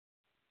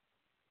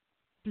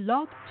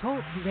Blog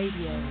Talk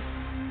Radio.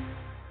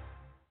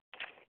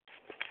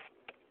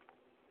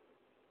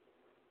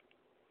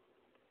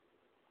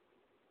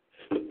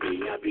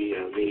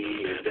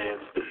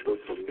 That's the book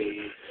for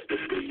me.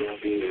 That's the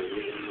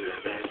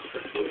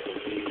book for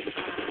me.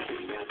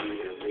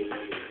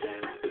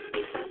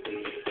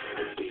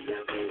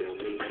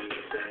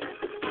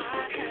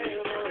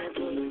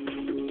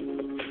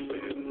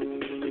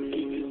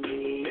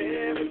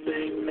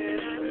 Everything that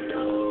I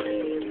know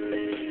is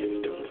there.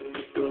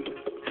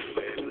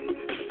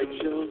 It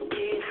shows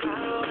me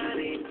how I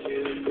need to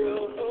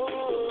grow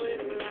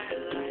in my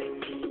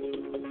life.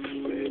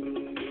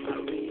 I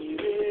read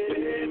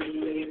it,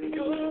 everything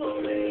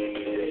your way,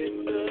 it is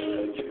the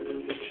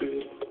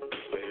truth.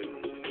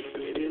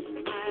 It is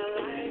my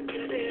life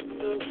and it's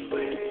the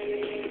way.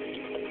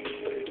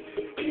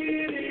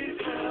 It is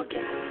how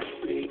God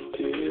speaks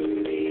to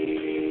me.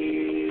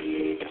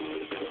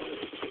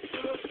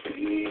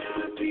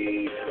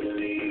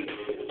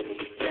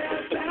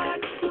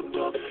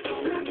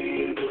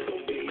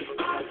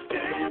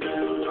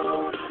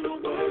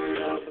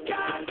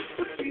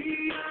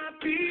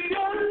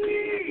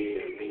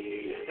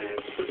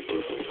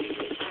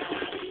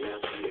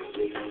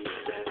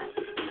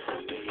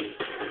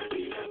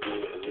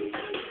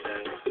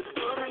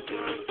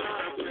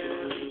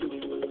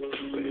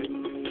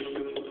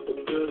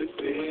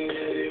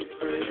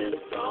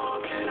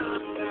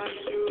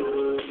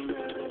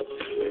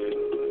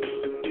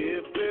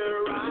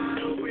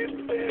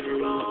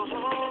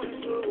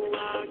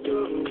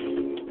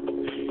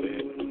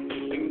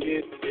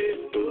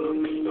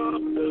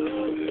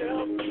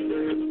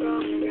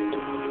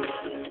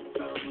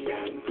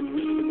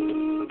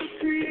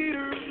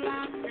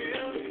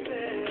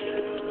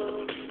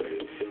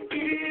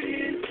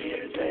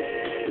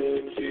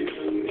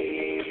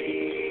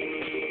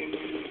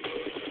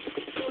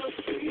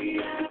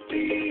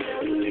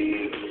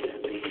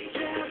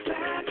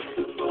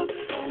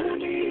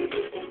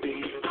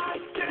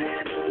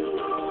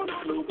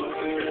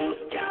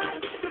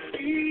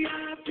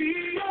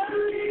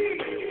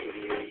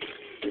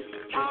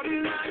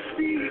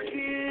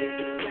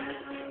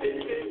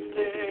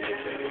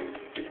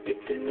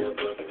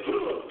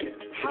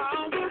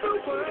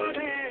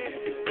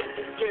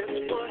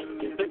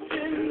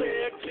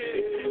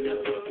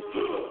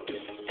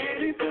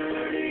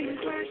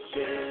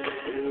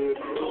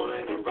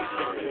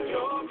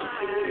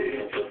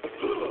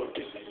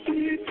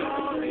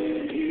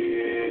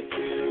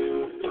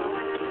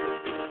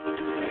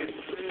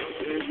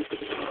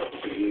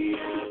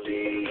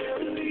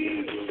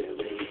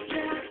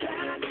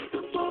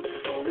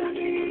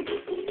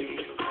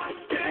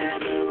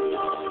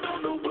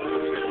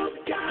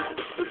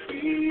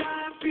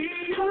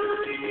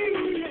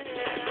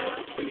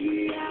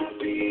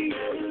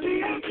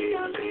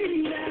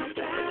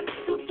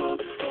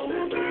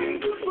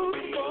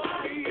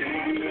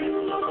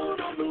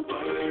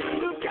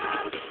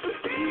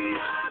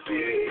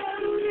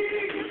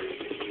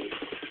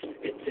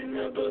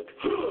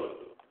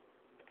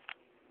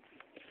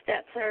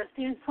 That's our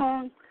theme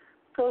song,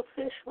 Go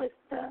Fish with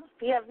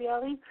Via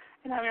Viali,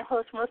 and I'm your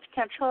host, Melissa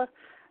Cantrella.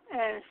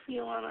 And if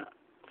you want to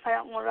find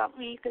out more about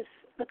me, you can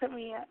look at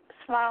me at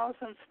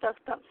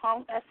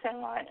smilesandstuff.com,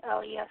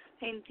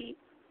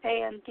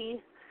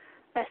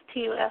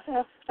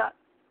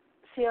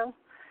 smilesandandstuff.co,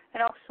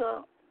 and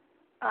also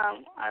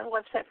our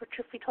website for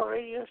Truth Be Told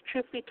Radio is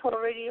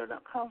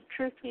truthbetotalradio.com,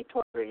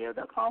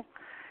 truthbetotalradio.com.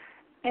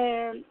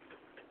 And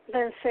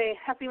then say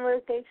happy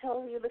Mother's Day to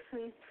all of you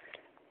listening.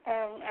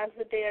 As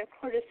the day I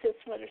recorded this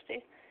is Mother's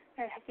Day,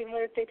 and happy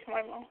Mother's Day to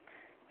my mom.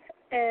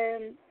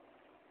 And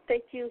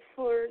thank you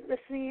for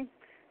listening.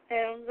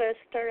 And let's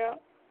start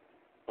out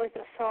with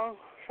a song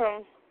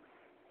from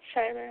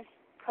Shiler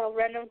called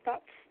Random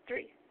Thoughts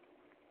 3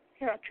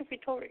 here on Truth Be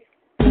Told Radio.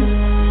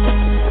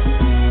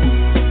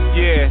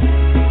 Yeah,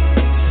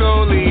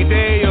 Soli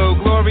Deo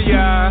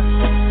Gloria.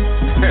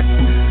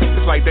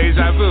 It's like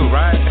deja vu,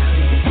 right?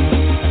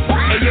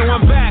 Hey yo,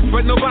 I'm back,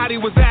 but nobody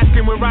was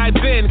asking where I've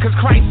been, cause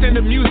Christ in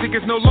the music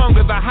is no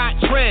longer the hot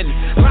trend.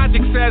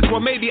 Logic says,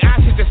 well maybe I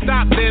should just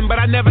stop then, but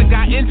I never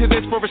got into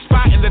this for a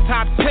spot in the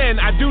top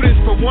 10. I do this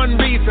for one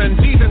reason,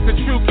 Jesus the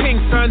true king,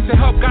 son, to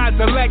help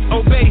God's elect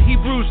obey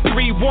Hebrews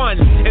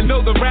 3:1. And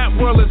though the rap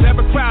world is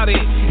ever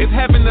crowded, if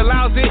heaven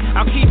allows it,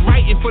 I'll keep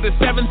writing for the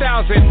 7,000.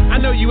 I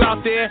know you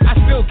out there, I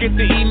still get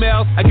the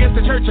emails. I guess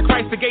the Church of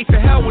Christ, the gates of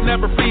hell will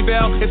never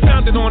prevail. It's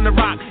founded on the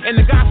rock, and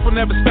the gospel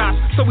never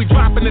stops. So we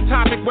dropping the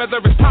topic, whether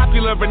it's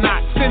popular or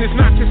not. Sin is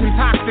not just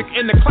intoxic,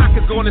 and the clock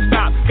is going to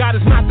stop. God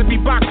is not to be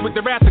boxed with,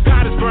 the wrath of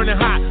God is burning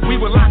hot. We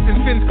were locked in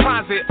sin's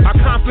closet, our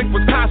conflict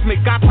was cosmic.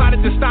 God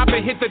plotted to stop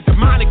and hit the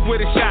demonic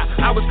with a shot.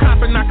 I was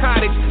copping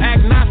narcotics,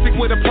 agnostic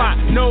with a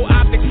plot. No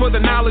optics for the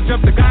knowledge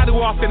of the God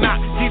who often not.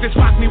 Jesus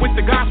rocked me with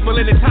the gospel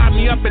and it tied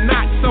me up in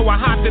knots. So I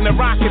hopped in the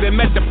rocket and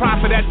met the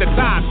prophet at the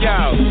top.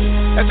 Yo,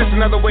 that's just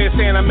another way of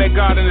saying I met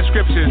God in the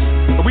scriptures.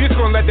 But we just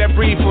gonna let that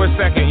breathe for a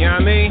second, you know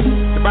what I mean?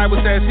 The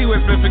Bible says he who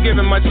has been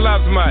forgiven much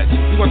loves much.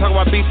 We gonna talk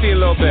about BC a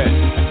little bit.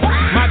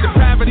 My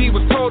depravity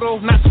was total,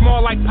 not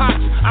small like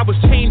pops. I was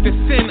chained to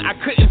sin, I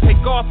couldn't take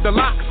off. off the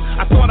locks.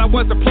 I thought I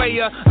was a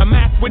player, a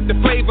Mac with the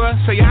flavor.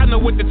 Say I know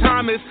what the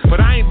time is,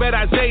 but I ain't read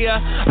Isaiah.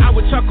 I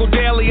would chuckle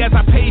daily as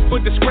I paid for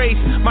disgrace.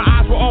 My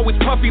eyes were always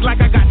puffy like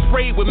I got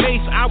sprayed with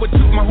mace. I would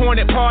toot my horn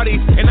at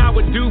parties, and I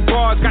would do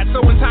bars. Got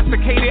so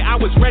intoxicated, I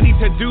was ready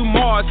to do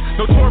Mars.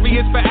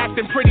 Notorious for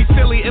acting pretty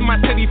silly in my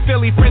city,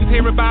 Philly. Friends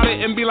hear about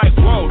it and be like,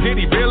 whoa,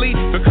 did he really?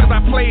 Because I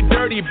played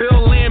dirty,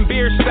 Bill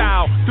Lambier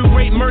style. Through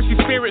great mercy,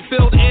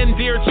 spirit-filled and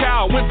dear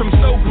child. Went from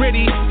so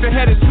gritty to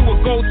headed to a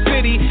gold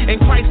city. In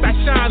Christ I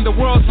shine, the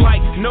world's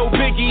like no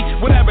biggie.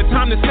 Whatever,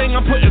 time to sing,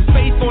 I'm putting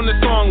faith on the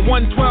song.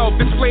 112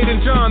 displayed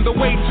in John, the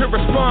way to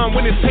respond.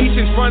 When his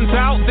patience runs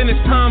out, then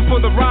it's time for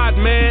the ride,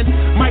 man.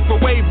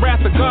 Microwave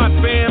wrath of God,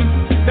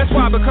 fam. That's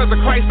why because of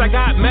Christ I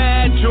got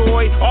mad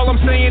joy. All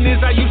I'm saying is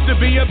I used to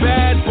be a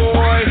bad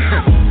boy.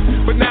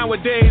 But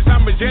nowadays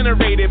I'm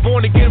regenerated,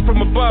 born again from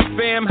above,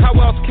 fam. How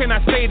else can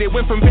I say that?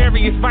 Went from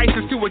various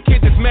vices to a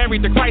kid that's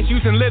married to Christ,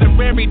 using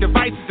literary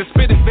devices to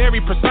spit it very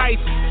precise.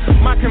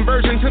 My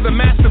conversion to the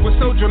master was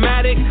so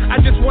dramatic. I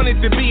just wanted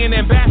to be an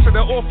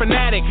ambassador or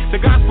fanatic. The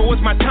gospel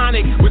was my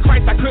tonic. With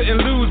Christ I couldn't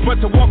lose,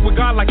 but to walk with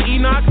God like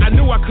Enoch, I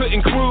knew I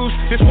couldn't cruise.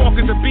 This walk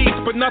is a beast,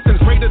 but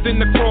nothing's greater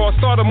than the cross.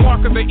 Saw the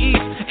mark of the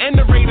east and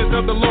the raiders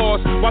of the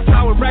lost. While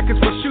Tower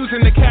Records was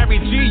choosing to carry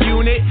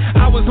G-Unit,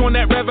 I was on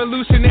that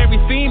revolutionary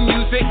theme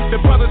music. The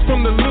brothers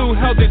from the Lou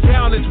held it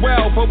down as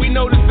well, but we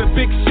noticed a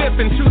big shift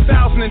in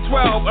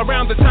 2012.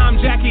 Around the time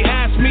Jackie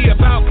asked me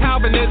about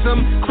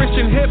Calvinism,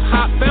 Christian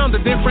hip-hop found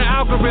a different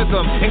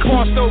algorithm and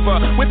crossed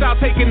over without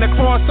taking the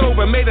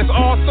crossover. Made us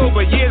all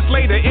sober. Years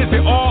later, is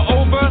it all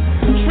over?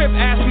 Trip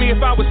asked me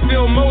if I was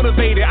still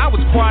motivated. I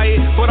was quiet,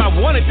 but I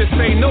wanted to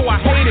say no, I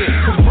hate it.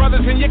 Cause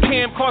brothers in your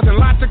camp causing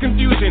lots of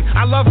confusion.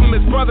 I love them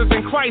as brothers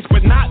in Christ,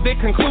 but not their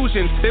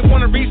conclusions. They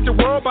want to reach the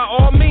world, by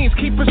all means,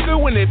 keep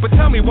pursuing it. But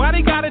tell me, why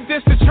they gotta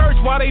diss the church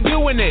while they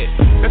doing it?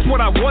 That's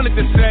what I wanted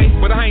to say,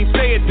 but I ain't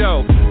say it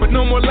though. But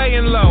no more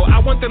laying low, I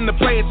want them to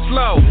play it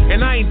slow.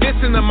 And I ain't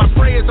dissing them, my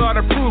prayers are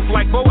the proof.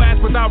 Like Boaz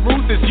without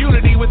Ruth is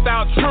unity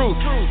without truth.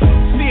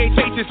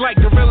 CHH is like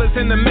gorillas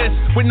in the mist,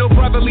 with no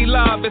brotherly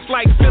love, it's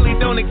like Philly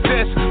don't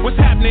exist. What's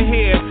happening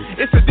here?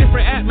 It's a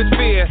different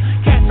atmosphere.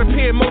 Cats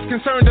appear most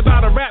concerned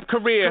about a rap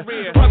career.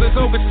 Brothers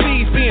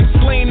overseas being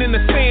slain in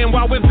the sand,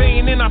 while we're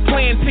vain in our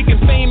plans, seeking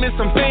fame and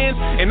some fans.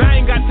 And I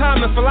ain't got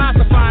time to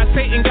philosophize,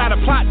 Satan got a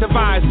plot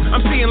devised.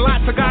 I'm seeing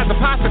lots of guys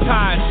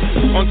apostatized.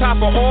 On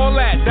top of all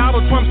that,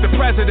 Donald Trump's the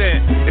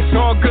president. It's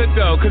all good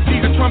though, cause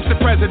Jesus Trump's the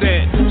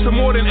president. So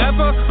more than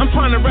ever, I'm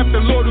trying to rep the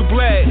Lord who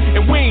bled.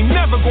 And we ain't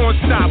never gonna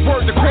stop,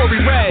 word to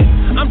Corey Red.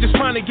 I'm just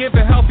trying to give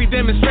a healthy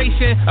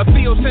demonstration of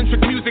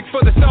theocentric music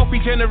for the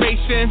selfie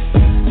generation.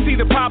 See,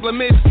 the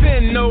problem is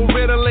sin, no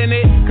riddle in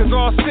it. Cause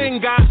all sin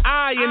got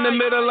I in the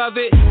middle of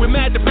it. We're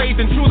mad, depraved,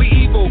 and truly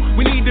evil.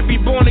 We need to be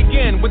born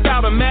again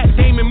without a Matt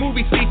Damon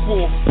movie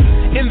sequel.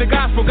 In the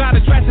gospel, God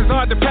addresses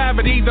our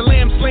depravity. The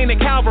lamb slain at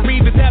Calvary,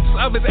 the depths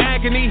of his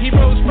agony. He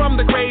rose from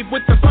the grave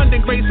with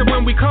abundant grace. And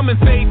when we come in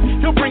faith,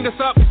 he'll bring us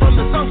up from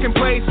the sunken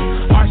place.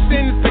 Our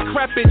sins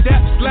decrepit,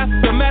 depths left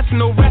the mess.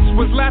 No rest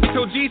was left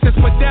till Jesus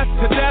put death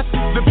to death.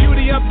 The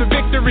beauty of the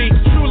victory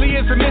truly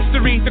is a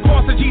mystery. The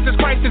cross of Jesus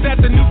Christ is at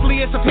the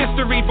nucleus of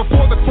history.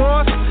 Before the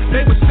cross,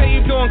 they were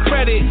saved on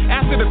credit.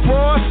 After the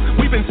cross,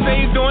 we've been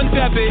saved on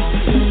debit.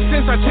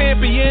 Since our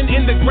champion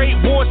in the great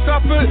war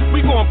suffered,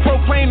 we gon'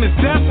 proclaim his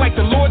death like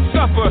the Lord's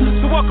Supper.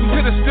 So welcome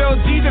to the Still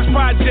Jesus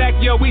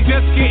Project. Yo, we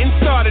just getting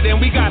started and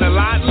we got a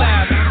lot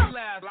left.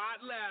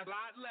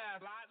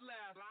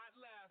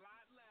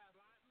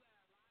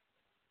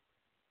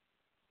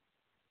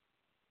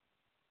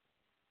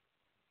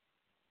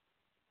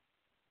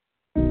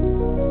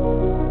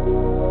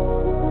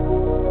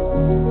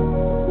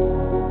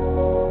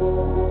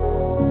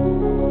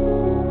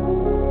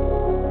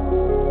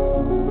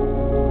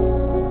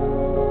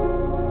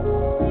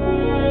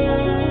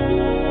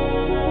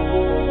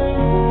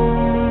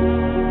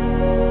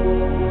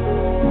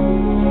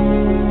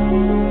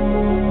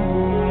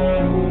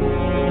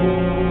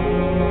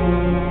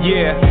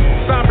 Yeah,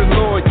 sovereign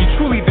Lord, you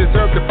truly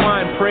deserve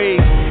divine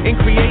praise. In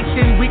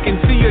creation, we can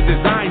see your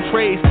design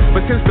trace.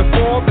 But since the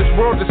fall, this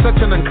world is such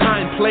an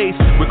unkind place.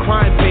 With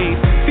crime pays,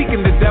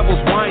 seeking the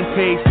devil's wine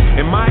taste.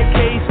 In my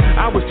case,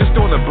 I was just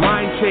on a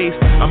blind chase,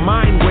 a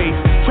mind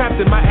waste, trapped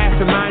in my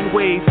asinine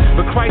ways.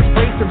 But Christ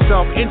braced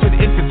himself, entered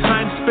into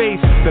time, space.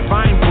 The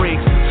vine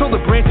breaks, so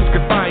the branches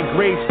could find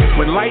grace.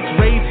 When light's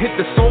rays hit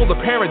the soul, the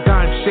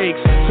paradigm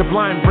shakes.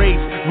 Sublime race,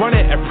 run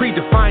at a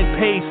predefined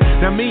pace.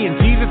 Now me and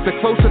Jesus are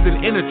closer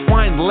than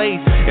intertwined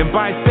lace. And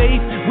by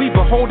faith, we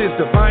behold his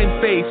divine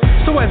face.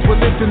 So as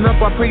we're lifting up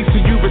our praise to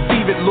you,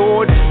 receive it,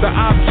 Lord. The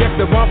object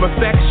of our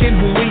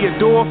affection, whom we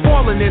adore,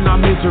 fallen in our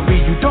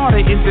misery. You daughter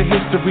into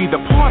history,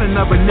 the pardon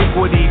of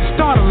iniquity,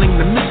 startling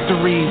the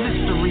mystery.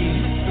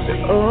 The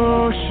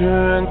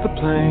oceans, the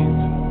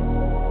plains,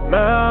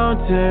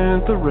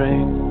 mountains, the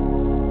rain,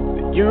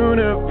 the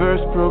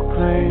universe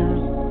proclaims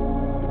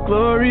the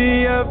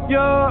glory of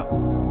your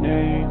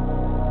name.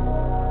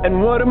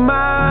 And what am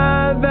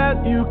I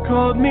that you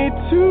called me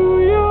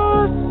to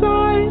your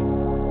side?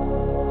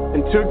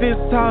 and took this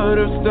heart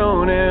of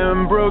stone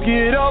and broke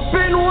it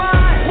open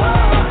wide.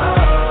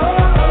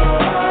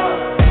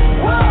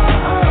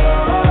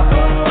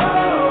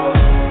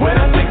 When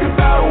I think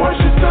about what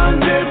your son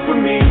did for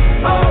me,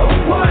 oh,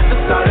 what a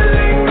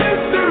startling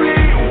mystery.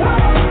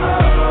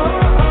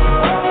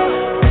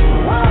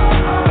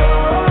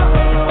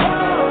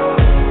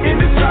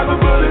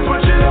 Indescribable is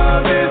what your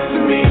love is to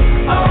me.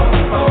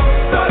 Oh,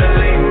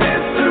 startling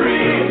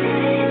mystery.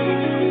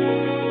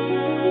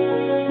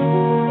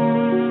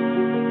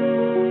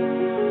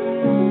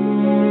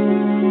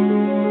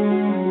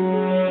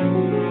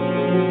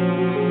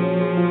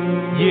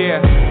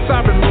 Yeah,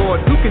 sovereign Lord,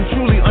 who can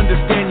truly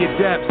understand your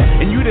depths?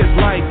 And you that's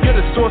life, you're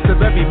the source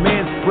of every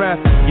man's breath.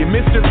 Your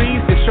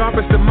mysteries, the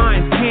sharpest of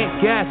minds can't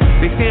guess.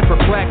 They stand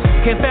perplexed,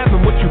 can't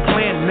fathom what you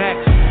plan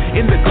next.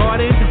 In the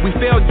garden, we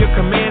failed your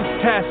command's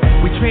test.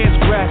 We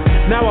transgressed,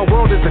 now our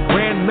world is a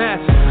grand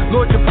mess.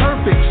 Lord, you're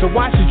perfect, so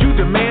why should you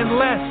demand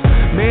less?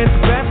 Man's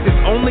best is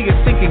only a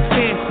sinking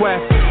sand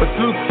quest. But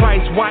through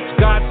Christ, watch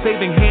God's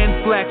saving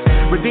hand flex.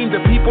 Redeem the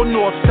people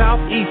north,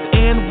 south, east,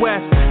 and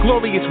west.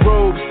 Glorious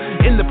robes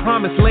in the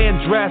promised land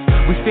dressed.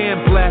 We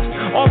stand blessed,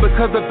 all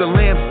because of the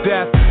Lamb's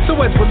death. So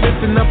as we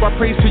listen up our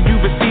praise to you,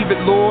 receive it,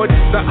 Lord.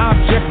 The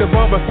object of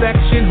our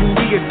affection, whom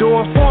we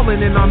adore,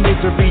 fallen in our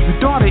misery. You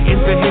darted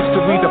into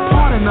history, the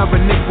pardon of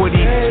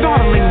iniquity,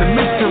 startling the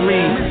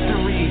mystery.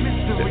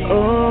 The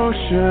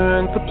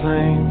oceans, the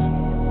plains,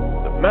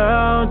 the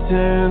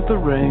mountains, the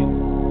rain,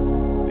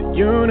 the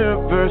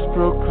universe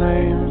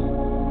proclaims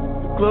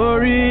the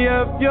glory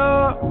of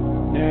your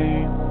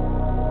name.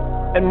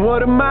 And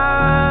what am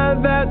I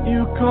that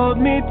you called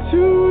me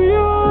to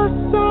your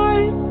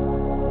side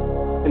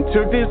and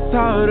took this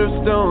heart of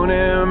stone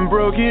and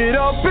broke it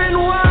open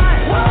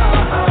wide?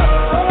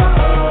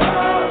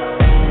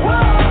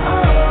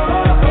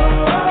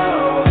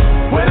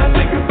 When I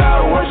think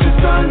about what your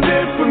son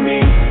did for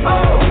me,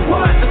 oh,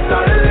 what a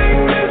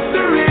startling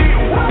mystery.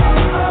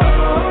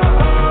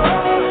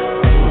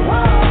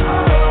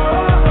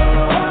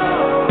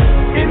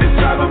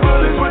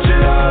 Indescribable is what your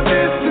love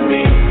is to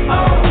me.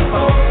 Oh,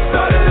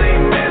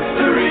 startling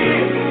mystery.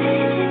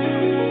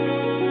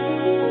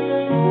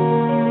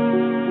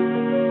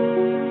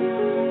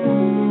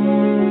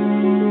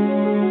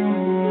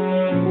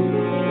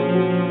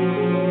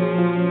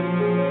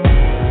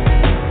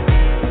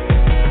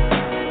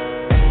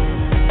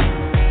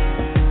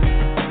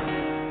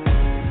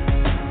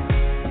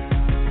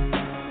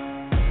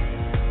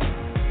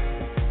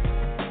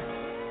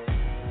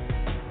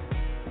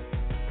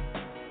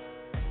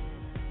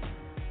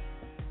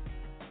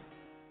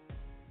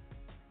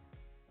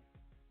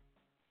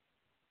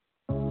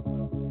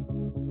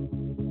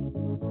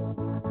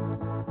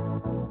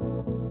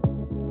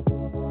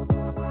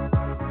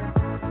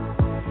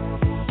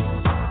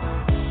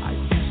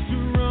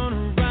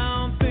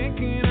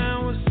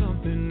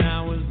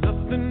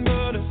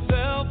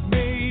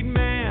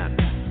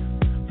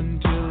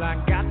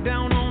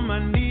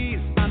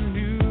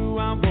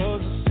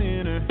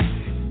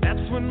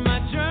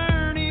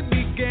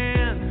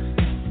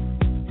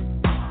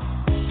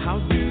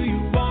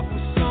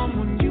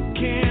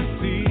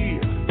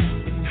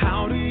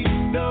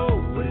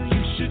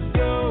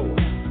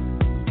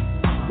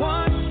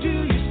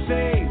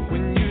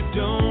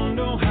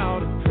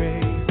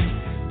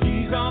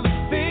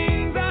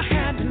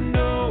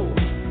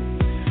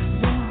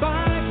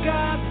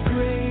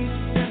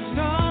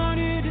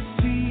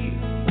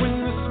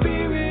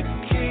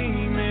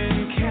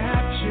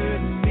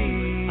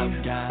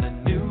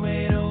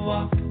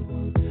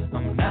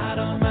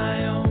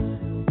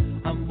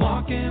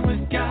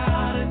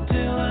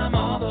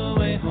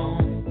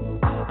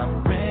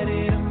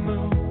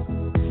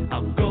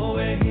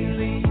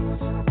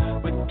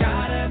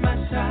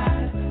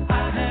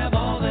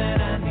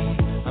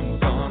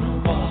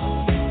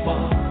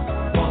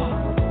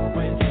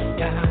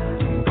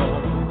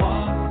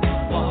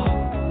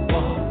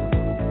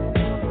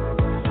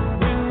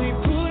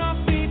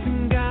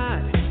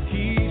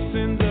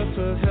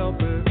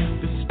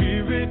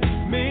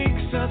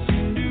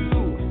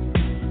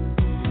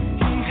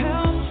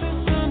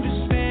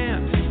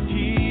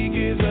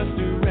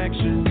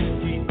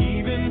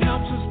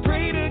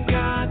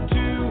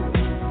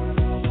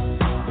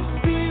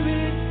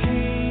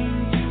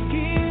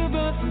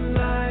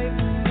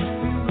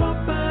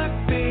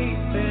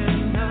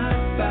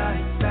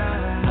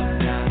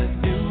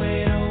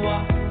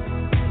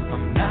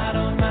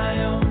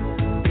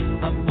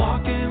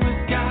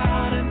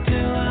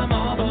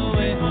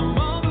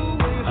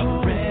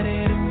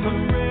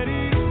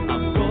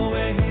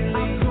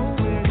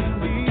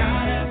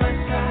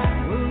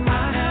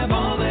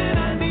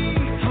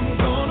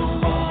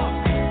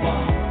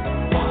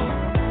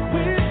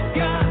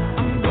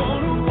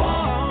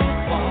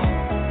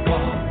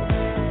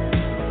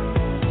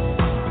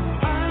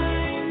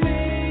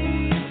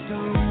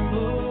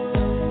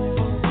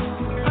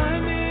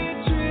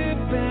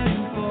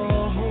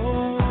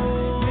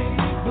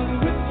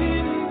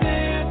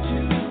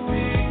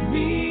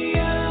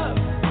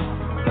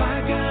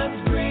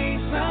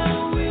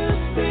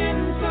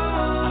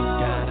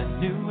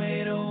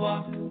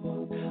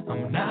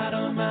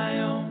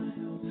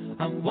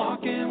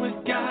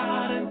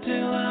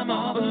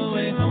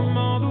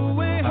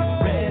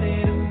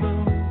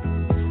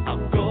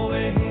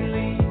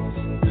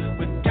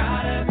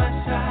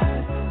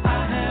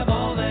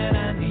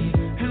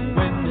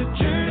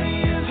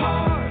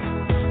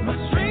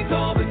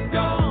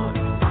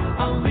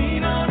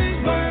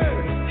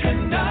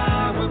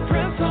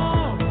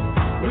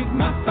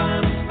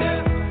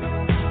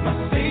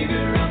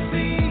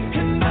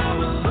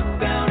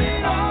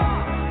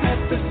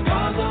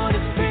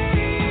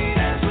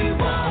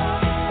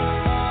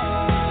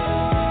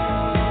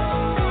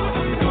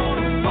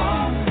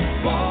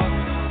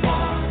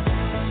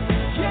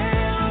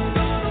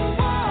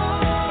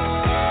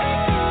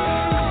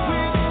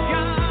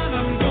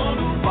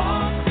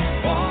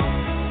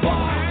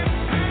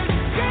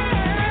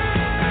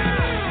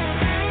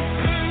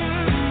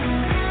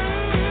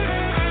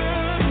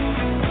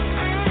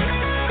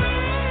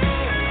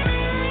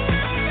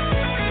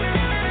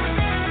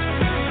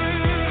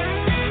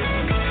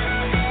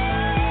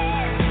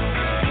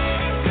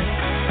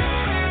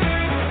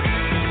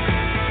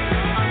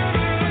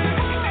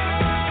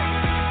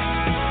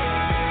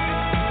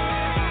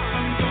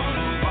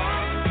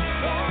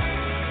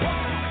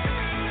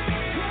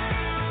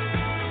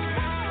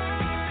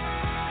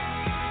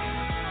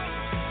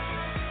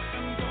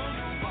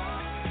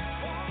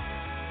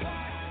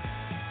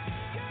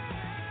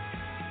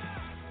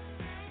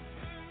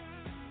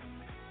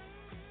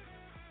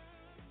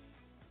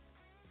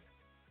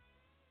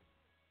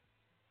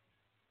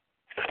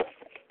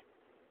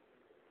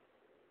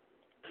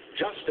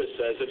 Justice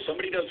says if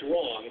somebody does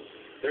wrong,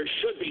 there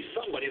should be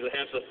somebody that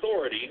has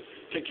authority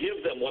to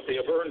give them what they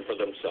have earned for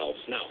themselves.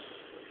 Now,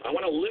 I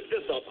want to lift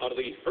this up out of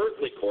the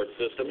earthly court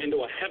system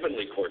into a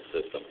heavenly court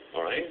system,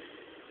 all right?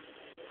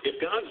 If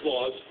God's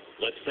laws,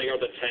 let's say, are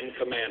the 10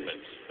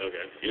 Commandments,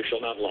 okay, you shall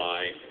not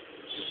lie,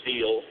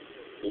 steal,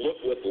 look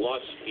with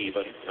lust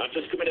even, not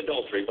just commit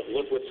adultery, but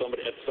look with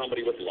at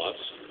somebody with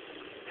lust,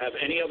 have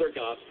any other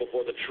gods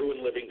before the true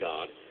and living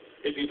God.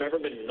 If you've ever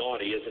been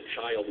naughty as a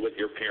child with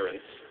your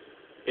parents,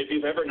 if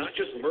you've ever not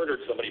just murdered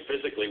somebody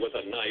physically with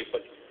a knife,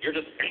 but you're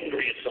just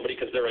angry at somebody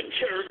because they're a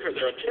jerk or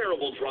they're a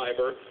terrible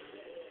driver,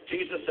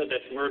 Jesus said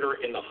that's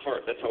murder in the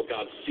heart. That's how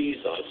God sees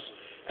us,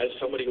 as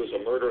somebody who's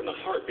a murderer in the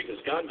heart, because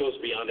God goes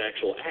beyond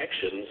actual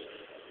actions,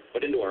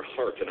 but into our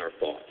heart and our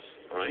thoughts,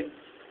 all right?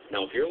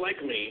 Now, if you're like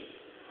me,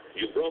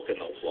 you've broken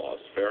those laws.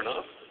 Fair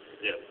enough?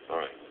 Yeah. All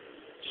right.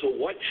 So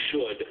what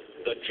should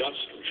the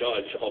just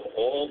judge of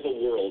all the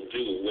world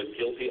do with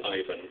guilty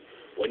Ivan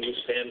when you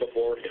stand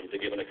before him to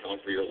give an account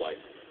for your life?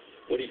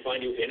 Would he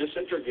find you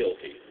innocent or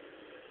guilty?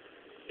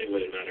 It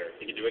wouldn't matter.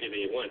 He could do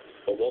anything he wants.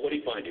 But what would he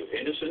find you,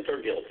 innocent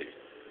or guilty?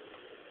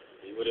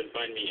 He wouldn't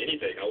find me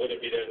anything. I wouldn't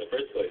be there in the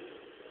first place.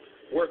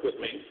 Work with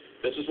me.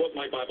 This is what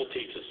my Bible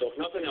teaches. So if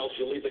nothing else,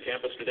 you'll leave the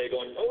campus today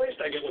going, oh, at least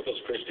I get what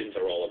those Christians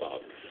are all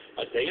about.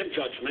 A day of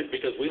judgment,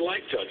 because we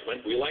like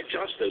judgment. We like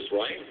justice,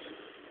 right?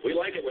 We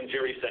like it when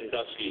Jerry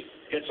Sandusky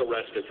gets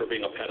arrested for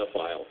being a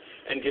pedophile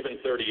and given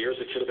 30 years.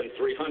 It should have been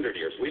 300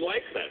 years. We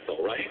like that,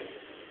 though, right?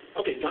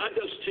 Okay, God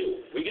does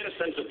too. We get a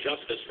sense of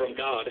justice from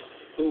God,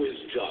 who is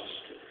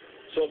just.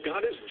 So if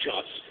God is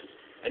just,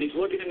 and he's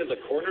looking into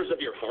the corners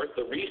of your heart,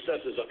 the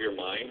recesses of your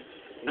mind,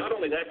 not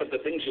only that, but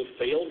the things you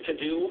failed to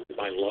do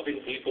by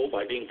loving people,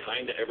 by being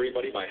kind to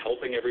everybody, by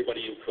helping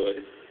everybody you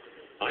could,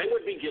 I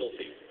would be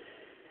guilty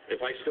if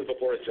I stood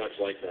before a judge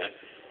like that.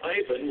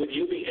 Ivan, would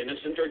you be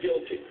innocent or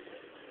guilty?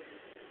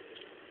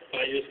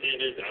 By your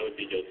standards, I would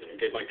be guilty.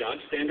 Okay, by God's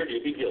standard,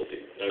 you'd be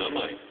guilty. Okay. Not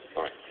mine.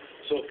 All right.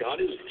 So if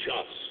God is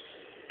just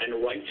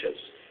and righteous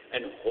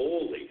and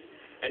holy,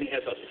 and he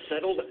has a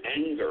settled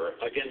anger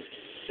against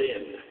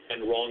sin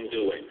and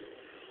wrongdoing,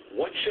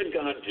 what should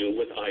God do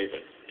with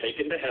Ivan?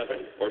 Take him to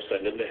heaven or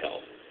send him to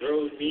hell?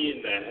 Throw me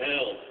into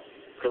hell.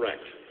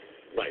 Correct.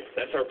 Right.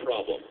 That's our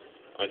problem.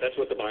 All right, that's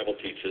what the Bible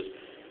teaches.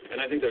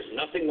 And I think there's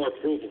nothing more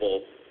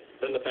provable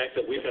than the fact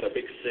that we've got a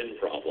big sin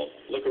problem.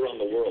 Look around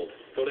the world.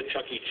 Go to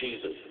Chuck E.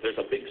 Cheese's. There's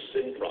a big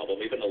sin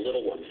problem. Even the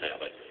little ones have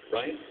it,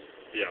 right?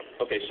 Yeah.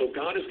 Okay, so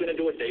God is going to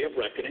do a day of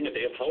reckoning, a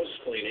day of house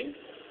cleaning,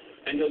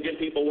 and he'll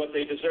give people what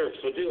they deserve.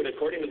 So, dude,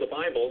 according to the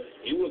Bible,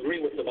 you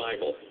agree with the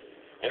Bible.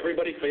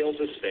 Everybody fails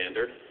his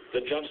standard.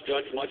 The just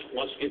judge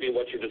must give you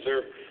what you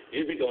deserve.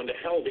 You'd be going to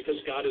hell because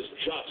God is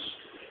just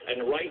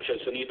and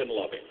righteous and even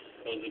loving.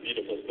 That was a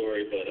beautiful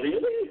story, but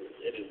really?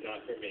 It is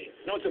not for me.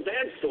 No, it's a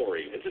bad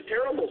story. It's a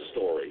terrible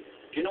story.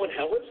 Do you know what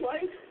hell is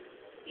like?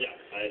 Yeah,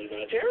 I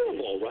imagine.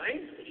 Terrible, right?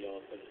 Pretty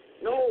awesome.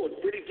 No, it's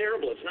pretty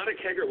terrible. It's not a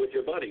kegger with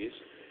your buddies,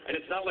 and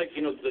it's not like,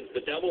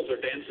 the devils are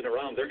dancing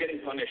around. They're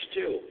getting punished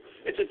too.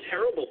 It's a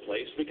terrible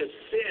place because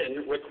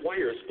sin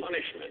requires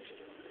punishment.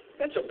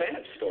 That's a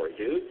bad story,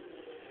 dude.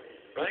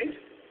 Right?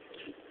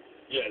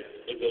 Yes,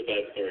 it's a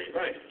bad story.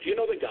 Right. Do you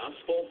know the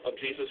gospel of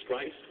Jesus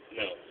Christ?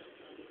 No.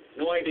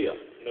 No idea?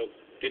 Nope.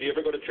 Did you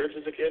ever go to church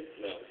as a kid?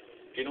 No.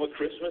 Do you know what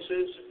Christmas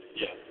is?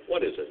 Yeah.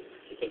 What is it?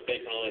 It's a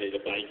fake holiday to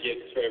buy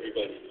gifts for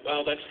everybody.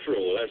 Well, that's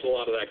true. There's a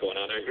lot of that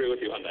going on. I agree with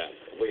you on that.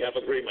 We have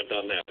agreement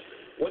on that.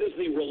 What is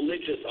the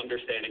religious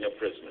understanding of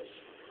Christmas?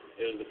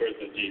 It was the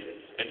birth of Jesus.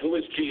 And who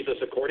is Jesus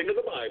according to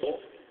the Bible?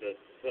 The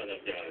Son of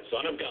God.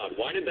 Son of God.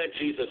 Why did that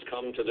Jesus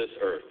come to this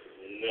earth?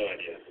 No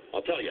idea.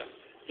 I'll tell you.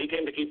 He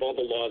came to keep all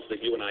the laws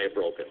that you and I have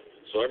broken.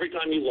 So every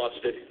time you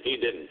lusted,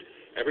 he didn't.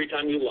 Every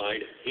time you lied,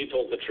 he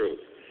told the truth.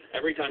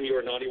 Every time you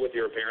were naughty with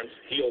your parents,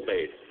 he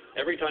obeyed.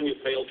 Every time you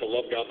failed to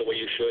love God the way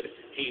you should,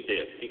 he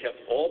did. He kept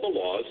all the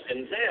laws.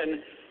 And then,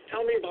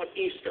 tell me about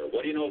Easter.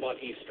 What do you know about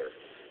Easter?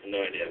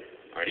 No idea.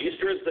 All right,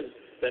 Easter is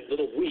that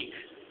little week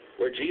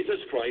where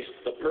Jesus Christ,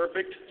 the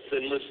perfect,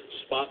 sinless,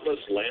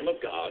 spotless Lamb of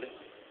God,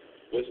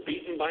 was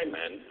beaten by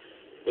men,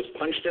 was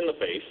punched in the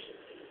face,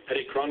 had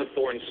a crown of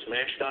thorns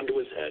smashed onto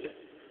his head,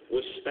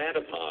 was spat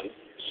upon,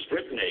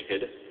 stripped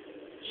naked,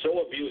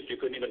 so abused you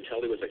couldn't even tell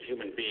he was a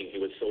human being. He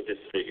was so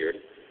disfigured.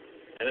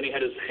 And then he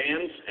had his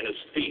hands and his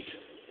feet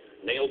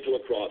nailed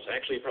to a cross.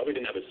 Actually, he probably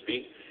didn't have his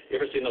feet.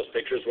 You ever seen those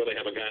pictures where they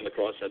have a guy on the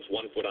cross that's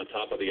one foot on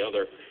top of the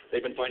other?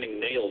 They've been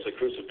finding nails at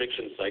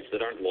crucifixion sites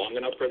that aren't long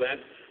enough for that,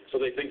 so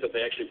they think that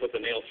they actually put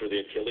the nail through the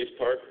Achilles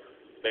part.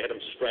 They had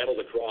him straddle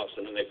the cross,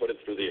 and then they put it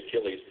through the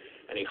Achilles.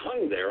 And he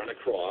hung there on a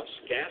cross,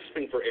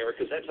 gasping for air,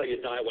 because that's how you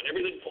die. When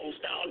everything falls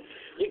down,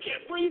 you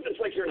can't breathe. It's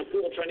like you're in a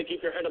pool trying to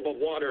keep your head above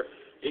water.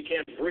 You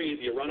can't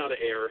breathe. You run out of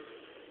air,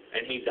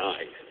 and he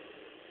died.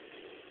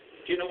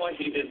 Do you know why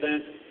he did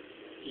that?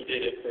 He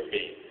did it for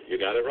me. You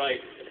got it right.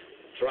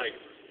 That's right.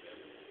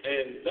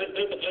 And that's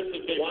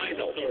a big why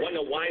though? story.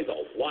 Why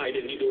though? Why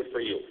didn't he do it for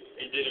you?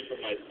 He did it for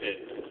my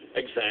sins.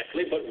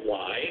 Exactly, but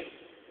why?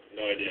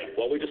 No idea.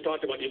 Well, we just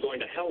talked about you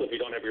going to hell if you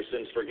don't have your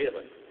sins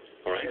forgiven.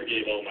 All right?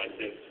 Forgave all my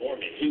sins for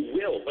me. He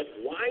will, but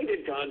why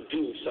did God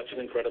do such an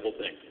incredible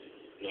thing?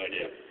 No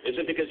idea. Is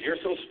it because you're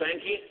so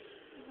spanky?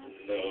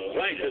 No.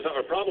 Right, because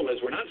our problem is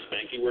we're not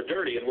spanky, we're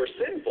dirty, and we're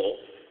sinful.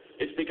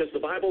 It's because the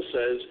Bible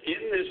says,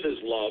 in this is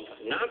love,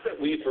 not that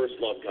we first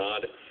loved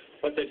God,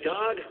 but that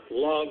God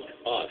loved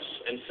us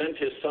and sent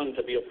his Son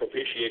to be a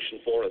propitiation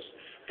for us.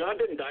 God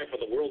didn't die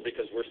for the world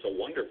because we're so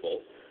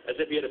wonderful. As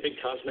if he had a big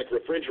cosmic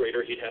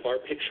refrigerator, he'd have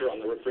our picture on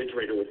the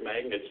refrigerator with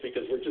magnets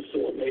because we're just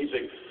so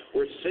amazing.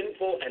 We're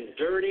sinful and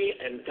dirty,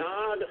 and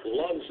God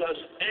loves us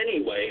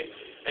anyway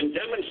and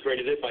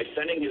demonstrated it by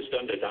sending his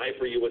Son to die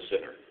for you, a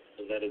sinner.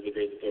 So that is a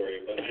great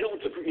story. But I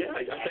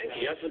think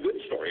that's a good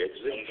story.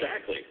 It's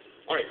exactly.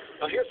 All right,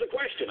 now here's the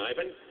question,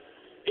 Ivan.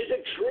 Is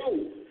it true?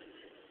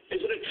 Is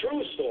it a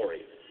true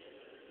story?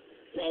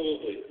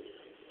 Probably.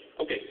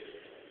 Okay,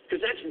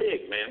 because that's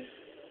big, man.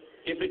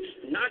 If it's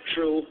not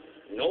true,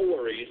 no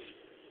worries.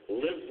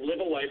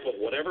 Live a life of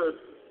whatever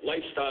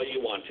lifestyle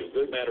you want to,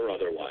 good, bad, or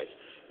otherwise.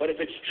 But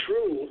if it's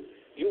true,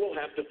 you will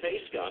have to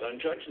face God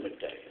on Judgment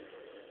Day.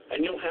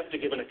 And you'll have to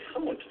give an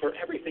account for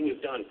everything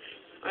you've done.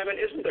 Ivan,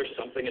 isn't there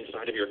something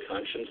inside of your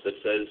conscience that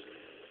says,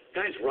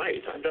 guy's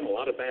right, I've done a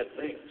lot of bad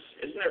things.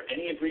 Isn't there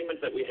any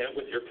agreement that we have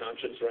with your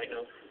conscience right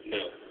now?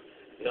 No.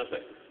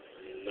 Nothing.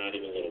 Not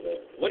even a little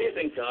bit. What do you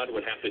think God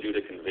would have to do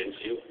to convince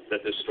you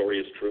that this story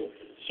is true?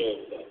 Show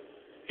himself.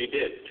 He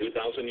did,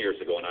 2,000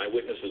 years ago, and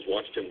eyewitnesses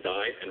watched him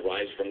die and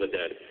rise from the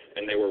dead,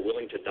 and they were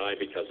willing to die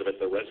because of it.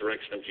 The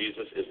resurrection of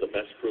Jesus is the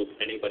best proof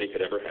anybody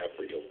could ever have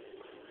for you.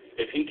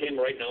 If he came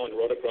right now and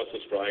rode across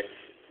the sky,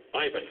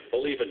 Ivan,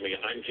 believe in me,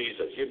 I'm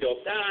Jesus. You'd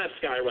go,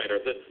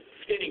 Skywriter, the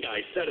skinny guy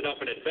set it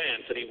up in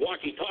advance, and he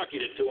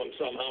walkie-talkied it to him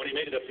somehow, and he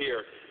made it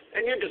appear.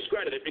 And you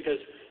discredit it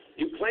because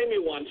you claim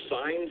you want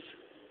signs,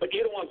 but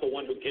you don't want the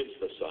one who gives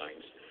the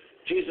signs.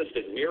 Jesus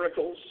did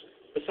miracles.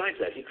 Besides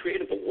that, he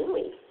created the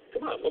world.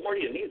 Come on, what more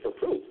do you need for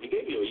proof? He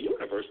gave you a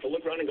universe to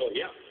look around and go,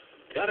 yeah,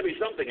 got to be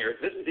something here.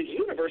 The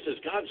universe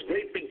is God's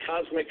great big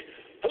cosmic,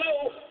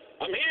 hello,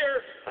 I'm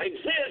here, I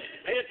exist,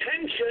 pay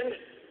attention.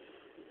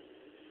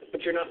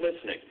 But you're not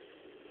listening.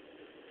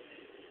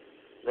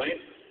 Right?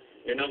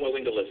 You're not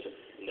willing to listen.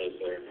 No,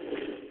 sir.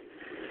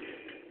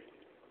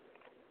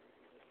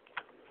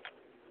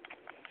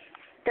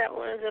 That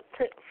was a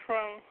clip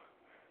from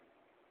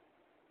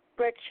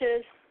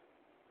Wretched,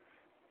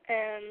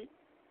 and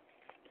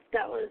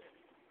that was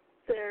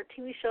their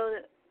TV show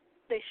that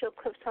they show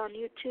clips on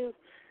YouTube.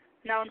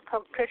 Now it's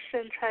called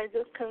Christian tries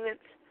to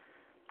convince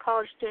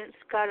college students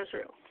God is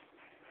real.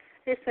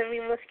 It's a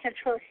meaningless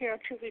control here on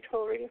Truth Be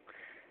Told Radio.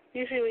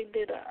 Usually we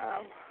do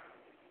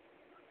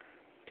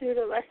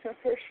the lesson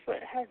first, but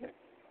it hasn't.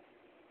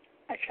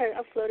 I tried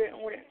to upload it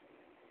and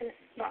it's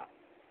not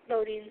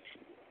loading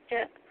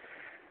yet.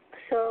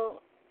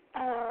 So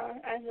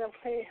I'm gonna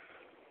play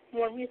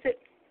more music,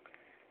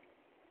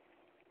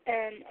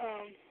 and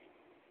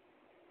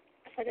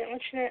if I didn't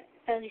mention it,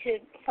 and you can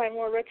find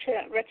more Wretched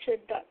at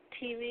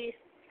wretched.tv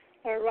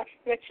or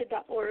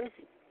wretched.org.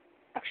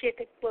 Actually, I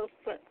think both,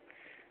 but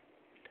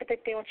I think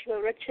they want you to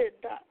go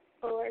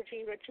wretched.org,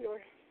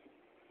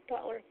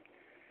 wretched.org.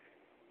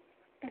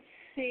 Let's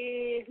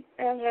see,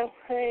 I'm going to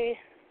play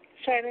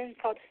Shining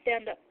called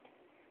Stand Up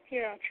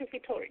here on Truth Be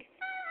Told.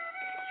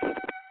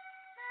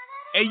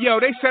 Hey, yo,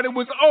 they said it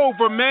was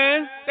over,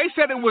 man. They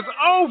said it was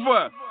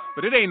over.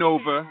 But it ain't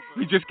over.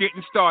 We just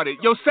getting started.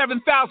 Yo,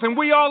 7,000,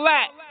 we all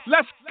at.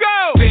 Let's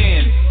go!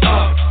 Stand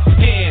up,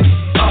 hands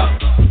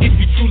up. If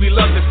you truly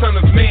love the Son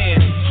of Man,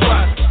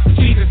 trust.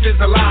 Jesus is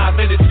alive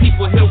and his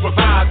people he'll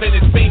revive. And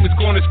his fame is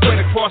going to spread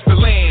across the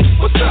land.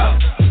 What's up?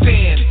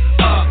 Stand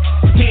up,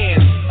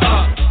 hands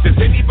up. Does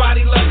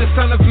anybody love the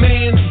Son of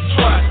Man?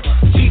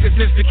 Trust. Jesus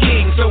is the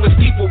King, so his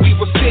people we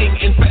will sing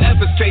and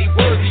forever say,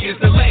 worthy is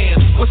the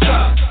Lamb. What's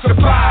up?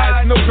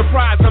 Surprise, no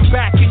surprise, I'm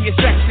back in your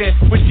section.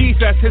 With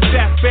Jesus, his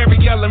death,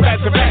 burial, and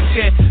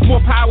resurrection.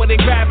 More power than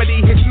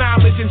gravity, his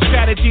knowledge and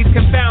strategies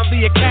confound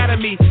the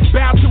academy.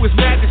 Bow to his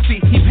majesty,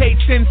 he paid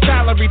sin's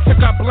salary,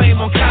 took up blame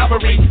on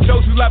Calvary.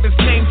 Those who love his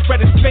name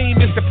spread his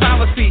fame is the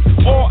policy.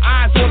 All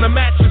eyes on the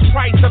matchless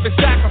price of his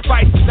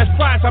sacrifice. Let's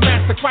prize our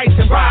master Christ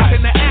and rise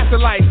in the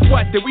afterlife.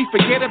 What, did we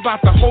forget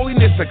about the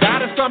holiness of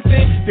God or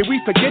something? Did we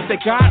forget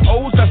that God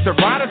owes us a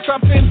ride or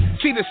something?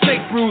 See the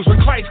snake bruise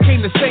when Christ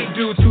came to save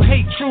dudes who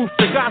hate truth.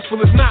 The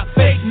gospel is not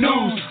fake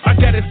news. Our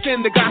dead is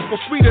sin, the gospel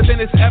sweeter than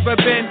it's ever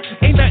been.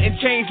 Ain't nothing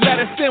changed, let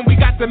us in, we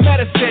got the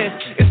medicine.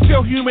 It's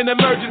still human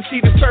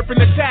emergency, the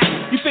serpent attack.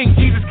 You think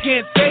Jesus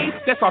can't save?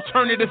 That's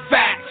alternative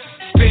facts.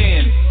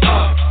 Stand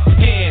up,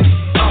 hands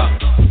up.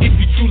 If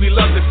you truly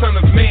love the Son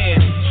of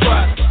Man,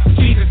 trust.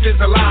 Jesus is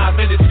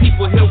alive and his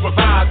people he'll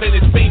revive. And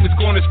his fame is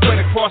going to spread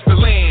across the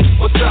land.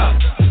 What's up?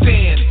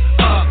 Stand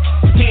up,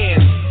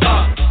 hands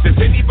up. Does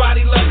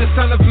anybody love the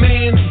Son of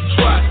Man?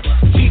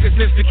 Trust. Jesus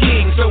is the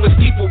King, so his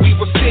people we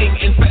will sing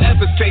and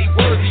forever say,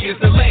 worthy is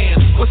the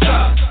Lamb. What's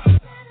up?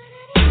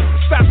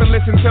 Stop and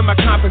listen to my my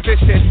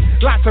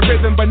composition. Lots of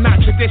rhythm, but not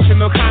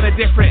traditional, kinda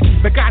different.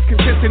 But God's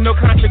consistent, no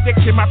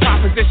contradiction, my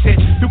proposition.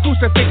 Through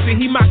crucifixion,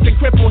 he mocked and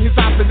crippled his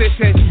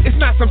opposition. It's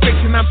not some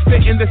fiction I'm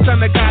spitting, the Son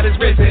of God is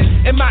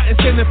risen. And my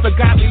incentive for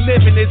godly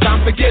living is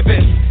I'm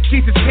forgiven.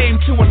 Jesus came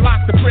to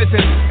unlock the prison,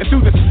 and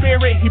through the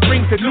Spirit, he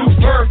brings a new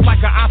birth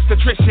like an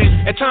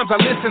obstetrician. At times I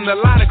listen, a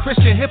lot of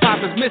Christian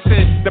hip-hop is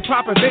missing. The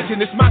proper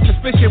vision is my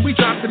suspicion, we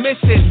drop the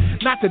mission.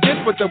 Not to this,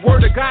 but the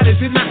word of God, is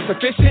it not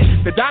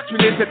sufficient? The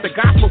doctrine is that the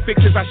gospel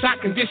fixes our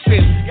shot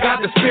condition.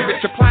 God the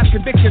Spirit supplies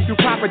conviction through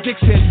proper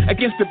diction.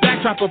 Against the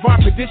backdrop of our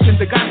perdition,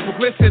 the gospel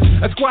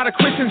glistens. A squad of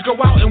Christians go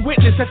out and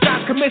witness that's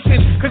God's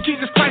commission. Cause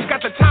Jesus Christ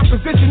got the top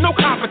position, no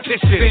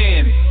competition.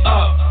 Stand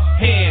up,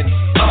 hands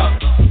up,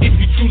 if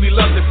you truly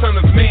love the Son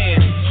of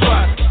Man.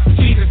 Trust,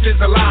 Jesus is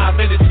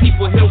alive, and his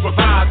people he'll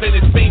revive, and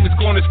his fame is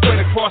going to spread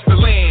across the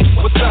land.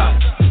 What's up?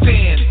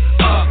 Stand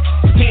up,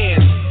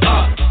 hands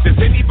up. Does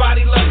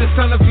anybody love the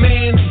Son of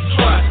Man?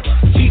 Trust,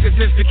 Jesus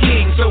is the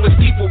King, so his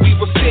people we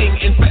will sing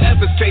and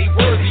forever say,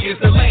 worthy is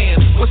the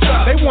Lamb. What's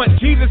up? They want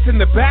Jesus in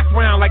the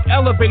background like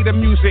elevator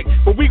music,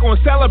 but we gon'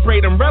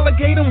 celebrate him,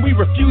 relegate him, we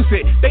refuse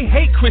it. They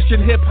hate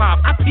Christian hip-hop,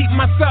 I peep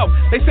myself.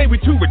 They say we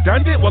too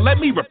redundant, well let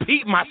me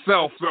repeat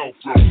myself.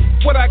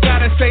 What I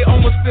gotta say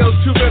almost feels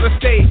too real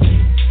estate.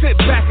 Sit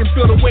back and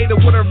feel the weight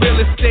of what a real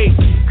estate.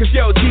 Cause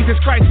yo, Jesus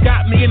Christ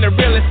got me in the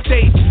real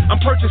estate. I'm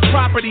purchased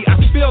property, I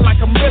feel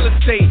like I'm real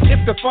estate. If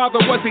the Father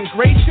wasn't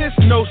gracious,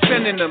 no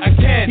sin in him.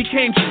 Again, he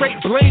came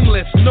straight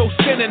blameless, no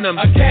sin in him.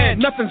 Again,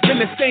 nothing's been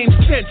the same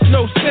since,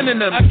 no sin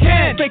in him.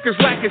 Again, fakers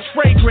lack his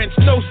fragrance,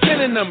 no sin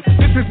in them.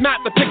 This is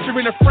not the picture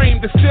in a frame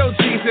to still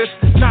Jesus.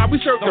 Nah, we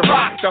serve the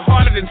rock, the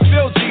harder than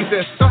still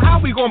Jesus. So how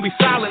we gonna be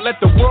silent, let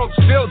the world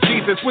still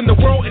Jesus? When the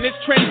world and its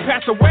trends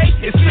pass away,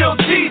 it's still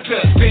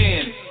Jesus.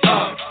 Stand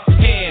up,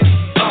 hands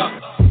up,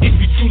 if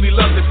you truly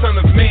love the Son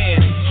of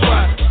Man.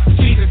 Trust,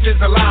 Jesus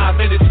is alive,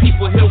 and his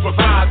people he'll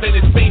revive, and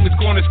his fame is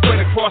gonna spread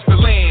across the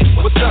land.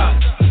 What's up?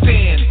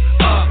 Stand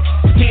up,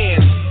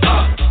 hands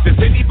up. Does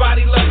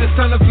anybody love the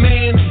Son of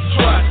Man?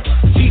 Trust,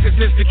 Jesus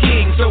is the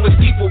King, so his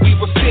people we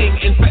will sing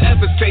and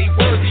forever say,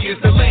 worthy is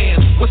the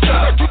Lamb. What's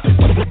up?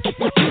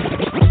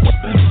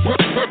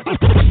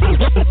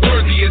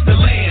 Worthy is the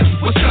Lamb.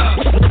 What's up?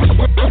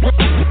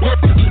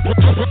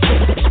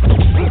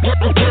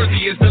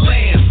 Worthy is the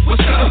Lamb.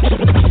 What's up?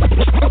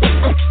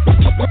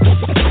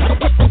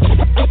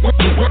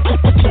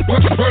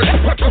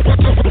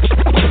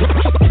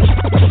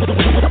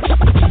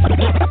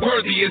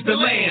 Worthy is the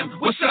Lamb.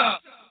 What's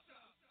up?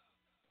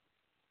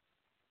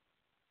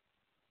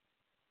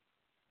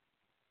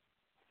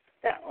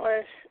 That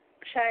was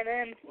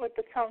Cheyenne with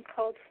the song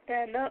called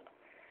Stand Up.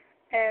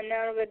 And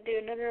now we're going to do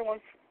another one,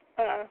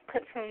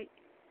 clip from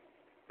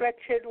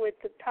Wretched with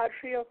the Todd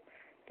Trio.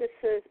 This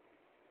is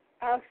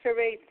Alistair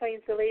Ray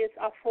explains the latest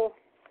awful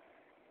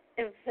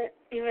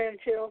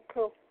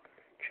evangelical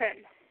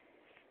trend.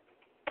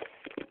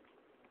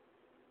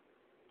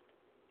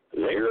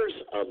 There's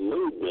a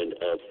movement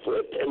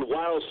afoot, and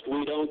whilst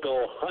we don't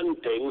go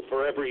hunting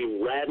for every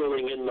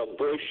rattling in the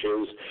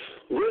bushes,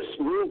 this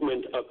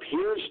movement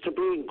appears to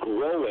be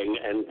growing,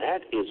 and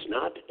that is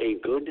not a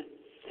good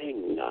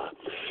thing.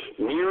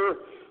 Mere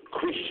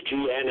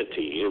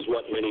Christianity is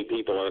what many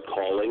people are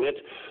calling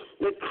it.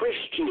 That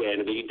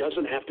Christianity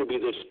doesn't have to be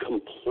this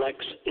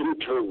complex,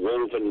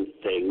 interwoven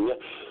thing.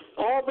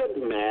 All that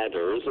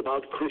matters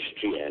about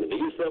Christianity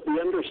is that we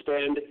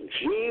understand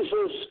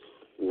Jesus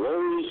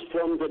rose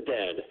from the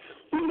dead.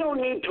 You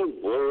don't need to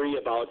worry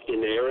about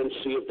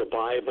inerrancy of the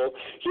Bible.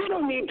 You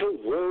don't need to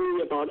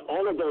worry about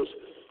all of those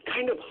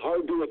kind of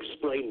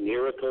hard-to-explain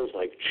miracles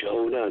like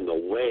Jonah and the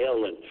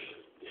whale and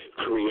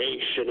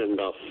creation and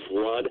the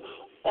flood.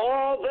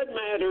 All that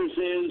matters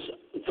is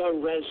the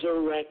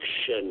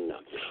resurrection.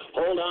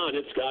 Hold on,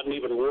 it's gotten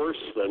even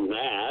worse than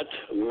that.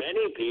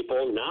 Many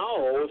people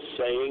now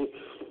saying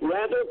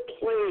rather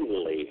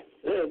plainly,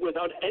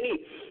 without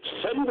any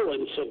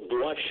semblance of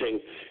blushing,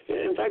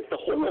 in fact, the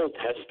whole Old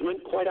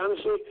Testament, quite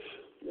honestly,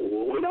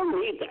 we don't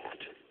need that.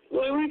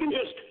 We can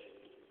just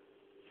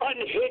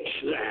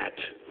unhitch that.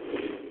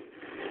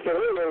 The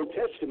whole Old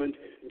Testament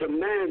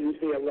demands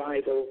the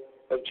arrival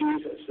of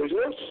Jesus. There's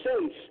no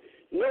sense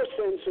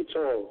at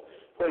all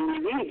when we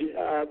read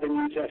the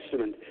New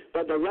Testament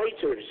that the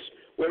writers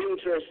were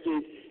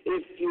interested,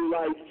 if you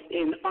like,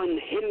 in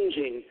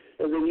unhinging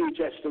the New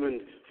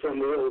Testament from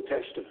the Old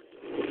Testament.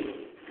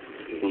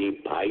 The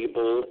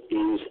Bible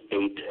is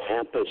a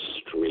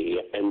tapestry,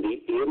 and the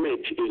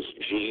image is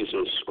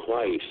Jesus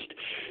Christ.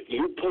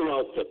 You pull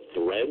out the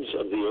threads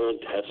of the Old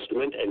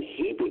Testament, and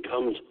he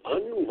becomes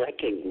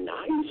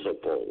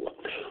unrecognizable.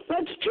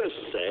 Let's just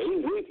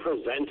say we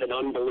present an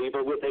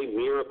unbeliever with a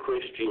mere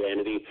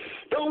Christianity.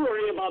 Don't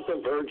worry about the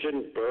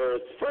virgin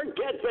birth.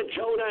 Forget the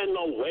Jonah and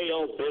the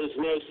whale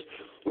business.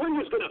 We're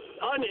just going to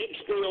unhitch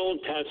the Old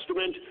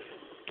Testament.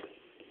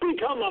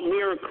 Become a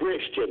mere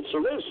Christian. So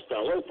this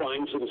fellow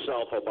finds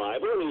himself a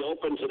Bible, and he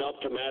opens it up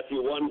to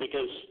Matthew 1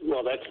 because,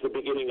 well, that's the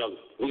beginning of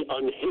the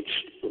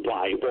unhitched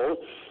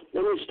Bible.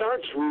 And he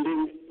starts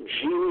reading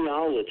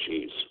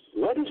genealogies.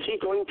 What is he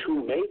going to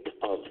make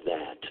of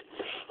that?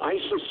 I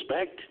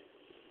suspect.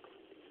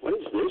 What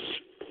is this?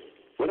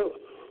 What am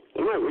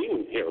I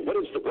reading here? What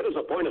is the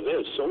point of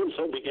this? So and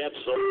so begat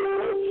so.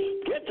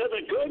 Get to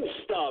the good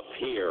stuff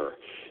here.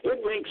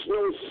 It makes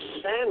no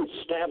sense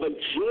to have a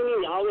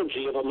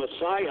genealogy of a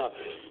Messiah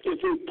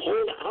if you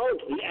pulled out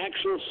the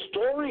actual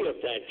story of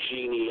that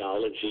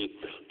genealogy.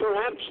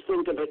 Perhaps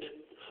think of it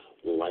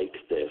like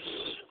this.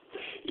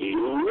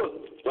 You,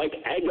 like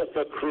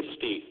Agatha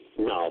Christie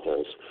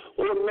novels,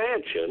 well,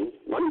 imagine,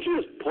 why don't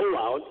you just pull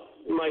out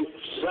like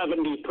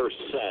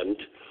 70%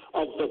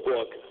 of the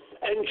book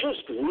and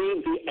just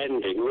read the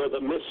ending where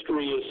the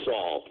mystery is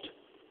solved.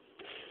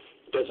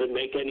 Does it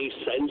make any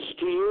sense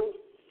to you?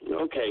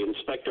 Okay,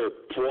 Inspector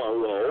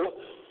Poirot.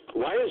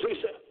 Why is he?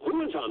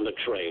 Who is on the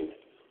train?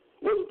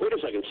 Wait a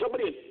second.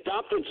 Somebody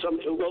adopted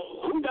something. Well,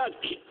 who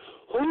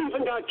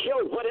even got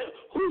killed?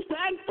 Who's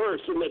that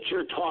person that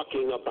you're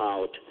talking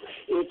about?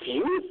 If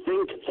you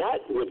think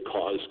that would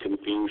cause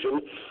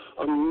confusion,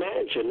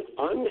 imagine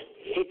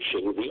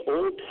unhitching the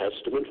Old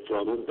Testament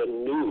from the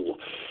New,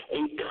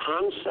 a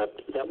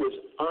concept that was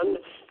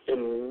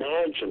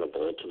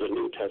unimaginable to the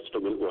New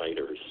Testament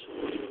writers.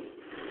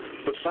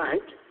 The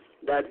fact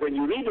that when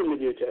you read in the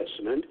New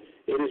Testament,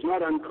 it is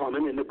not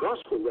uncommon in the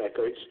Gospel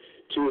records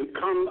to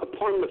come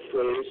upon the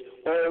phrase,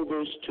 all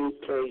this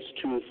took place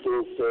to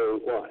fulfill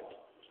what?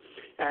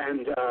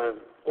 And,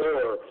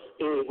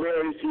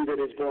 where is he that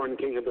is born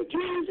King of the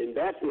Jews? In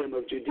Bethlehem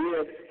of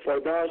Judea, for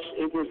thus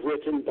it was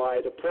written by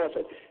the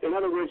prophet. In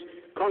other words,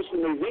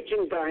 constantly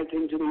reaching back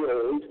into the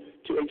Old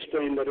to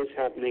explain what is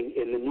happening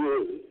in the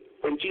New.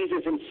 When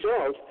Jesus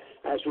himself,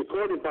 as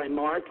recorded by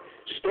Mark,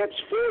 steps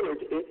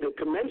forward at the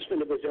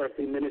commencement of his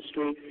earthly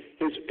ministry,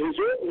 his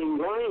opening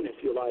line,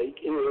 if you like,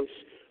 is,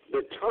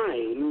 the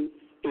time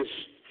is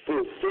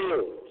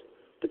fulfilled.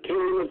 The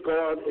kingdom of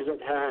God is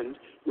at hand.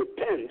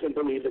 Repent and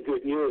believe the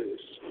good news.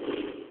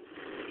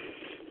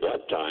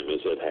 What time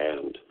is at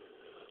hand?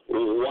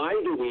 Why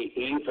do we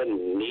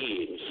even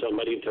need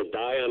somebody to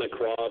die on a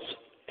cross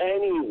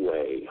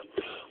anyway?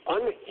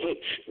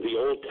 Unhitch the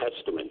Old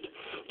Testament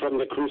from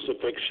the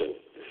crucifixion,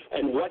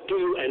 and what do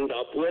you end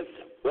up with?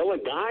 Well, a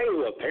guy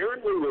who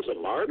apparently was a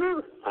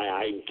martyr,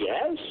 I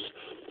guess.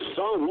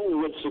 Some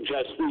would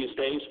suggest these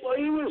days, well,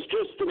 he was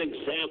just an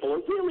example,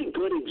 a really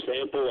good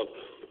example of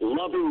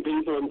loving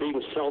people and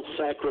being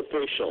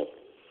self-sacrificial.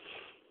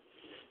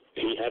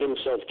 He had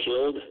himself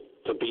killed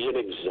to be an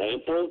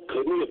example?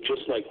 Couldn't he have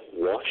just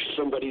washed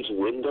somebody's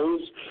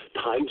windows,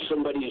 tied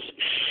somebody's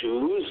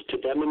shoes to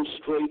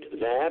demonstrate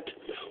that?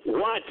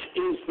 What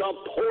is the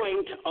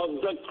point of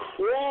the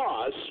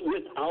cross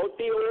without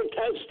the Old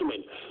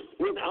Testament?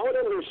 Without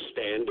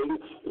understanding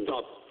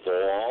the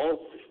fall,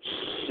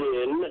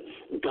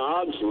 sin,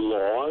 God's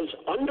laws,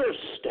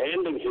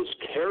 understanding his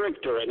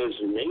character and his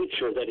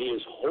nature, that he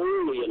is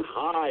holy and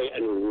high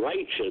and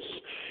righteous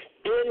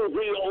in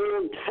the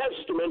Old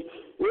Testament,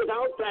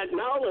 without that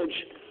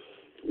knowledge,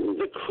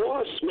 the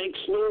cross makes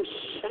no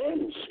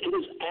sense. It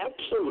is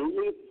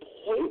absolutely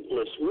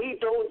pointless. We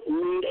don't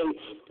need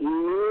a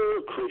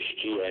new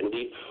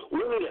Christianity. We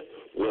need a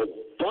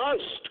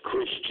robust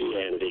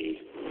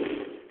Christianity.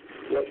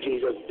 What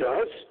Jesus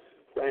does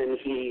when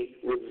he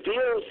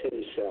reveals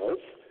himself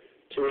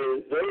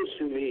to those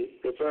whom he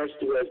refers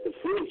to as the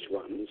foolish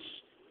ones,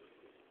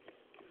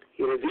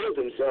 he reveals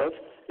himself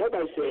not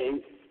by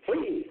saying,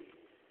 hey,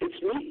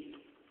 it's me,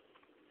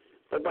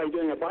 but by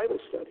doing a Bible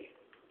study,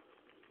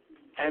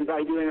 and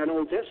by doing an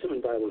Old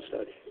Testament Bible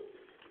study,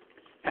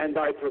 and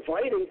by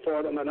providing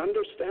for them an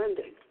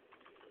understanding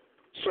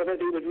so that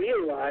they would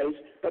realize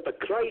that the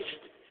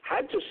Christ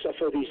had to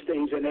suffer these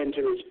things and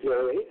enter his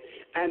glory,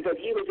 and that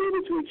he was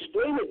able to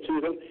explain it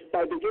to them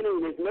by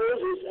beginning with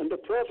Moses and the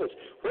prophets.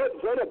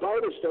 What a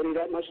Bible study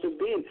that must have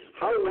been.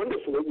 How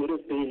wonderful it would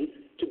have been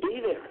to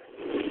be there.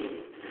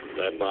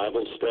 That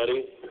Bible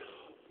study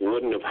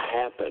wouldn't have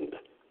happened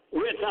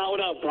without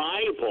a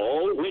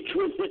Bible, which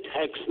was the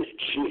text that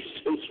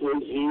Jesus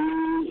was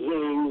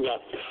using.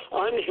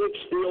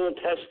 Unhitch the Old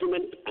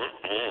Testament.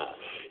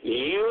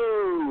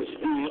 Use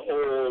the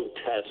Old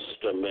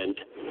Testament.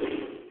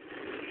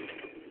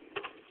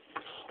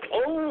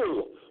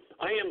 Oh,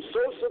 I am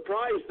so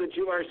surprised that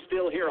you are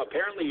still here.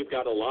 Apparently you've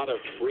got a lot of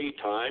free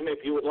time.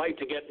 If you would like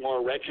to get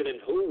more wretched, and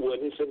who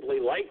wouldn't,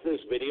 simply like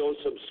this video,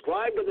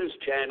 subscribe to this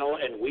channel,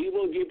 and we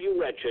will give you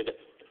wretched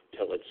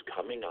till it's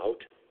coming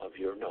out of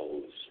your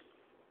nose.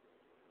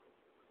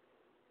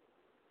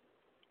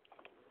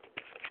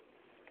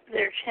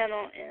 Their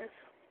channel is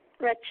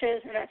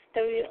Wretched, and that's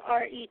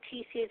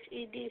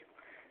WRETCHED.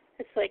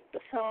 It's like the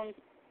song,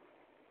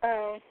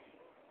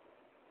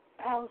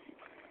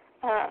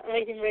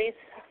 Amazing Race.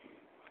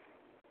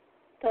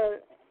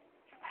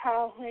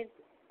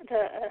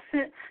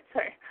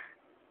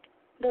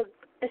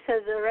 It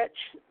says the wretch,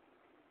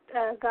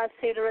 God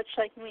saved a wretch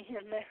like me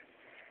in there,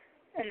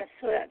 and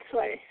so that's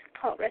why it's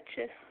called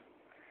Wretched.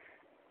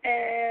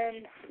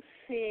 And let's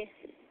see,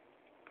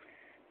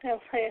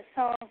 I'll play a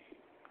song.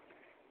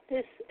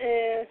 This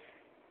is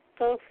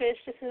Go Fish.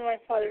 This is my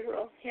father's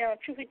role here on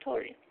True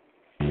Victoria.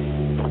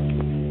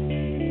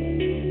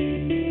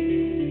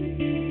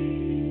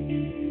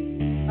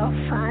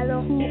 Our Father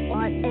who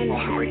art in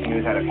heaven. Breaking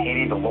news out of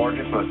Haiti, the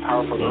largest, most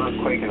powerful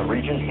earthquake in the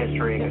region's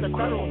history. The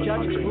federal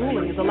judge's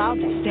ruling is allowed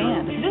to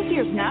stand. This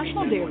year's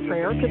National Day of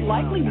Prayer could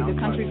likely be the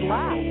country's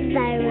last.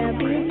 Thy will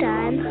be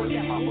done on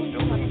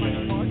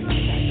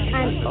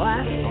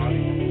earth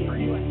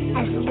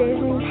as it is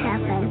in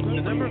heaven.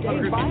 The number of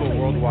hungry people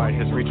worldwide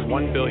has reached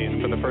 1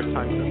 billion for the first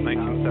time since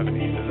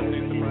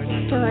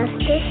 1970. Give us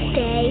this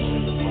day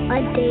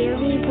our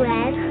daily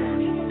bread,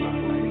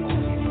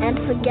 and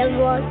forgive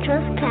our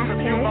trespasses.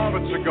 A few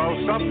moments ago,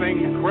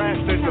 something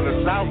crashed into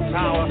the South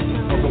Tower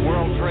of the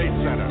World Trade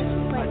Center.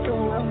 But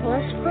deliver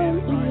us from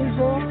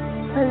evil,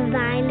 for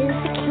thine is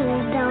the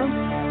kingdom,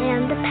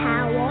 and the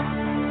power,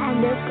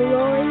 and the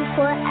glory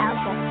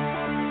forever.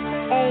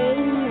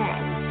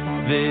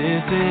 Amen.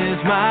 This is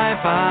my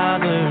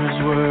Father's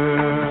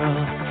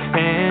world,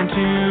 and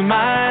to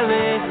my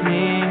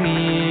listening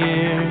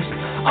ears,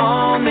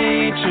 all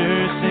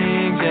nature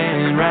sings,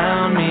 and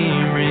round me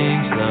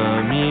rings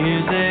the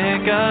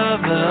music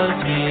of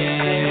the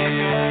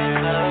spheres.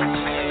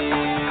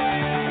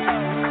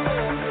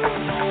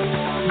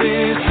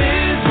 This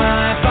is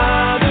my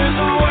Father's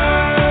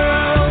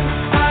world.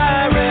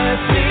 I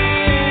rest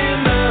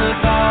in the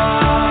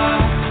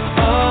thought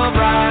of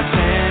rocks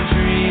and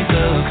trees,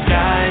 of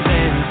skies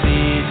and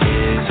seas.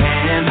 His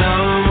hand the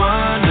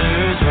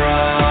wonders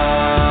wrought.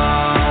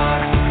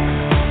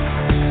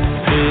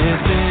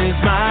 This is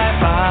my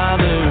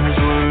Father's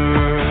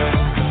world.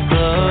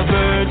 The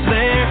birds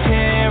their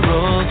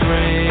carols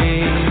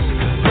raise.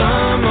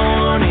 The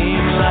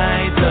morning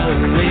light, the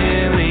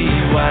lily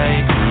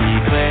white,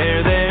 declare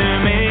their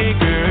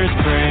Maker's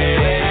praise.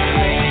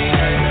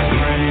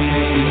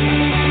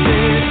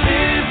 This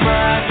is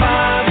my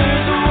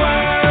Father's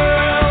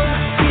world.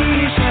 He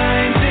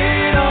shines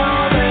in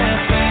all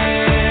that's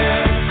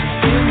fair.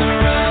 In the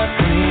rough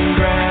green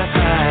grass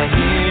I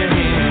hear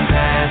him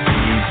pass.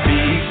 He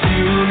speaks to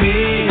me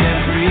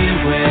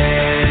everywhere.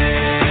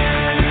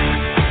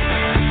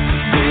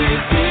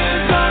 This is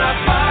my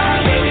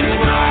Father's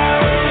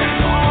world.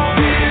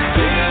 This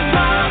is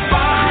my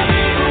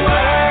Father's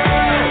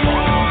world.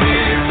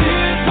 This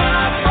is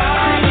my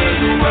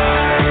Father's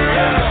world.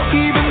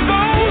 Even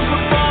those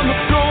upon the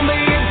throne,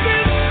 they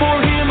exist for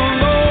him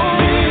alone.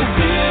 This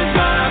is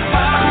my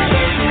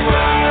Father's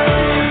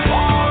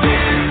world.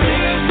 This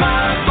is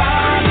my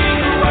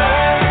Father's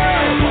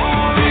world.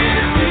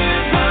 This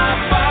is my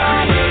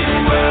Father's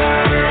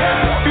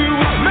world. It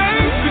was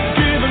made to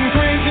give him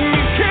praise, and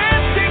you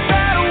can't take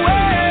that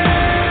away.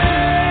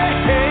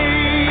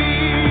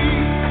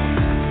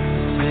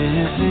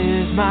 This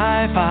is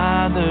my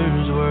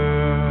Father's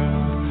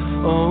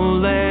world. Oh,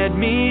 let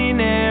me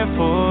ne'er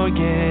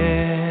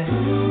forget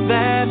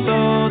that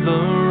though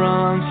the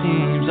wrong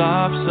seems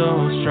off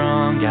so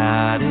strong,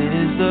 God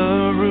is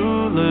the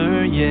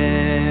ruler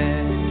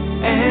yet.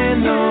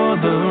 And though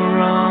the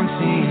wrong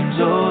seems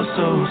oh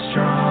so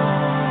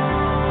strong,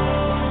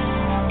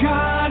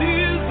 God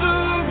is the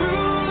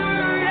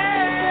ruler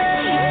yet.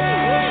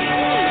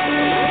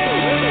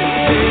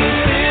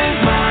 This is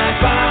my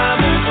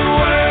Father's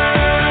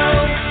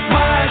world.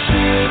 Why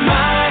should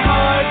my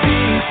heart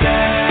be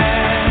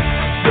sad?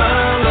 The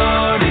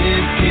Lord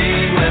is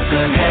King, let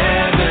the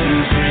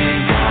heavens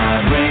ring.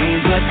 God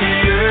reigns, let the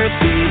earth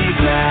be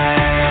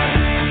glad.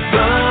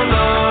 The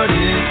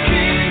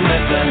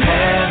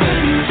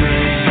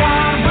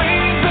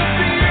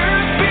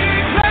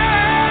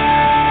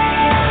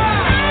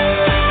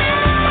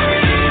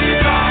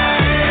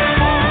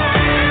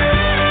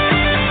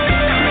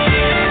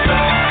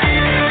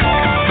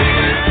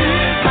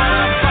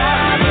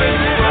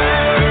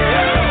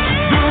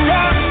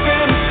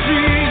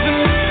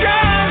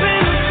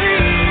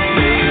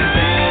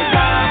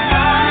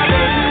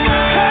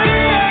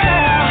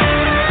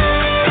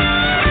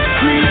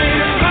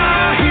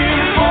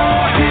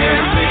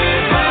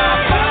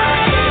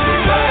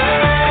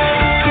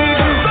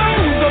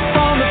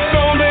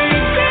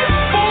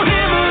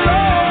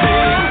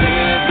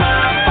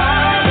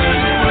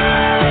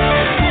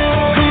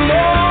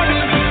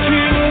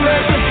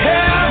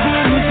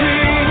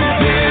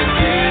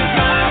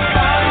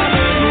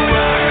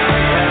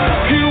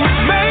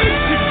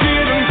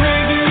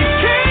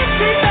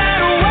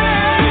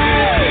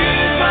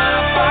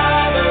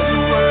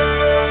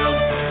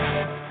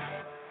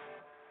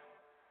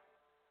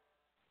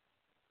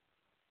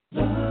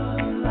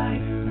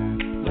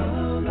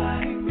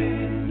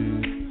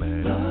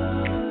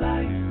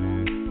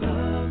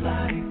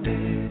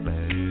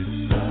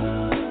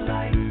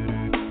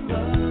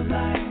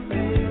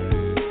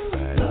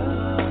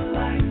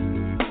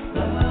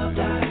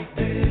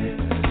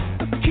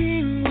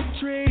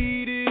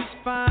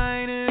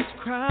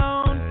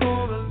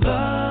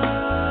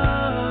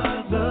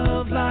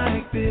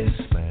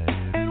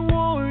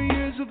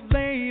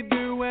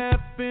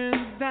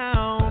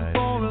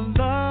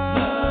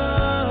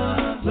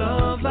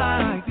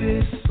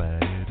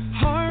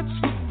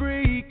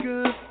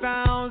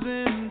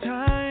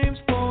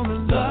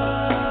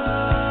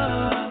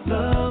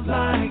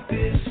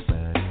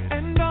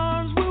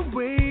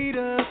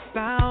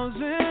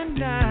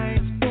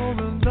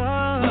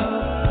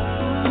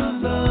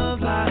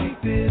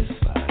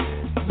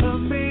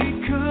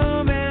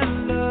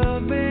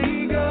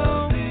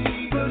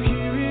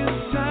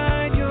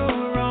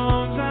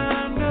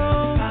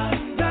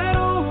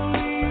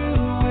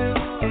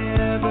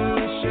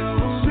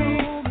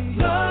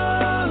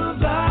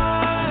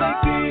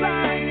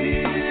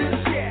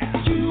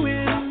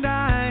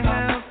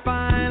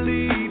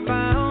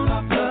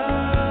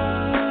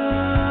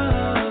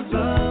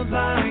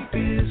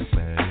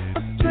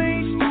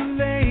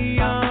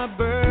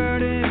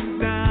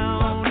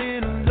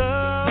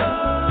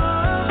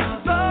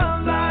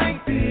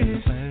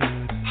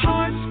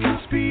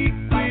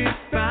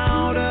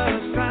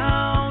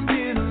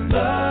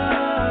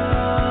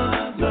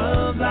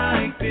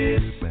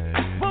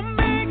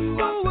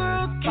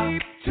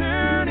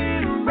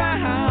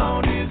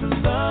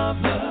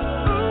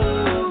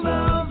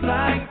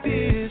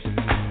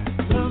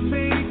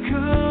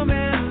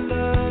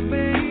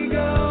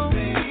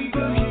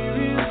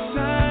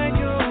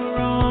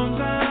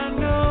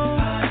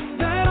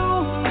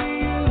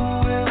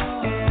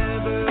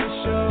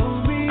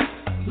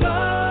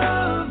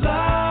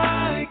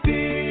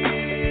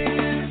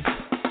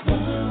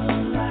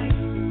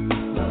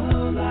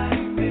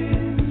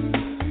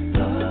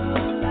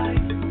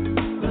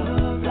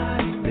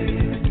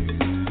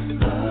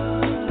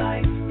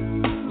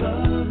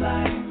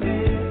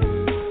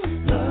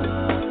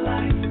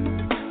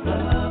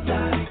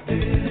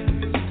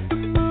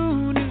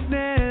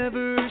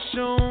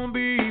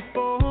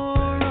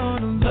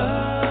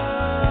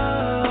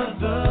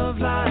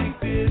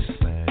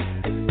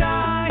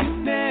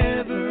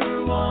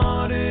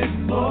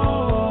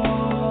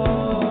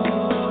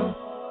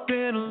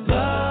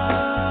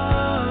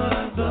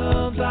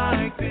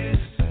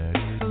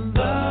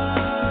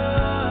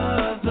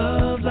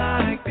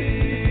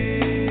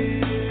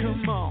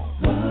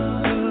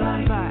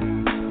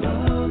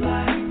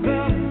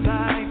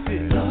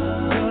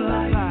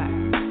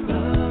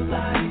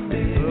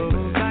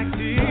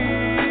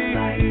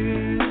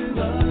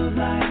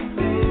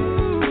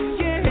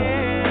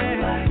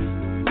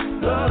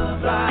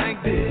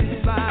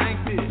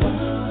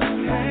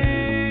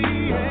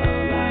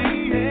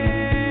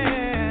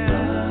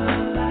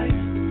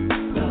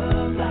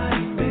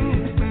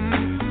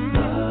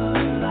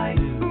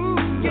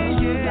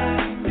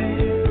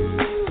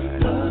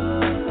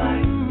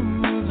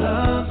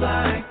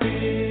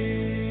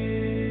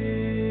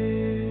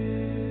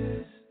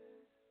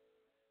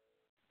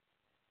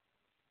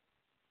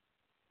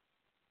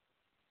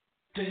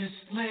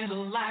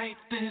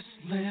This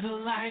little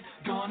light,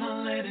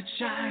 gonna let it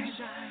shine,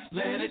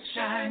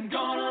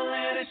 gonna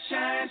let it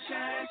shine.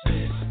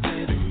 This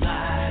little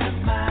light of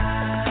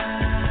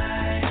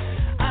mine,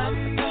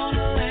 I'm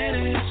gonna let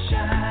it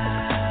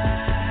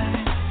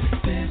shine.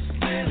 This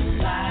little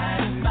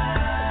light of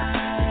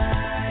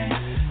mine,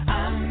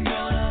 I'm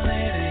gonna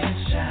let it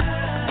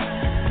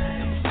shine.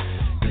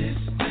 This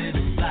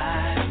little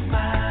light of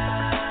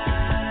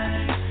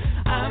mine,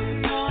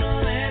 I'm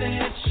gonna let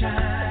it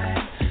shine.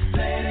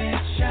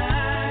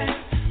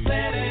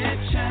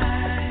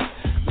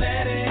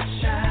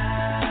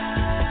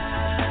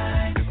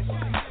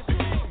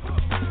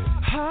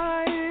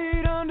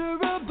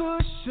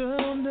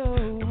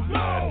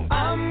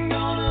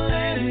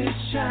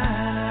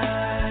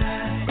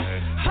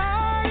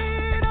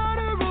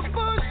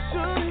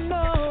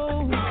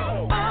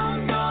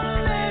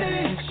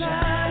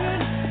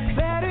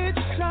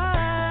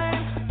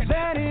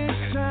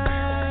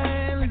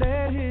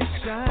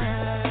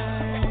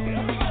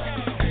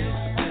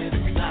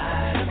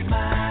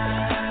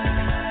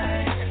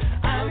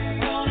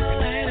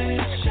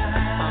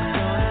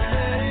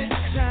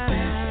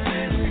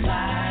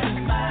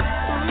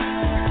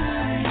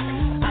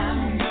 I'm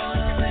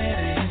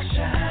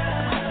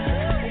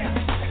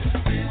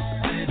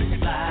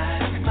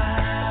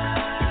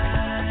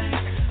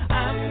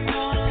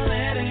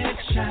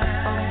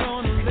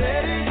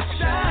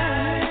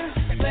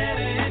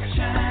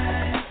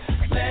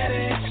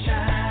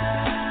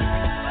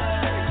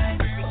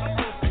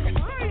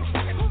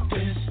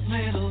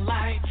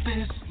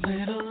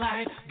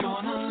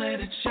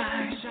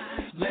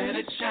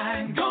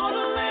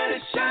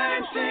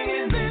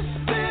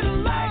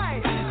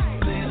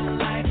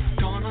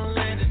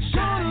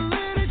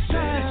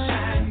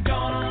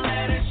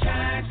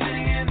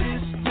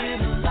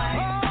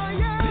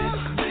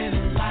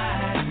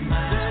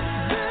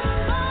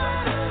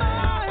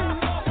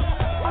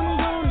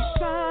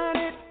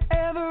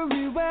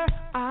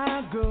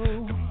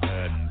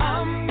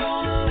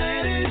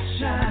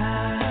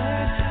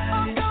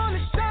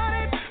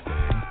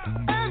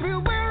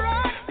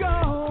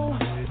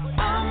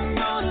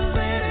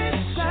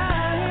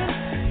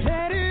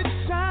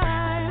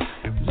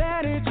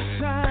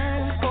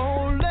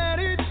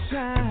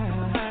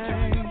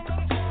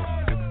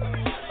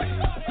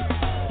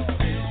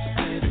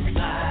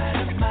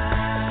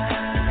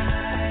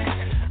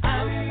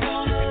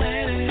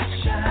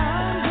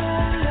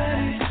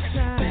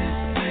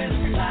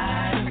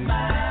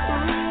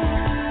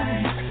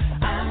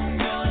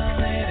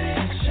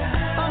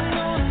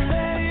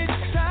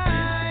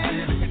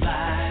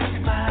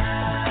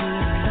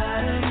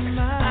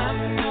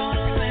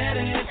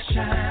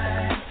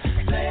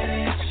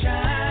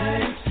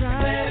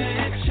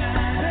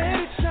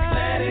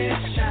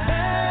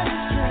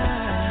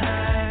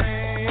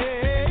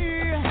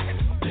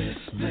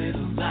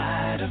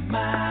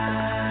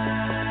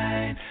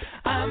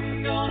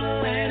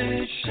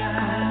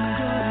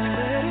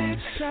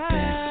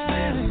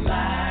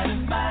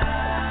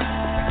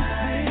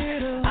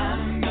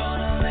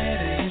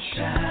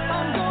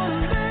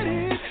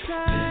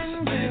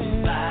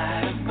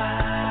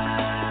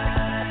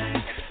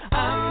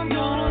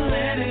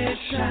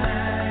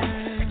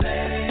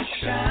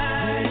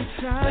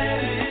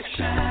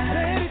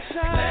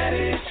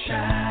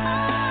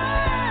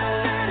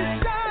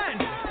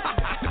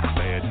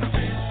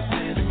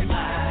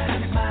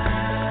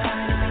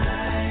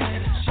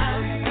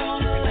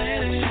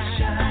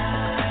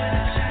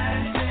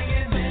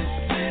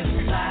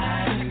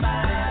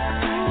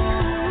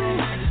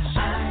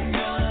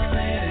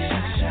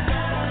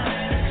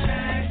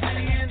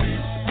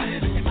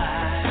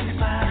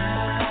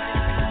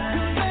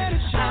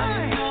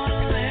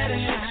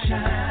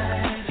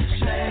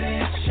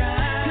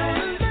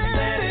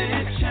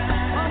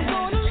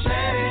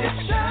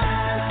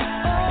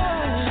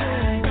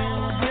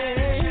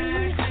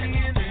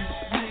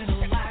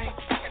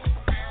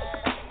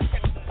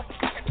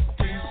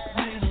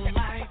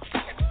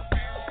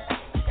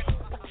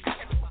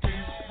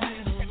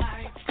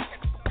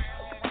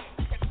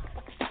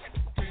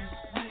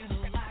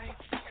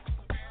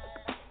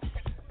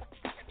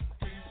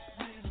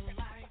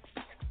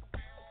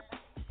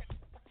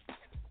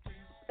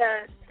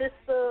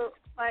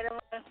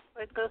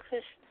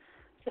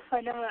You can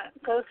find them at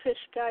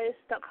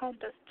gofishguys.com.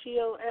 That's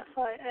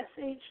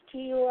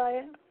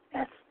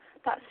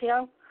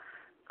GOFISHGUIS.com.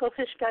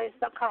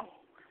 Gofishguys.com.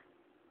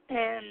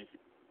 And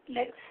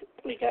next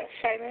we got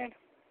Shyman,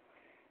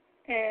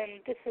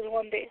 and this is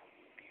One Day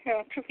here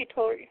on Truth Be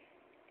Told Radio.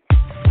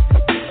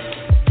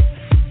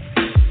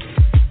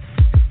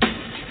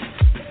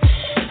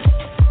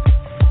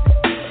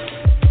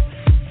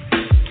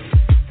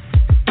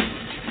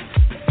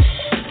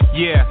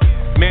 Yeah,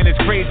 man, it's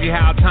crazy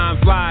how time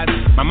flies.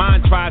 My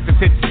mind tries to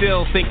sit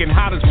still, thinking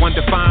how does one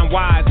define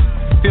wise?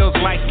 Feels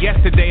like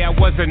yesterday I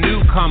was a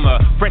newcomer,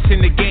 fresh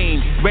in the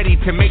game, ready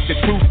to make the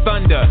truth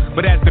thunder.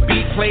 But as the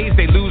beat plays,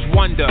 they lose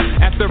wonder.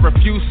 After a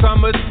few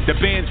summers, the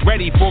band's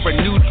ready for a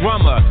new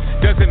drummer.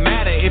 Doesn't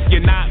matter if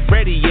you're not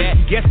ready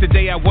yet.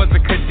 Yesterday I was a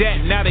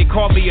cadet, now they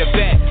call me a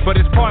vet. But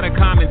it's part of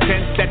common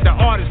sense that the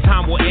artist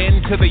time will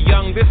end. To the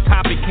young, this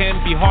topic can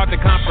be hard to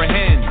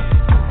comprehend.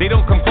 They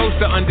don't come close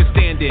to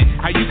understand it.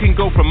 How you can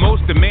go from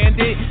most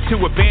demanded to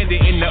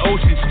abandoned in the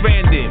ocean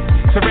stranded.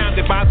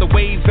 Surrounded by the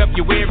waves of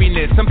your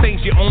weariness. Some things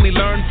you only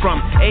learn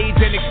from age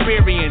and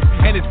experience.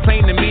 And it's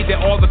plain to me that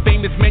all the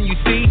famous men you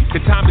see,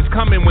 the time is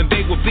coming when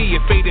they will be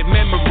a faded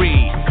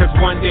memory. Cause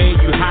one day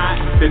you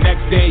hot, the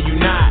next day you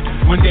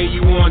not. One day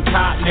you on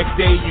top, next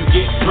day you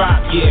get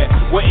dropped. Yeah,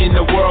 what in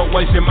the world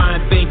was your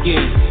mind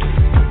thinking?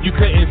 You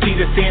couldn't see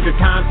the sands of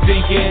time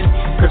sinking.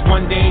 Cause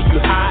one day you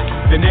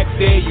hot, the next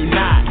day you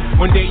not.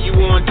 One day you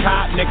on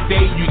top, next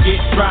day you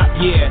get dropped,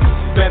 yeah.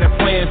 Better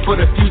plan for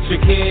the future,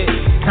 kid.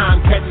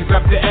 Time catches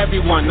up to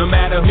everyone, no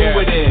matter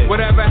who it is.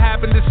 Whatever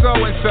happened to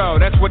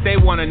so-and-so, that's what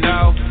they wanna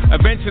know.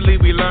 Eventually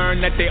we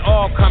learn that they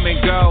all come and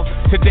go.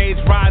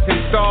 Today's rising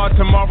star,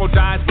 tomorrow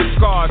dies with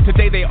scars.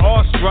 Today they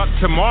all struck,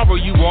 tomorrow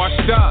you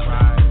washed up.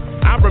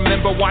 I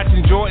remember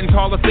watching Jordan's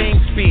Hall of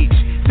Fame speech,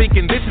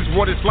 thinking this is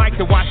what it's like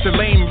to watch the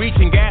lame reach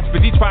and gasp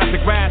as he tries to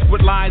grasp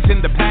what lies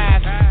in the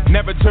past.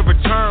 Never to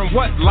return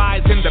what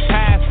lies in the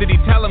past. Did he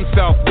tell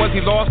himself, was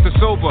he lost or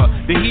sober?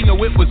 Did he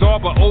know it was all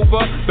but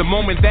over the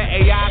moment that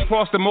AI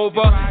crossed him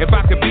over? If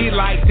I could be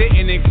like,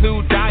 didn't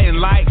include dying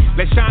light.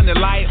 Let's shine the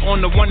light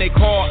on the one they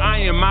call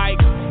Iron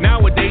Mike.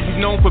 Nowadays he's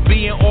known for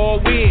being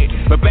all weird,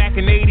 but back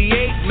in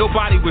 '88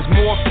 nobody was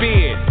more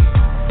feared.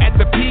 At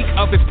the peak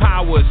of his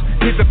powers,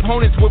 his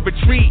opponents would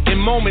retreat. In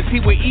moments he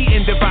would eat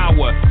and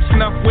devour.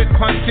 Snuff with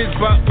punches,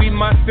 but we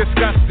must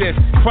discuss this.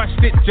 Crushed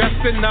it just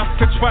enough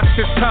to trust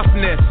his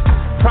toughness.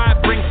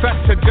 Pride brings such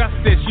to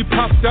justice. You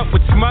puffed up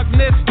with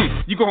smugness,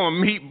 you gonna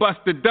meet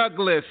Buster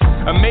Douglas.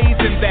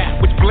 Amazing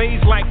that which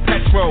blazed like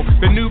petrol.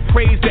 The new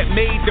praise that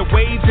made the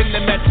waves in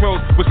the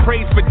metros was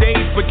praised for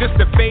days, but just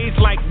a phase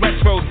like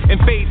retros and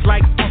fades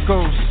like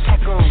echoes.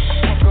 Echoes,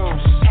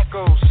 echoes,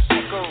 echoes,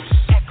 echoes,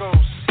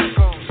 echoes.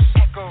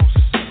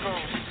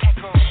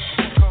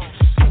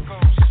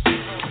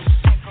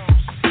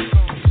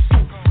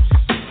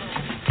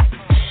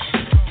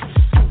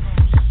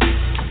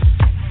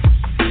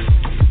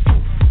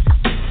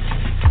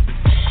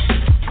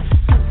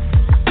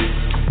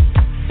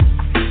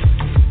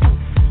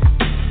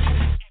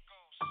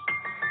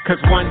 Cause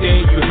one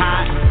day you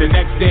hot, the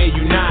next day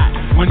you not.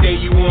 One day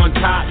you on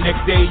top,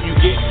 next day you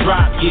get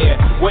dropped, yeah.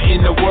 What in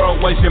the world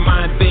was your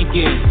mind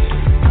thinking?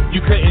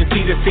 You couldn't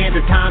see the sands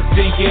of time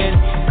sinking.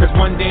 Cause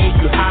one day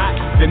you hot,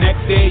 the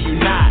next day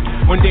you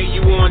not. One day you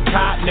on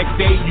top, next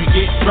day you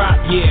get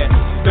dropped, yeah.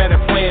 Better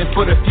plan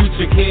for the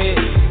future, kid.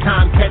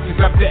 Time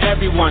catches up to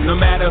everyone, no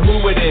matter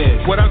who it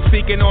is. What I'm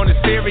speaking on is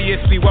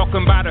seriously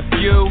welcomed by the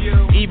few.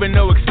 Even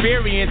no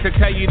experience to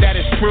tell you that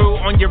it's true.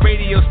 On your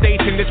radio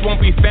station, this won't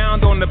be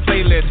found on the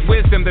playlist.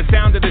 Wisdom, the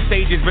sound of the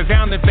sages,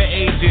 resounding for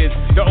ages.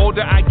 The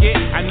older I get,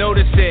 I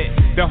notice it.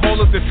 The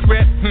whole of the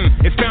script,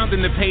 it's found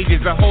in the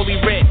pages, a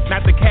holy writ.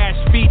 Not the cash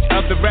speech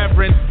of the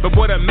reverend, but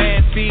what a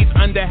man sees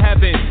under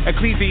heaven.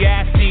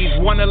 Ecclesiastes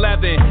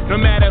 1:11. No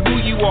matter who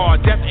you are,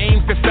 death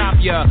aims to stop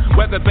ya.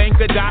 Whether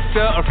banker,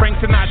 doctor, or Frank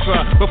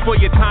Sinatra. Before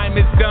your time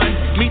is done,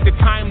 meet the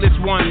timeless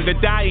one. The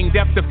dying,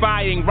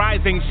 death-defying,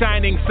 rising,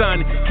 shining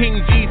sun.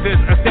 King Jesus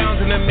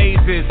astounds and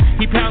amazes.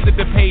 He pounded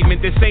the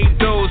pavement to save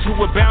those who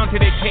were bound to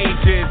their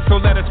cages. So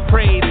let us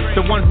praise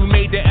the one who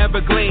made the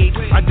Everglades.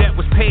 Our debt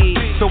was paid,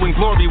 so in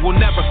glory we'll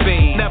never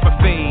fade. Never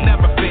fade,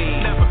 never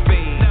fade, never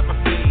fade.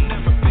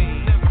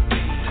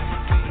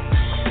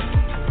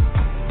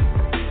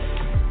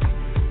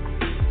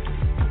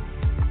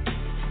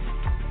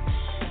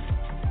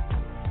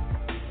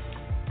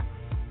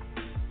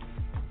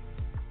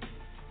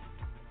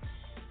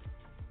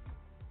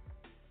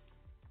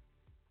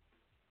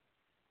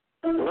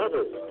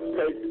 Mothers,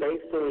 stay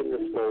faithful in the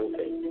small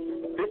things.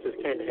 This is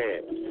Ken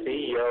Ham,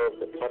 CEO of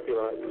the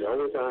popular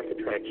Noah's Ark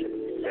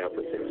attraction south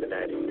of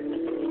Cincinnati.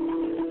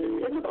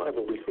 In the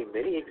Bible, we see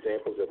many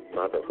examples of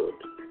motherhood.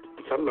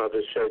 Some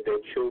mothers showed their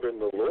children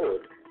the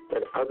Lord,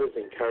 but others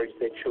encouraged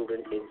their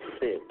children in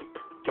sin.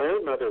 My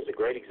own mother is a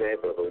great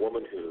example of a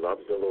woman who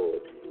loves the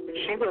Lord.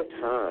 She worked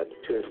hard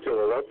to instill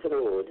a love for the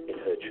Lord in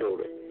her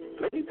children.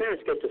 Many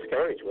parents get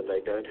discouraged when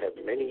they don't have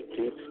many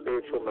deep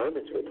spiritual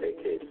moments with their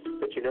kids.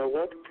 But you know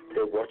what?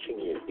 They're watching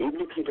you, even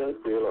if you don't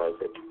realize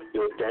it.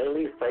 your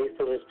daily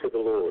faithfulness to the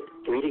Lord,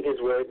 reading His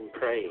Word and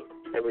praying,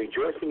 and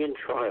rejoicing in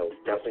trials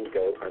doesn't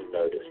go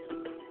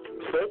unnoticed.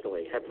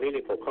 Certainly have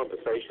meaningful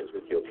conversations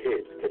with your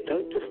kids, but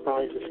don't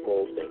despise the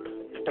small things.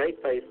 Stay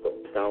faithful,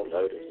 they'll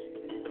notice.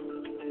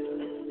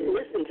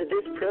 Listen to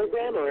this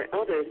program or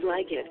others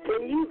like it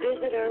when you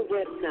visit our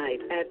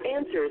website at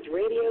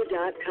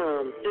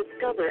AnswersRadio.com.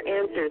 Discover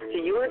answers to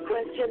your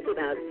questions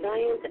about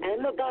science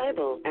and the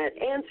Bible at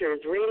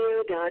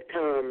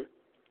AnswersRadio.com.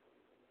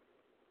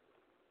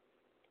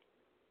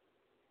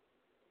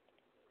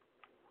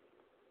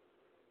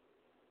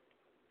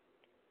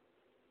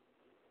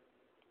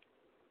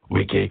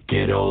 We kick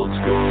it old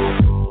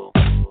school.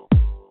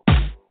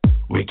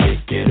 We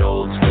kick it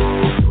old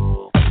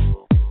school.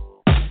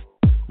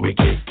 We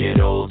kick it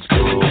old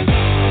school.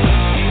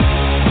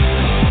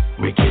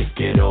 We kick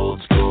it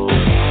old school.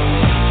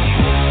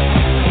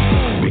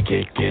 We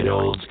kick it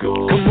old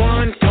school. Come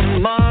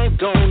on,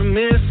 don't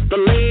miss the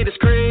latest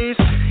craze.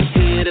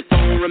 Hit it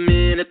for a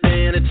minute,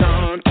 then it's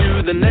on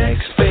to the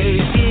next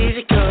phase.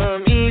 Easy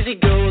come, easy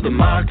go, the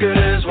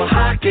marketers will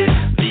hawk it.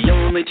 The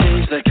only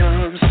change that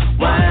comes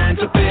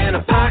winds up in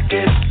a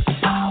pocket.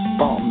 Hop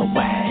on the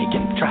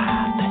wagon,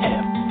 try the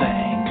hip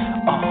thing.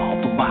 All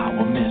the while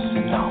we're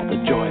missing all the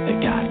joy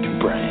that God can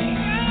bring.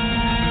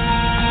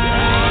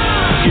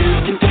 You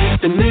can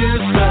take the new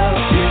stuff,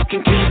 you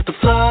can keep the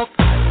fluff.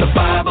 The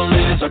Bible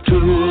is our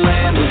tool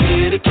and we're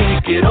here to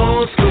kick it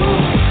old school.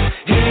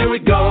 Here we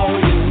go,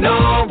 you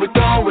know we're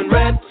going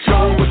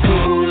retro. We're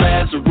cool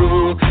as a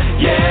rule,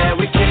 yeah,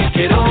 we kick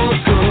it old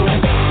school.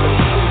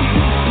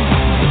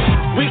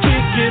 We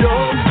kick it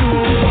old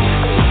school.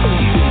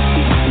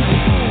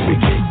 We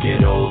kick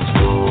it old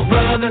school.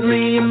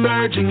 Suddenly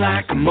emerging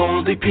like a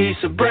moldy piece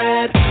of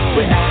bread.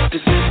 We act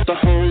as if the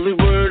holy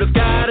word of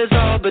God is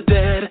all but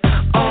dead.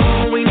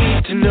 All we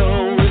need to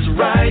know is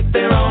right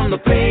there on the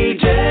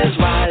pages.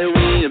 Why are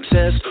we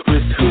obsessed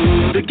with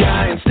who the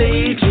guy on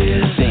stage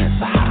is? Dance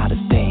the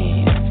hottest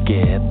dance,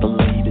 get the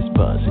latest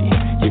buzzy.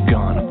 You're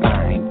gonna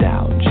find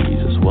out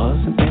Jesus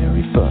wasn't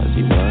very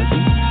fuzzy, was he?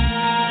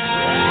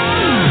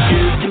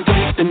 You can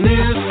take the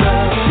new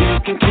stuff, you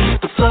can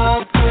keep the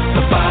fluff.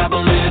 The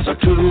Bible is our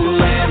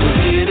tool and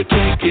we're here to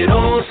kick it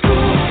old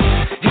school.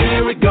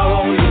 Here we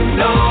go, you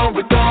know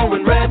we're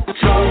going retro.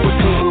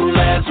 We're cool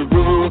as a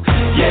rule,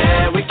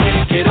 yeah, we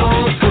kick it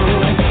old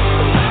school.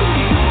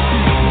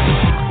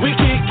 We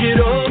kick it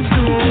old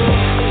school.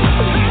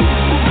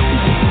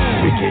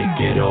 We kick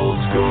it old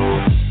school.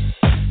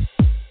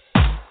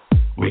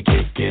 We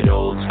kick it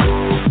old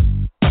school.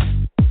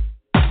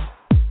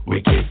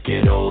 We kick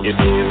it old school. If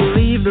you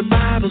believe the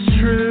Bible's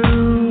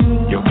true,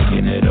 you're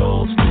kicking it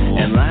old school.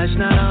 And life's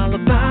not all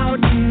about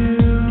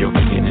you, you're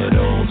kicking it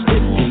old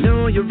school. If you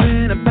know you're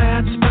in a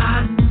bad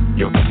spot,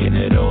 you're kicking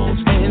it old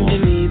school. And you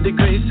need the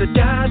grace of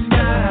God's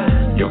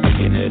got, you're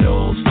kicking it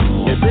old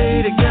school. You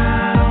pray to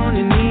God on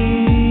your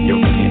knees, you're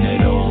kicking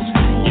it old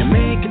school. You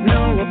make it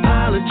no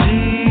apology,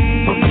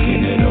 you're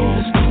kicking it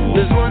old school.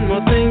 There's one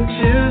more thing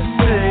to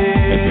say,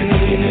 you're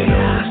kicking it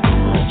old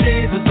school.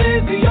 Jesus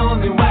is the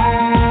only way.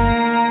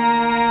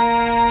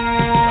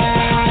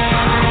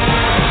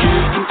 You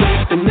can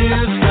take the new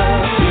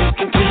stuff, you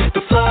can keep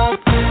the fluff.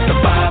 The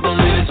Bible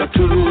is our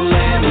tool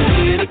and we're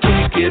here to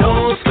kick it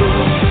old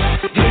school.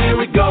 Here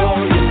we go,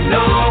 you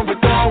know we're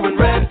going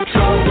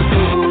retro. We're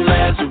cool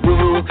as a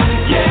rule,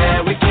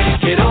 yeah, we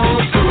kick it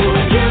old school.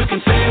 You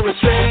can say we're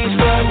strange,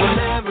 but we're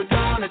never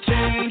gonna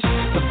change.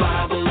 The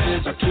Bible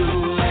is our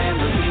tool and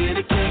we're here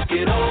to kick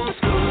it old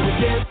school.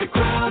 Get the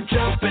crowd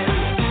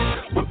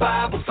jumping, we're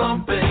Bible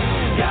thumping.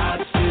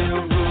 God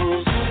still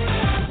rules,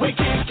 we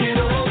kick it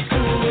old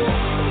school.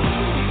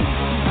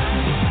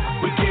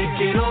 We kick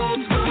it old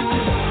school.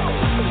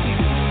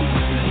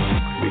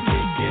 We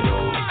kick it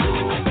old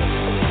school.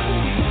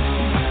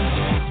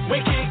 We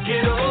kick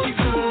it old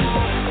school.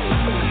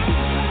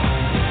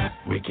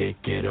 We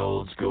kick it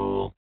old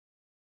school.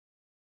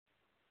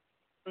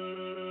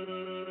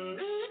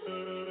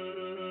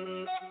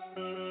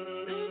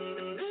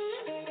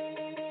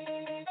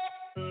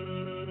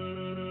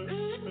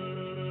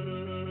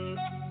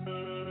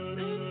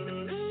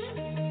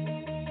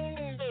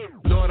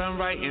 Lord, I'm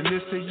writing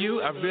this to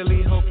you. I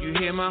really hope you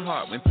hear my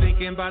heart. When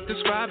thinking about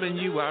describing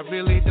you, I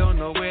really don't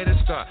know where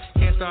to start.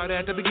 Can't start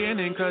at the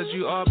beginning, cause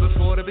you are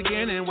before the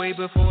beginning, way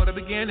before the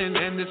beginning.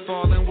 And this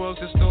fallen world's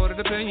distorted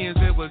opinions.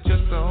 It was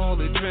just the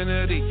Holy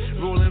Trinity,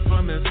 ruling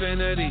from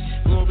infinity.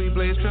 Glory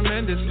blazed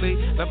tremendously,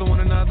 loving one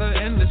another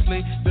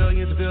endlessly.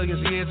 Billions of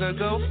years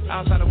ago,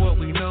 outside of what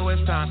we know as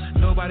time.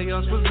 Nobody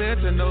else was there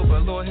to know,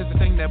 but Lord, here's the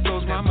thing that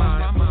blows my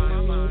mind.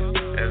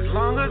 As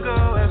long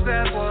ago as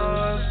that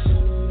was,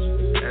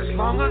 as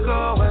long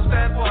ago as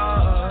that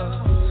was,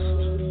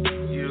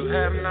 you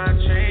have not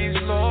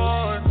changed,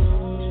 Lord.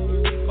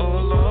 Oh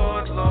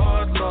Lord,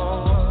 Lord,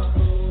 Lord.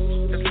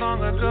 As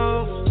long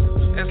ago,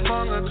 as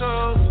long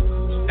ago,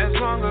 as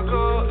long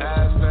ago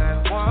as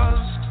that was,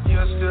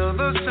 you're still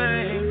the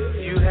same.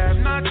 You have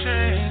not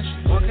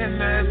changed. What can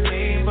that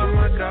mean? But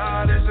my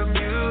God is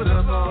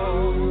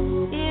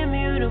immutable.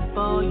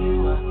 Immutable,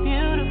 you are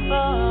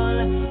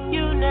beautiful.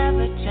 You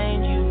never change.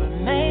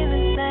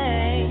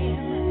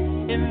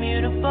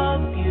 Immutable,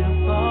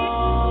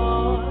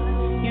 beautiful.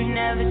 You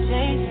never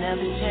change,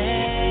 never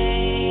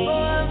change.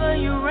 Forever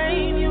you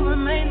reign, you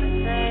remain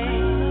the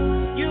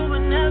same. You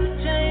will never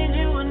change,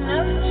 you will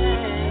never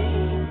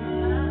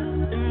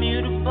change.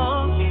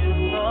 Immutable,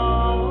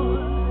 beautiful.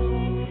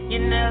 You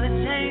never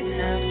change,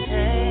 never change.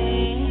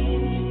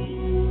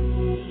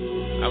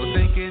 I was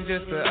thinking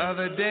just the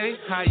other day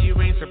how you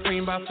reign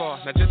supreme by far.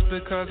 Not just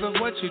because of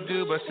what you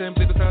do, but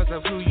simply because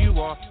of who you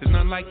are. There's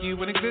none like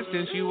you in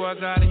existence. You are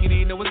God and you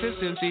need no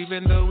assistance.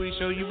 Even though we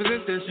show you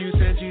resistance, you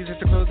sent Jesus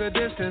to close the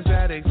distance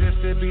that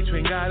existed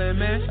between God and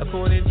man.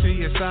 According to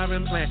your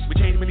sovereign plan, we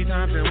changed many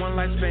times in one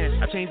lifespan.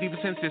 I've changed even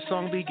since this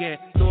song began.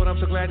 Lord, I'm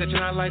so glad that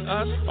you're not like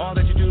us. All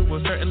that you do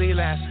will certainly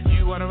last.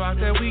 You are the rock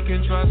that we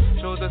can trust.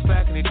 Shows us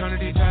back in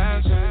eternity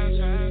past.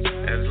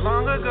 As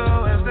long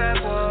ago as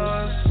that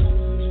was,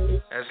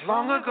 as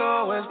long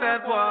ago as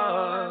that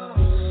was,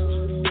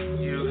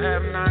 you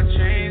have not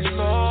changed,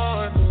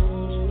 Lord.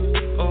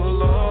 Oh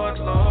Lord,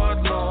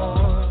 Lord,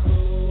 Lord.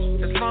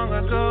 As long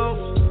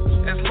ago,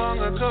 as long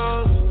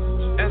ago,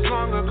 as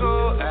long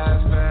ago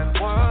as that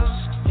was,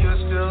 you're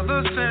still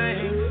the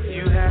same.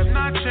 You have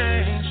not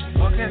changed.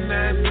 What can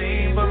that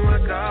mean? But my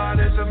God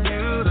is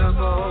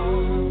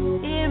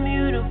immutable.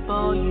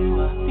 Immutable,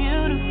 you are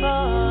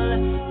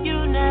beautiful.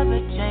 You never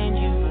change,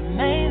 you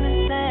remain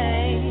the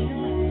same.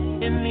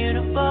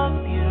 Immutable,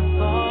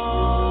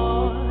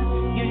 beautiful.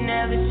 You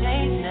never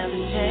change, never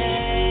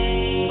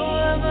change.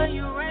 Forever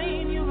you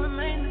reign, you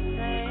remain the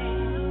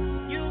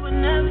same. You will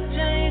never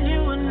change, you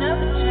will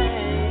never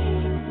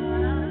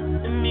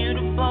change.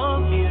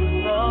 Immutable,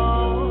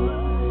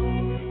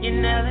 beautiful. You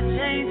never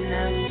change,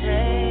 never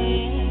change.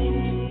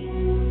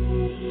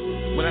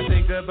 When I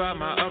think about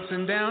my ups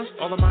and downs,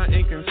 all of my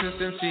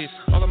inconsistencies,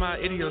 all of my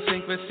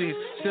idiosyncrasies,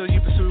 still you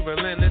pursue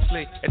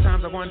relentlessly. At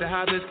times I wonder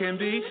how this can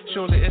be.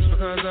 Surely it's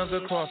because of the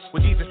cross,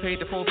 where Jesus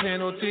paid the full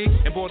penalty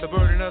and bore the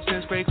burden of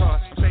sin's great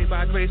cost. I'm saved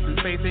by grace through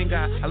faith in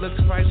God. I look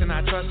to Christ and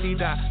I trust He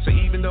died. So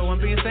even though I'm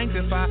being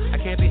sanctified, I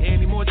can't be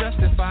any more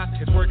justified.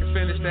 His work is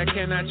finished, that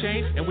cannot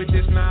change. And with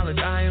this knowledge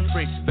I am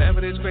free.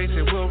 Forever this grace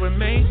it will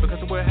remain,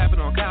 because of what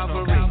happened on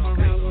Calvary.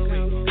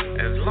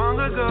 As long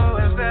ago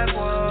as that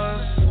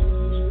was,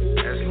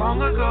 as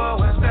long ago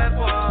as that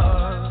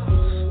was,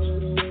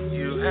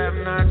 you have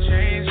not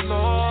changed,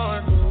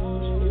 Lord.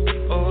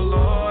 Oh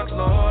Lord,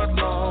 Lord,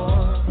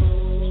 Lord.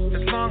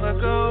 As long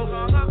ago,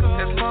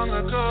 as long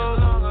ago,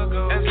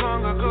 as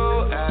long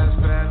ago as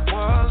that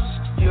was,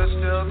 you're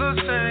still the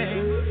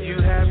same.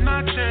 You have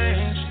not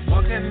changed.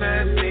 What can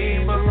that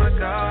mean? But my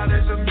God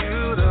is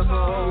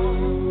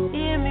immutable.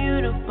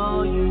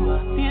 Immutable, you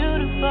are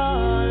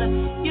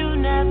beautiful. You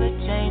never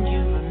change,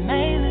 you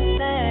remain the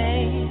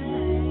same.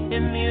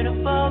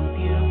 Immutable,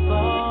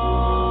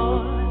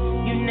 beautiful.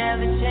 You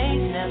never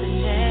change, never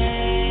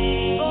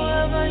change.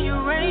 Forever you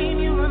reign,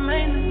 you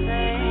remain the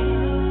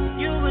same.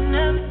 You will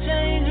never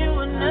change, you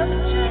will never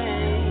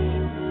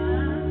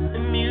change.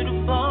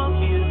 Immutable,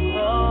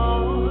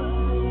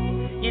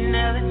 beautiful. You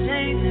never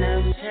change,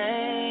 never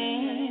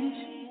change.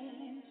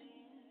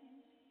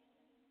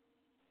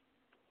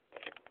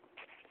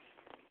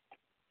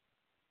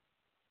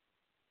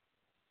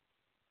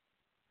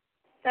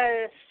 That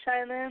is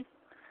Shyman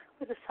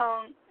with the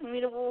song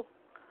Immutable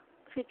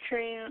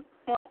featuring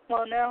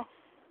Well Now.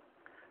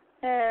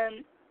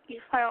 And you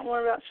can find out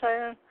more about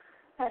Shyman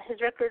at his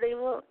record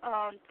label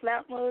on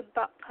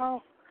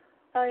lampmode.com,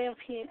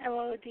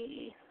 lampmode.com.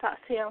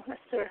 That's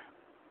their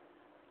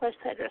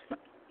website address, of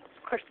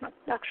course not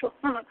the actual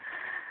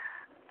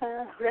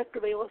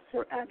record label.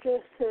 Their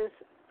address is,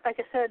 like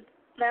I said,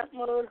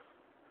 lampmode.com.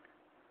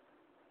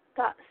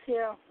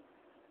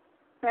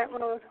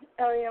 Lampmode,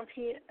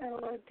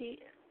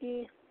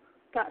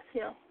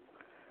 lampmode.com.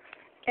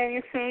 And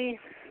you're familiar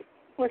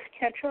with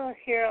Cantrell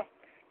here on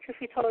Truth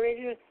Be Told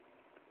Radio.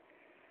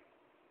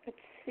 Let's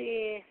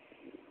see.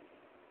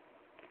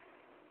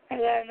 I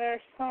got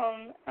another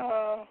song.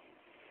 Let's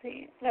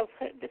see. I'll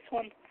put this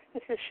one.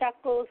 This is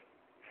Shackles,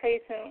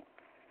 Praise and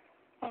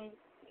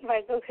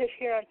by Go Fish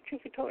here on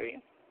Truth Be Told Radio.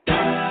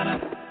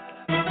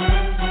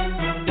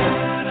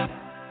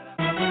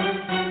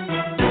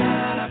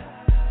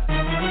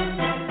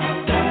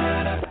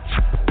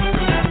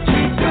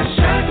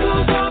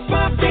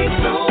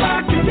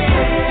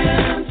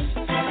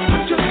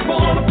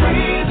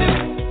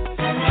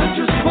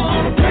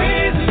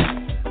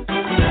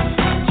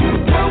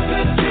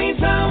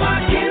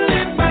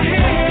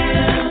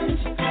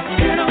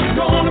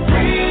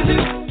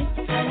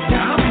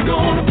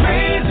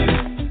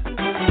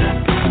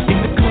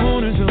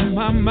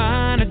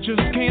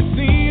 Just can't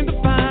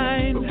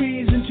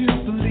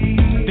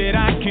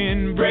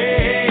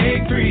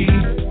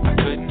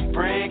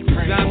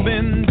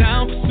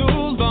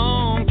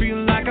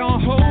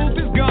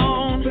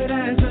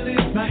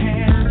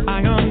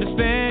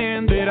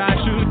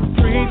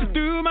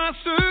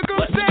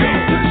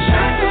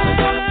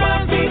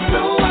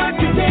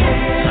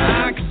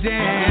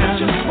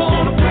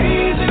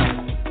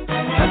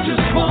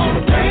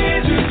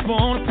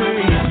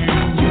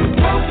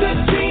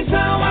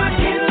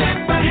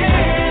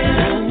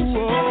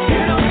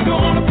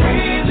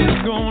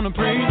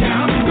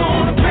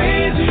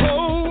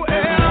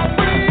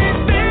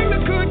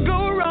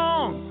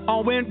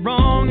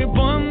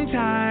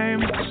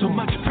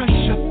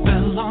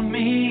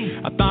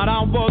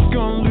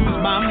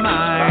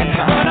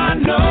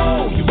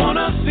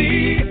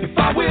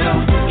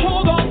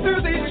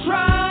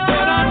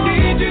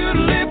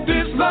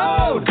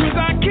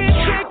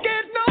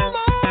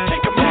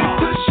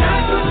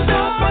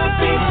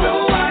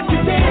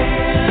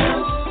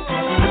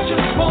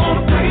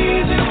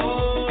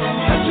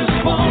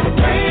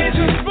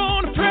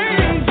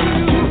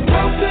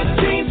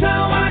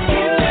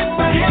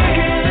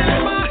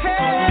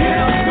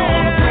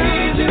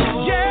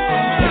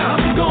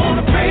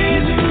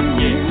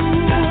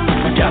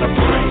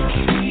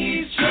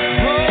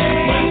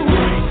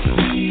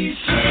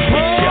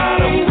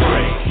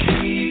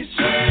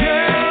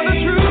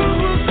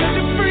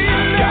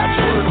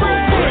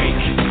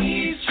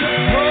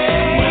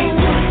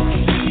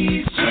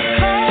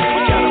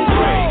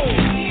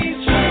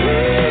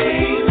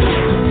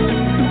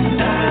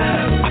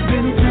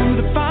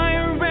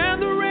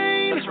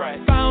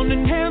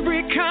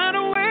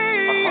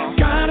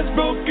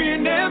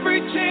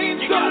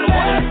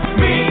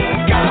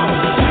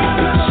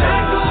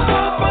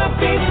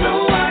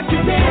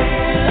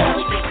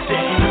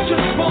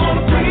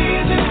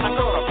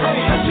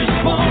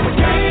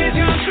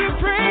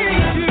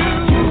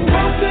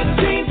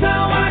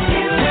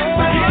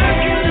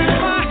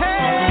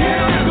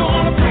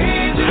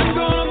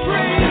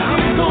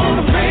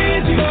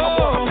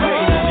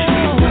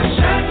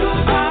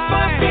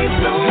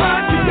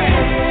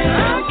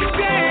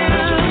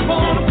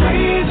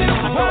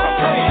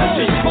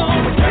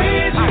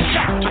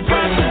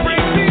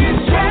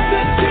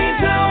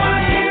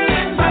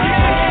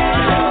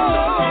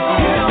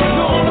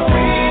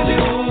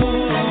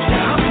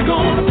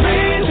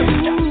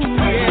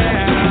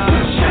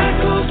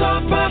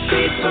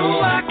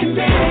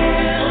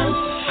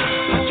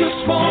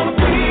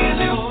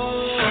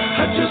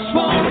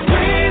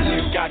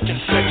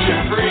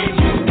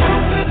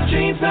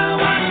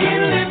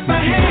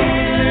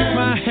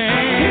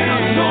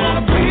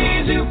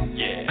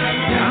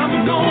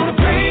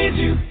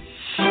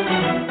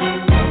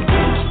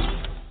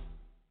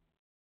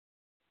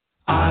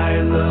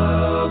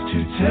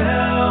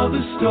tell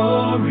the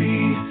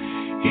story.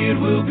 It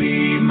will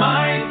be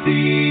my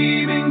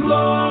theme in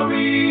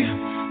glory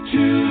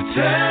to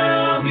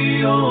tell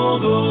the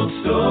old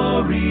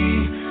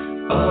story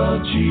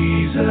of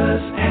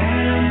Jesus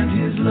and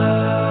His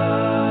love.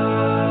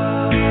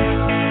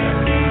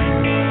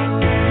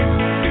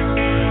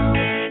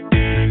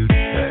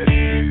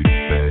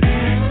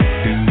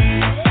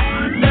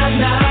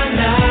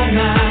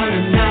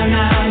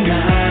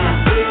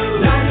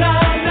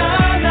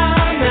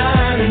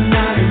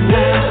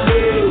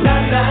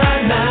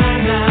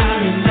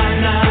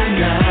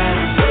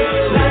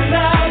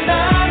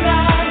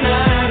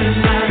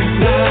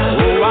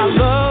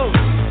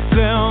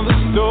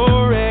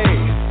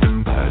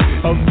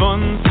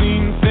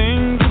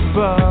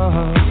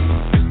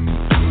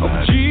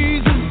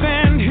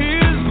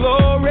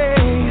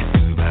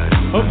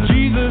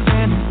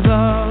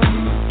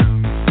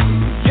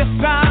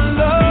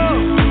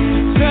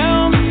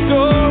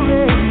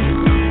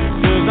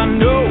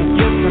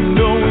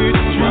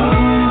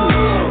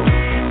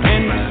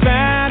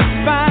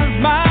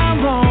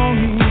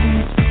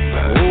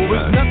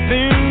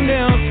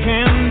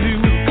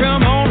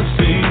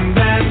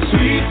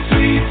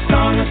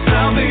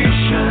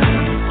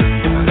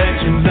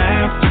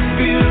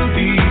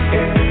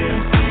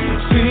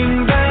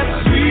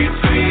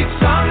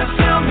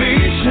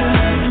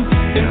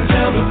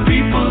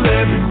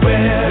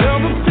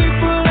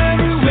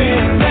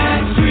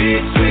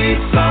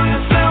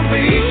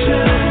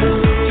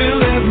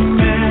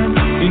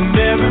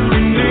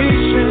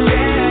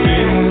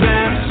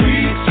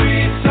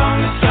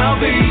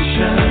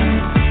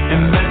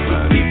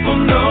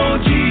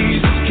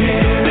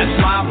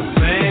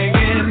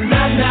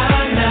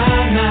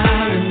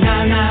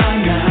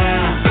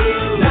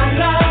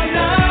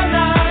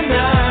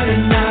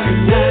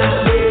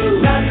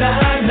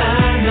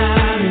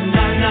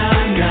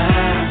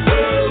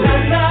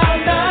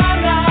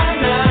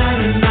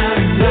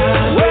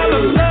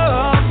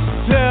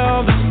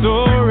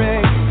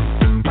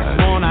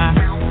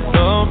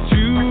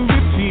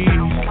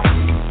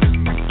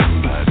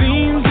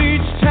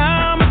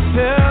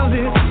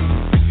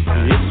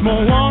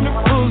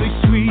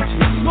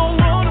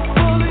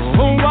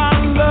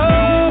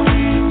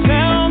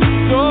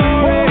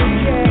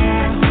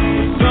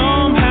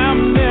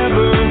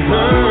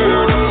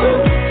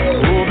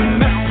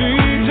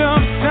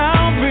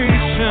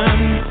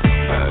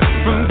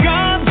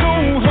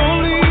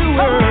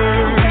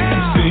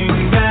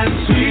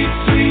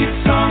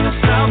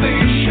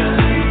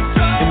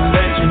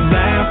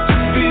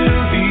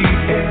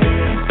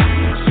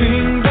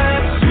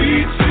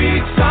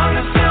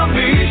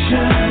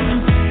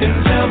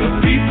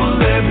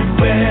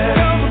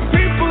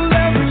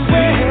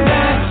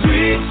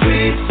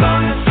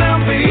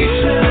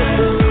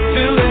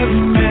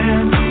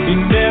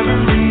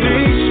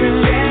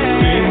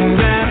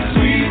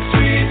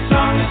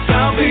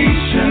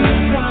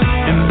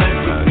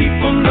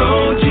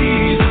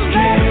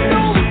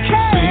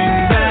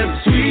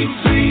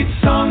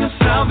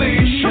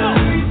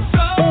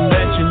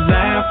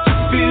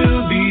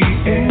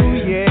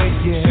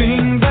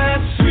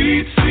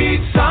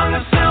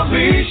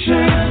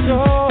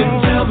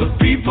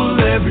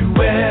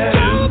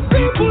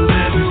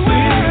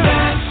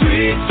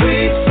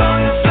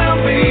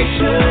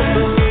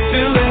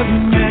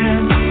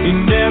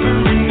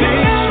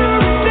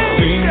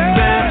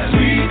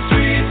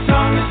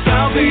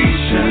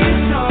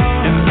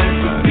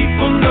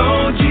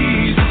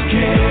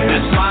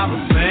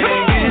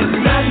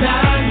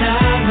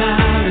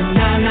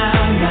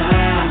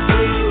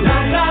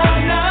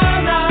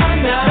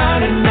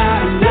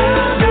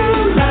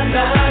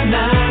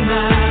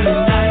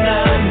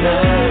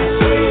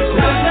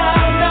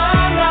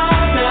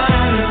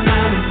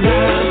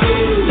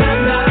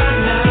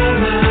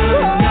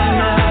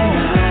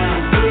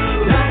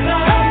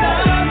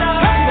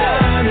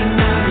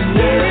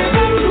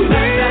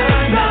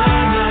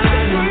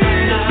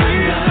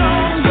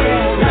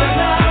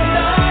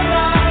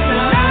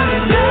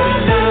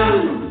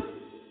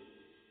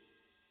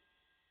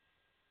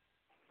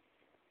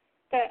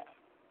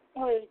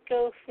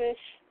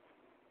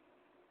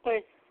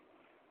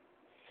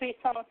 Sweet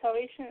Song of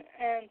Salvation,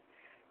 and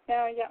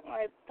now I got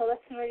the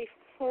lesson ready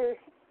for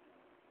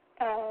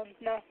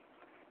now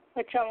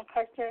with John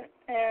MacArthur,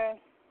 and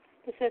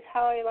this is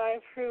How a Lie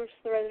Proves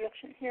the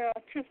Resurrection here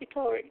on Truth Be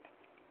Told Radio.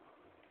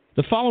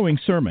 The following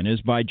sermon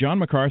is by John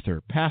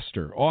MacArthur,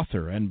 pastor,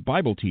 author, and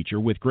Bible teacher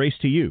with Grace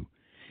to You.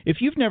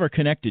 If you've never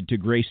connected to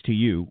Grace to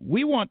You,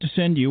 we want to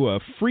send you a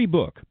free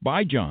book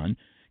by John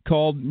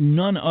called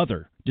None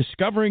Other,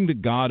 Discovering the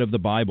God of the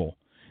Bible.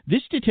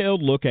 This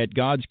detailed look at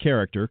God's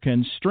character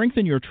can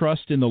strengthen your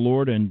trust in the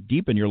Lord and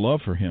deepen your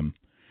love for Him.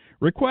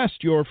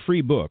 Request your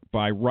free book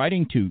by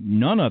writing to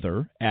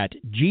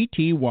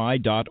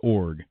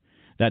noneother@gty.org.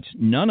 That's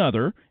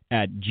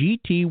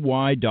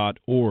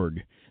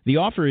noneother@gty.org. The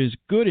offer is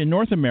good in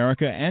North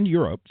America and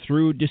Europe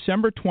through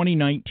December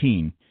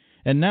 2019.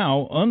 And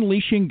now,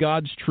 unleashing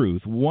God's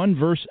truth one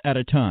verse at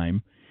a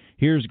time,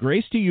 here's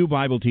Grace to You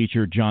Bible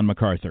teacher John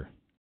MacArthur.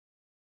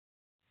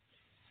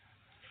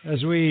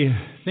 As we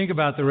think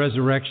about the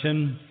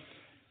resurrection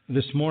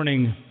this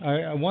morning,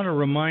 I want to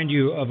remind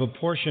you of a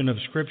portion of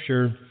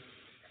Scripture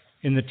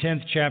in the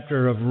 10th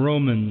chapter of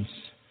Romans.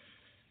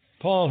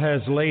 Paul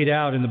has laid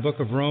out in the book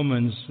of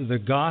Romans the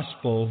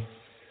gospel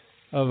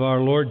of our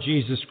Lord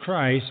Jesus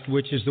Christ,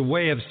 which is the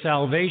way of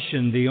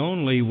salvation, the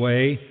only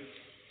way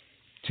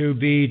to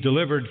be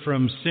delivered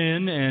from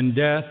sin and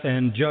death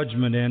and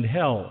judgment and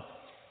hell.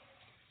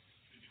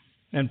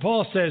 And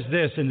Paul says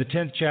this in the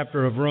 10th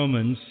chapter of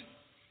Romans,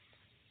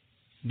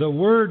 the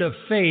word of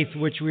faith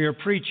which we are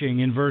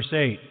preaching in verse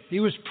 8. He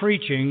was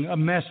preaching a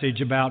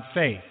message about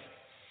faith,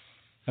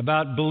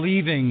 about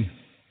believing.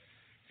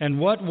 And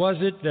what was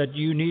it that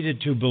you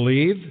needed to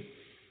believe?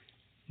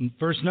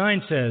 Verse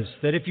 9 says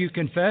that if you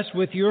confess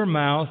with your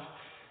mouth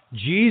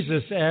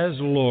Jesus as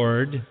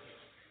Lord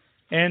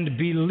and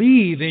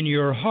believe in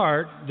your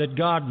heart that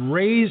God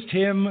raised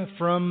him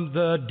from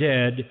the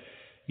dead,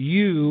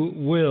 you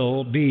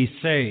will be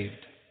saved.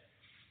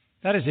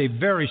 That is a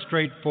very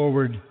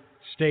straightforward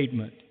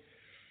statement.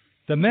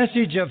 The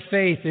message of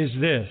faith is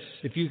this: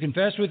 if you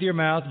confess with your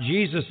mouth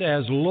Jesus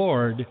as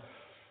Lord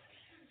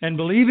and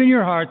believe in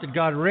your heart that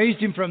God raised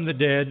him from the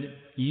dead,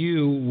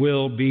 you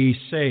will be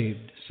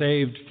saved.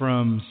 Saved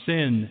from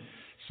sin,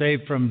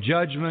 saved from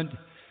judgment,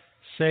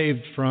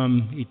 saved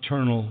from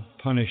eternal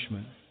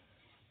punishment.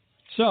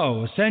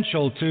 So,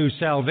 essential to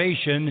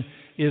salvation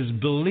is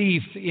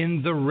belief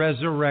in the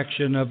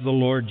resurrection of the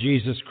Lord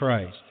Jesus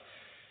Christ.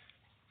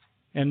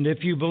 And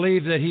if you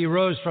believe that he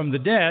rose from the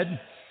dead,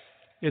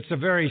 it's a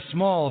very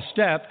small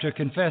step to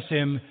confess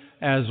him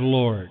as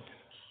Lord,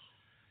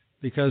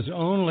 because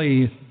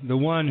only the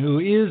one who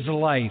is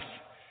life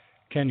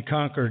can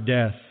conquer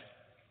death.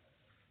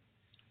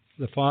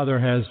 The Father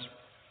has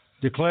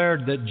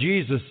declared that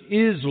Jesus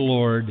is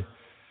Lord,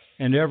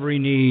 and every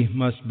knee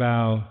must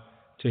bow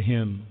to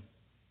him.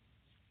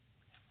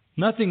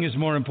 Nothing is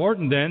more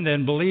important then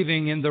than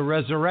believing in the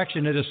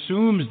resurrection. It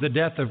assumes the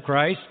death of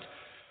Christ,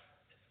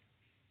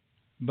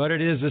 but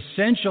it is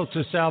essential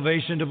to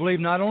salvation to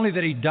believe not only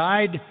that he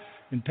died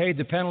and paid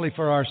the penalty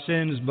for our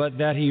sins, but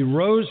that he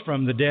rose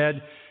from the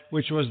dead,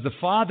 which was the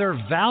Father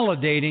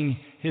validating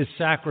his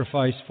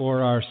sacrifice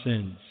for our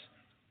sins.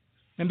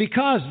 And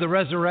because the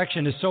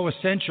resurrection is so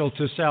essential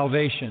to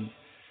salvation,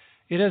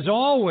 it has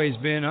always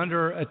been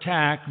under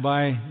attack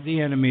by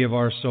the enemy of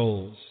our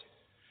souls.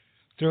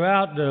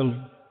 Throughout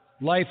the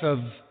life of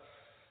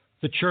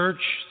the church,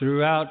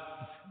 throughout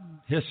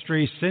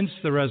history since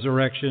the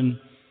resurrection,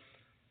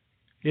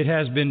 it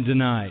has been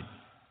denied.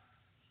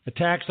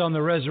 Attacks on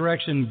the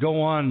resurrection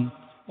go on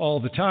all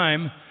the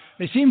time.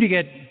 They seem to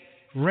get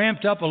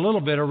ramped up a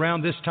little bit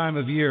around this time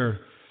of year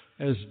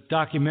as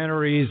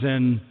documentaries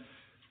and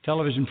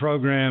television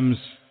programs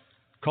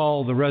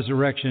call the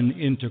resurrection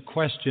into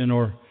question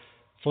or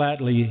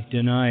flatly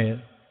deny it.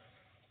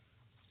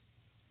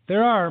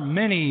 There are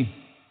many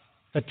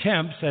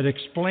attempts at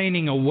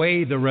explaining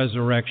away the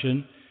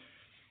resurrection.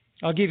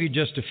 I'll give you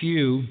just a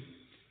few.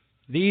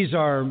 These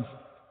are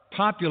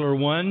popular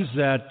ones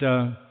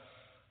that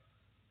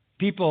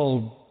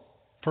people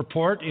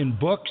purport in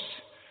books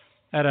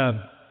at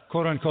a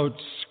quote-unquote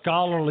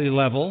scholarly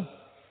level.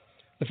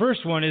 The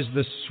first one is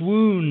the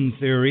swoon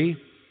theory,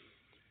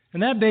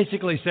 and that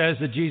basically says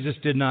that Jesus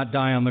did not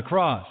die on the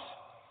cross.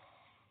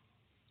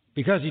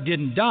 Because he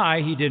didn't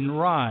die, he didn't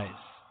rise.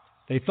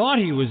 They thought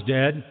he was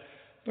dead,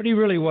 but he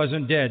really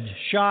wasn't dead.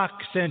 Shock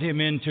sent him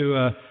into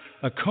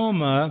a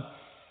coma,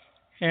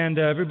 and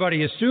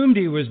everybody assumed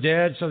he was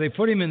dead, so they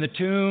put him in the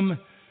tomb,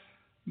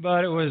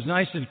 but it was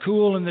nice and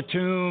cool in the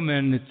tomb,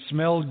 and it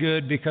smelled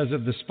good because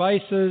of the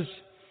spices,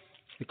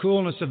 the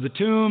coolness of the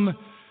tomb.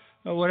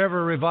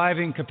 Whatever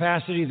reviving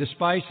capacity the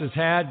spices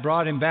had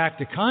brought him back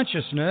to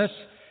consciousness,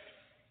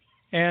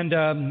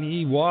 and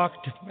he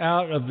walked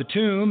out of the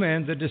tomb,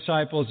 and the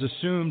disciples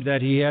assumed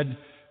that he had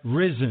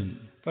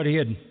risen, but he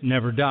had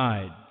never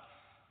died.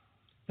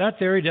 That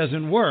theory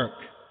doesn't work.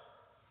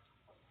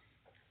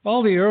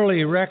 All the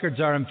early records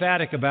are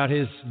emphatic about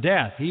his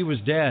death. He was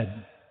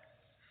dead.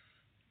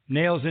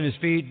 Nails in his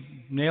feet,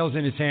 nails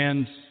in his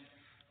hands,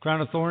 crown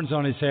of thorns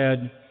on his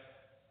head,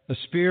 a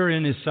spear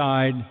in his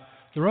side.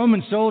 The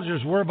Roman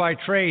soldiers were by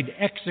trade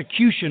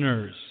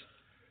executioners,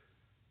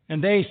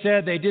 and they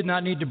said they did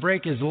not need to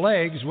break his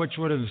legs, which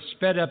would have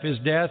sped up his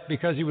death,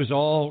 because he was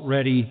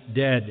already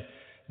dead.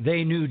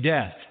 They knew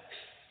death.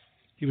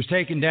 He was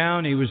taken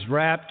down, he was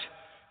wrapped,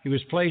 he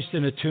was placed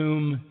in a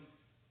tomb.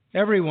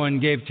 Everyone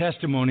gave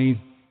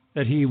testimony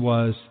that he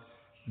was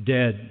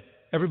dead.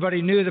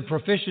 Everybody knew the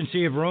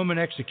proficiency of Roman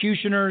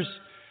executioners.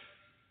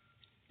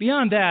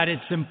 Beyond that,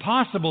 it's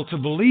impossible to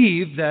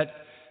believe that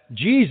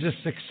Jesus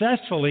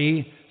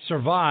successfully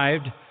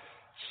survived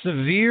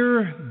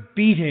severe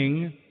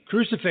beating,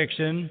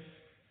 crucifixion,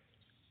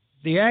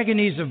 the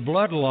agonies of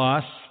blood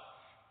loss,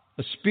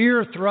 a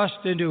spear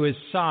thrust into his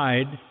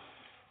side,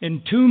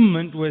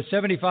 entombment with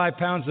 75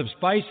 pounds of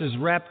spices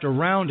wrapped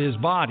around his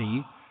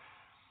body,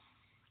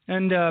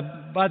 and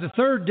by the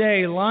third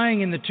day, lying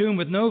in the tomb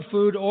with no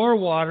food or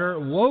water,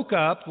 woke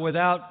up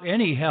without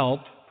any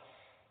help,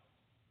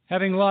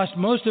 having lost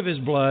most of his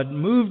blood,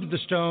 moved the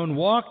stone,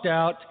 walked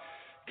out,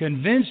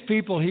 convinced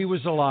people he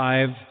was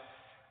alive.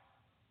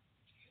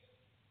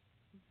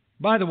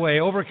 By the way,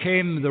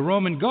 overcame the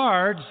Roman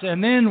guards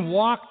and then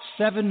walked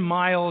 7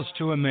 miles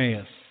to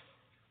Emmaus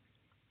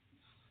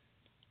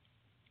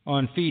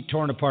on feet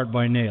torn apart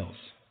by nails.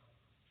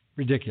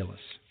 Ridiculous.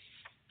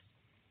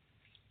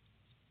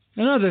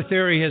 Another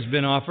theory has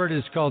been offered.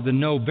 It's called the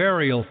no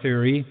burial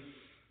theory.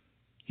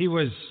 He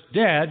was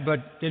dead, but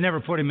they never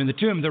put him in the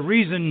tomb. The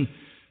reason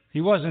he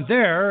wasn't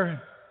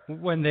there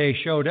when they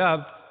showed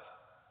up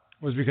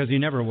was because he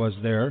never was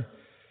there.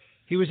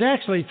 He was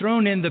actually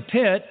thrown in the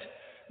pit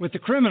with the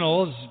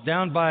criminals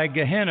down by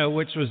Gehenna,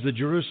 which was the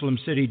Jerusalem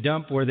city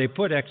dump where they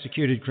put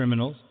executed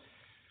criminals.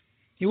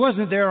 He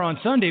wasn't there on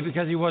Sunday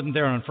because he wasn't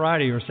there on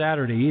Friday or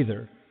Saturday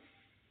either.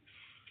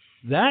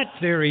 That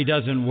theory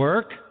doesn't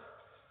work,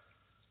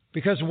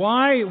 because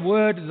why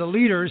would the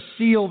leaders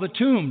seal the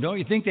tomb? Don't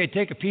you think they'd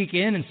take a peek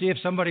in and see if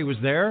somebody was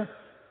there?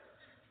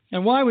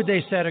 And why would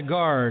they set a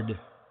guard?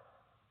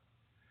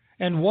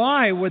 And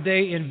why would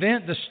they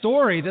invent the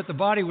story that the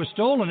body was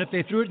stolen? If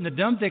they threw it in the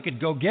dump, they could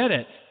go get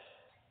it.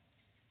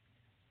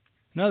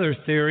 Another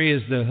theory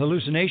is the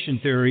hallucination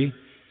theory.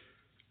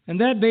 And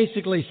that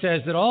basically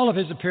says that all of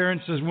his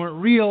appearances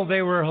weren't real,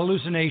 they were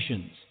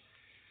hallucinations.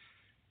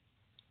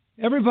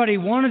 Everybody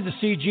wanted to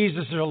see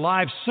Jesus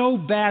alive so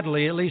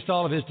badly, at least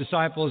all of his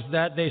disciples,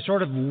 that they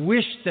sort of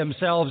wished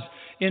themselves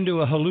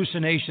into a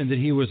hallucination that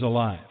he was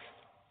alive.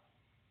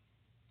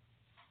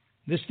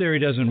 This theory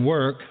doesn't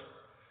work.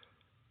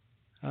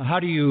 How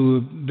do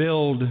you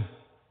build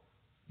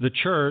the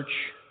church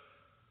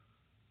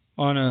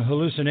on a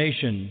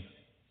hallucination?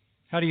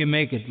 How do you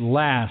make it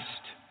last?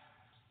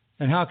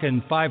 And how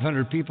can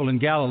 500 people in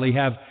Galilee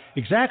have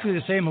exactly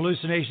the same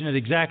hallucination at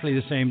exactly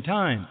the same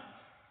time?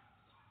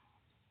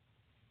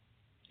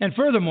 And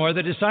furthermore,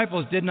 the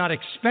disciples did not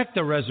expect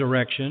the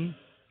resurrection.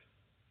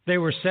 They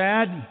were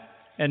sad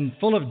and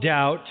full of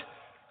doubt.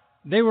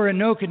 They were in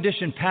no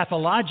condition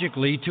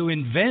pathologically to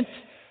invent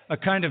a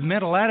kind of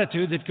mental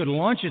attitude that could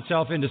launch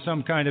itself into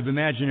some kind of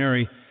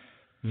imaginary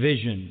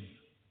vision.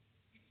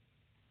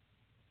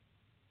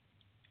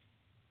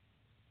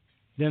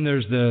 Then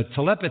there's the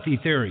telepathy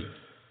theory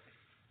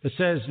that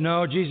says,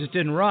 no, Jesus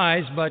didn't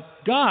rise, but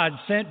God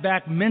sent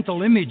back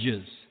mental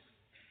images,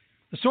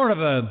 a sort of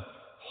a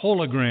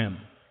hologram.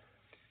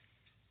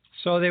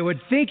 So they would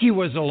think he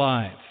was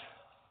alive.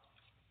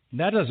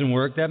 That doesn't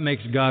work. That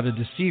makes God a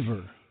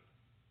deceiver.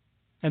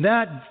 And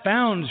that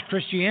founds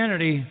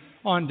Christianity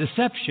on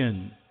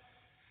deception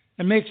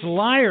and makes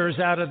liars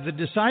out of the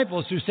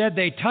disciples who said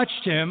they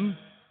touched him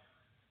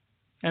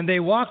and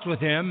they walked with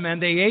him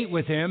and they ate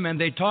with him and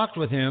they talked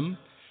with him,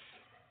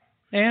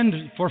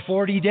 and for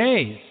 40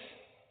 days.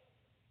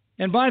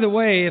 And by the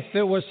way, if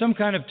it was some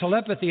kind of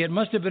telepathy, it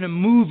must have been a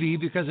movie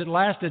because it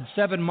lasted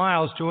 7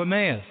 miles to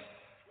Emmaus.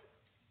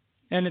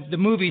 And the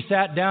movie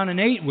sat down and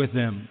ate with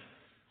them.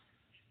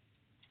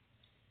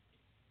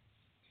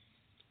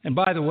 And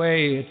by the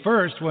way, at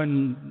first,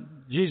 when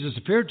Jesus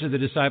appeared to the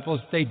disciples,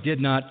 they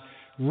did not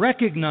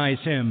recognize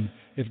him.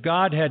 If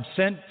God had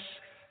sent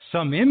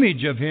some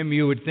image of him,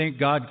 you would think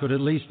God could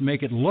at least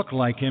make it look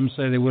like him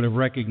so they would have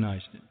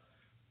recognized him.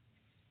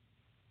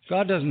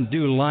 God doesn't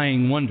do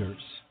lying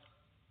wonders.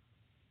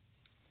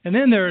 And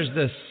then there's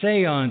the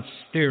seance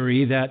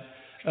theory that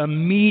a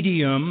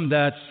medium,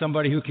 that's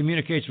somebody who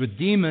communicates with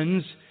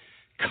demons,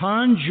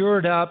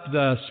 conjured up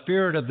the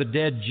spirit of the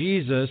dead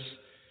Jesus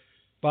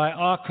by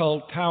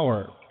occult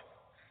power.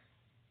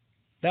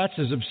 That's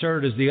as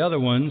absurd as the other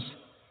ones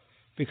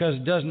because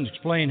it doesn't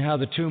explain how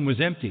the tomb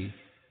was empty.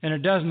 And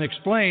it doesn't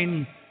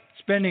explain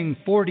spending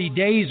 40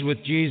 days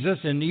with Jesus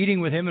and eating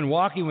with him and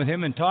walking with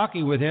him and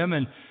talking with him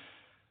and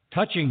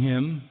touching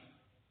him.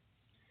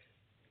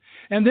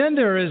 And then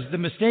there is the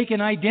mistaken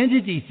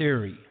identity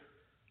theory.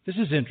 This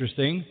is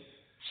interesting.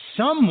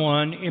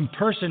 Someone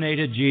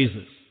impersonated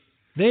Jesus.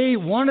 They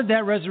wanted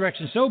that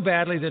resurrection so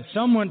badly that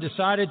someone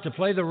decided to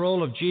play the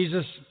role of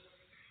Jesus,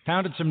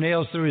 pounded some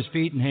nails through his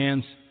feet and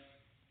hands.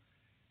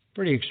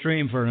 Pretty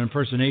extreme for an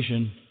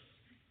impersonation.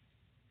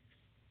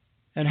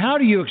 And how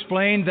do you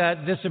explain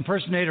that this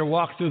impersonator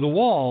walked through the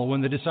wall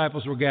when the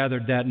disciples were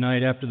gathered that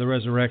night after the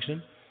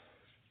resurrection?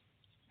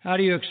 How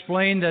do you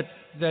explain that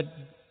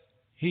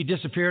he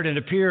disappeared and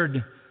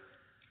appeared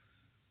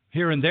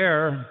here and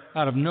there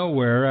out of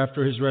nowhere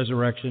after his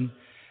resurrection?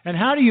 And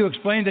how do you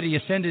explain that he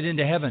ascended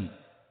into heaven?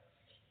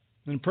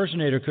 An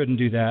impersonator couldn't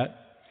do that.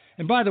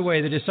 And by the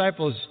way, the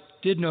disciples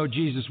did know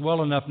Jesus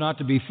well enough not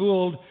to be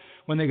fooled.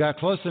 When they got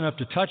close enough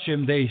to touch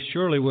him, they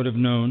surely would have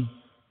known.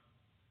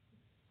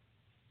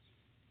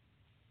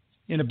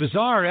 In a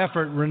bizarre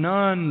effort,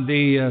 Renan,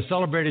 the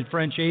celebrated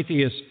French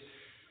atheist,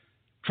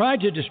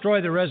 tried to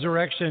destroy the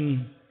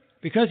resurrection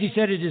because he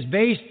said it is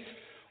based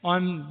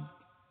on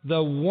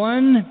the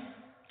one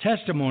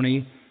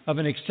testimony of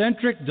an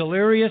eccentric,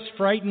 delirious,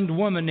 frightened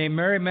woman named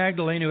Mary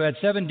Magdalene who had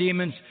 7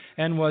 demons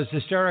and was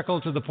hysterical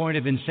to the point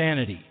of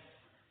insanity.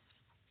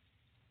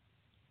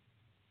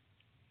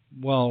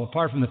 Well,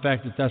 apart from the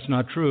fact that that's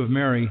not true of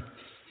Mary,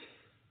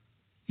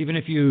 Even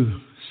if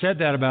you said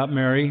that about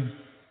Mary,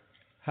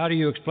 how do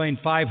you explain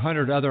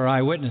 500 other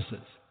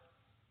eyewitnesses?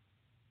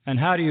 And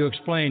how do you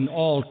explain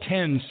all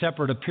 10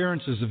 separate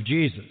appearances of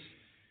Jesus?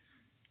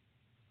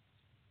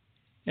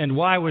 And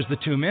why was the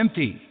tomb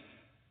empty?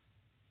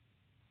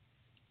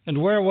 And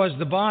where was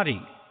the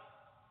body?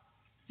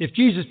 If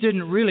Jesus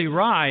didn't really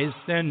rise,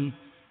 then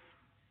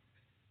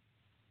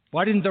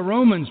why didn't the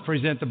Romans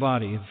present the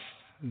body if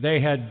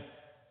they had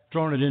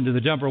thrown it into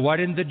the dumper? Why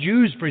didn't the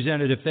Jews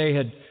present it if they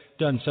had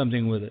done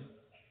something with it?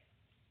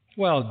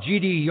 Well,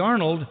 G.D.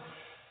 Arnold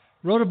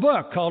wrote a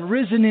book called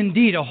Risen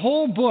Indeed, a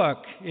whole book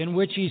in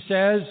which he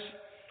says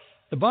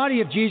the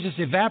body of Jesus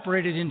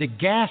evaporated into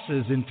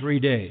gases in 3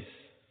 days.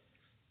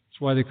 That's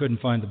why they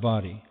couldn't find the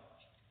body.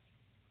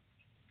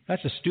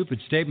 That's a stupid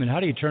statement. How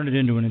do you turn it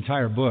into an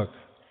entire book?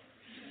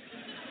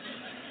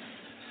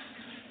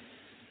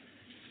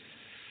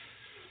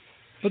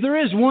 But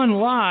there is one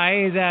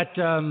lie that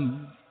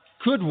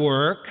could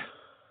work.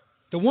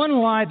 The one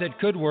lie that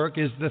could work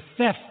is the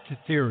theft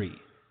theory.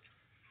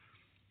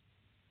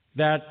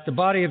 That the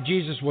body of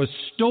Jesus was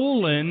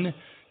stolen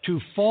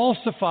to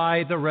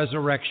falsify the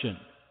resurrection.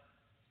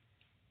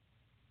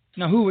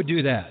 Now, who would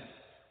do that?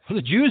 Well,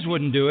 the Jews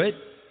wouldn't do it.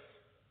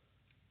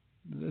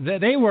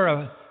 They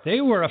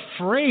were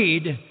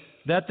afraid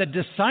that the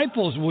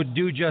disciples would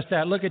do just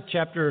that. Look at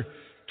chapter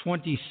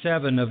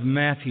 27 of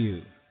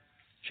Matthew.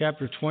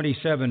 Chapter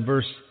 27,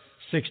 verse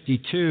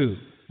 62.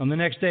 On the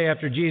next day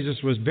after Jesus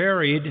was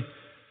buried,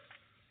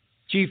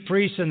 chief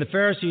priests and the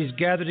Pharisees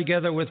gathered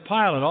together with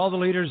Pilate. All the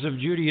leaders of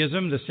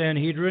Judaism, the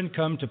Sanhedrin,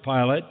 come to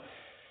Pilate.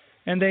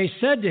 And they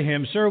said to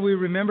him, "Sir, we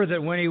remember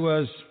that when he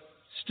was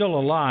still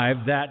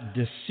alive, that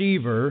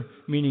deceiver,"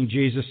 meaning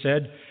Jesus,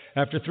 said,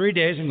 "After 3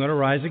 days I'm going to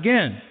rise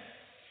again.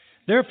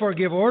 Therefore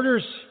give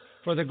orders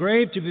for the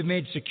grave to be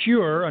made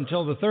secure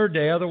until the third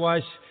day,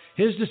 otherwise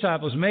his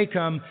disciples may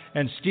come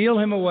and steal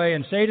him away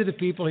and say to the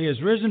people, 'He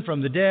has risen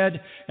from the dead,'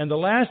 and the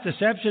last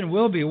deception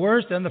will be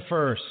worse than the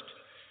first."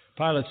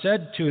 Pilate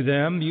said to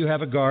them, "You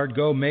have a guard.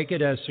 Go make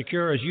it as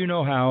secure as you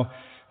know how."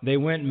 They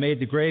went and made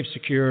the grave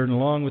secure, and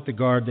along with the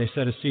guard they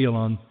set a seal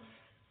on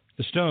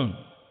the stone.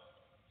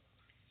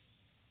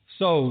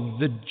 So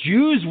the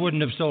Jews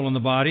wouldn't have stolen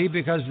the body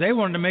because they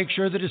wanted to make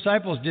sure the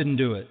disciples didn't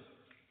do it.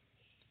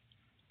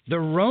 The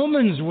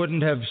Romans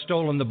wouldn't have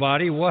stolen the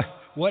body. What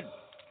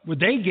would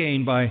they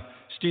gain by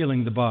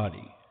stealing the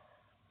body?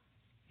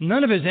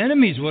 None of his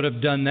enemies would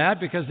have done that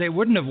because they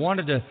wouldn't have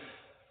wanted to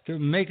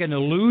make an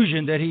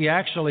illusion that he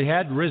actually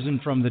had risen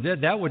from the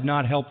dead. That would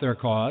not help their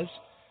cause.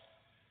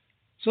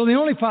 So the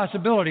only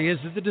possibility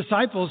is that the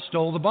disciples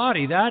stole the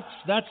body.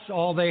 That's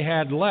all they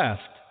had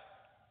left.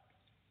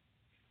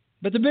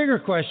 But the bigger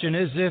question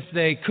is, if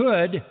they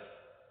could,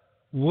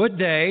 would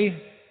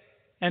they,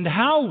 and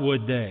how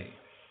would they?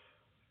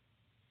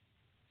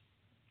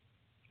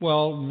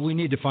 Well, we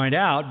need to find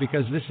out,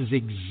 because this is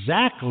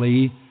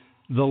exactly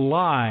the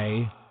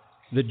lie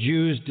the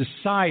Jews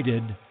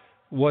decided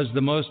was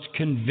the most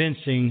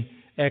convincing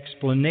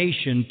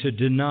explanation to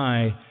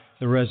deny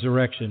the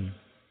resurrection.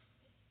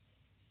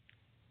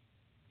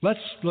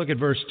 Let's look at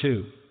verse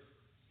 2,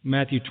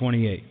 Matthew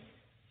 28.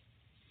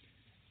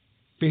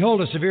 "Behold,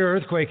 a severe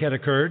earthquake had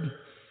occurred,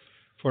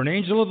 for an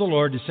angel of the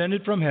Lord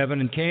descended from heaven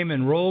and came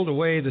and rolled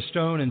away the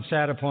stone and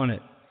sat upon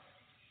it.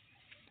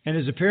 And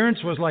his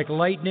appearance was like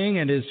lightning,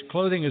 and his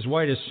clothing as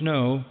white as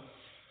snow.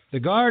 The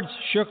guards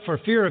shook for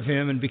fear of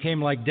him and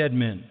became like dead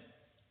men."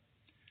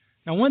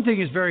 Now, one thing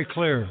is very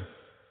clear.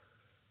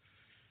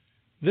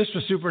 This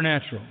was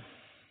supernatural.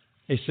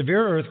 A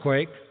severe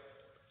earthquake,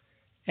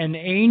 an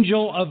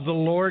angel of the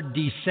Lord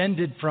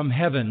descended from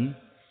heaven.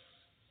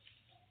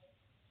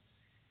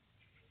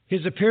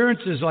 His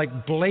appearance is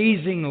like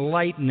blazing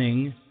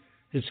lightning.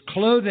 His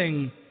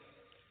clothing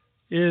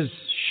is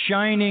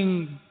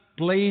shining,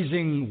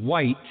 blazing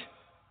white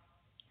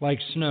like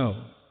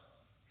snow.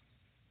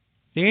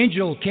 The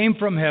angel came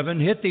from heaven,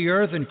 hit the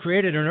earth, and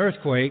created an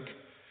earthquake,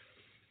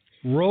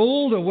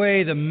 rolled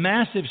away the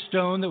massive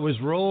stone that was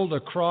rolled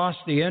across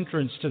the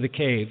entrance to the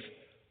cave,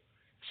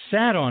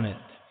 sat on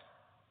it.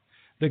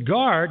 The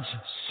guards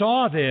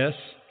saw this,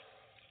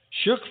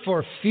 shook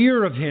for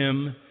fear of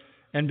him,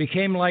 and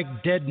became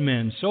like dead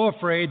men, so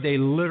afraid they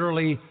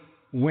literally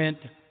went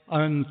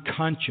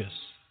unconscious.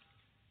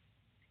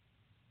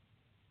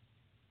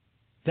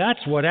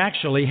 That's what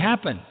actually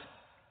happened.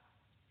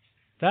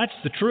 That's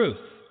the truth.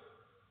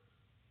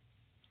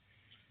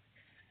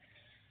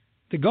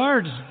 The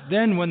guards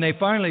then, when they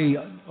finally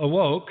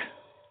awoke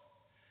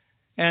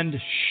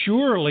and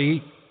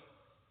surely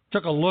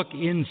took a look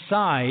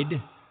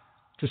inside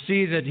to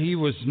see that he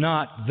was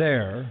not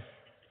there,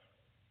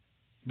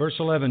 verse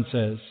 11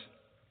 says,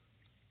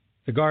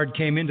 "The guard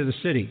came into the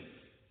city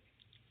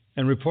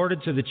and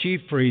reported to the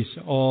chief priests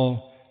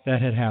all that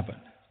had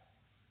happened."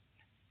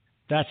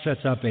 That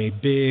sets up a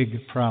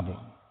big problem.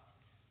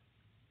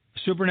 A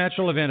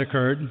supernatural event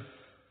occurred.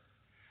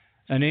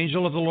 An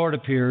angel of the Lord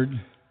appeared.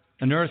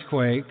 An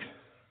earthquake.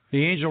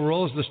 The angel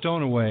rolls the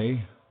stone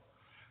away.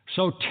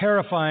 So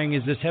terrifying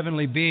is this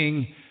heavenly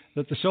being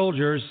that the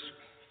soldiers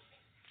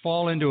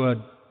fall into a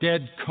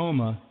dead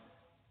coma,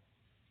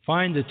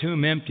 find the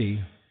tomb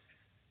empty,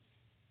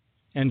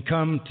 and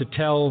come to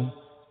tell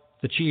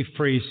the chief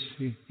priests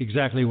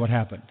exactly what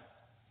happened.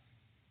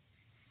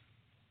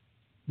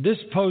 This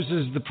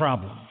poses the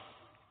problem.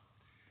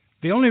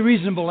 The only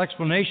reasonable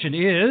explanation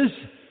is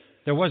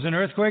there was an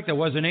earthquake, there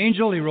was an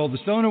angel, he rolled the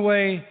stone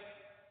away.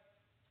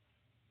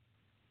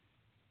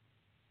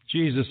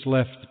 Jesus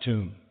left the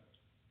tomb.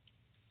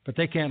 But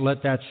they can't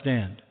let that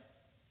stand.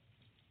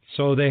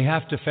 So they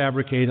have to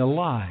fabricate a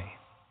lie.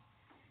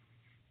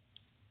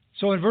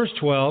 So in verse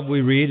 12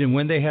 we read, "And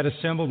when they had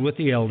assembled with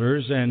the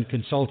elders and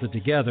consulted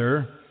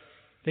together,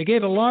 they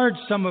gave a large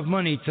sum of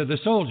money to the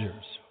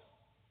soldiers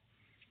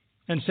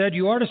and said,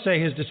 'You are to say,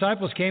 his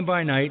disciples came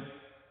by night,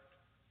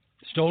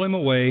 stole him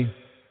away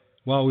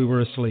while we were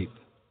asleep.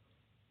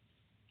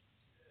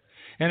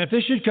 And if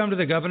this should come to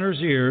the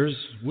governor's ears,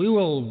 we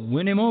will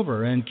win him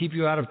over and keep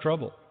you out of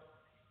trouble.'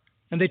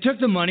 And they took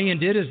the money and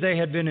did as they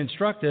had been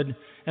instructed.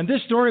 And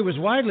this story was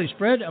widely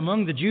spread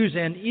among the Jews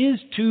and is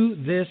to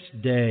this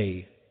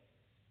day."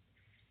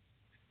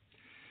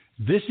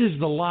 This is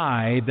the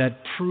lie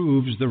that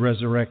proves the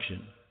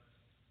resurrection.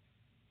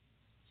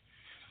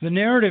 The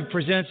narrative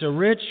presents a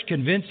rich,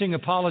 convincing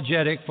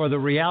apologetic for the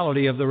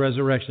reality of the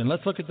resurrection.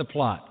 Let's look at the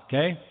plot,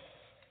 okay?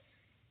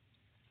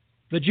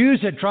 The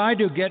Jews had tried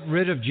to get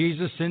rid of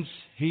Jesus since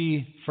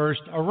he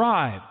first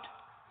arrived.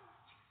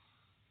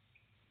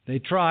 They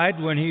tried,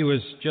 when he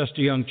was just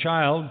a young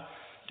child,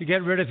 to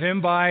get rid of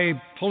him by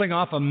pulling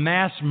off a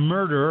mass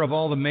murder of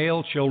all the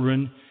male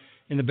children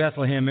in the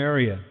Bethlehem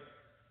area.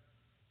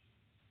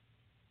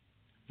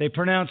 They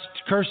pronounced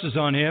curses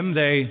on him.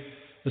 They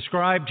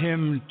ascribed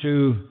him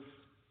to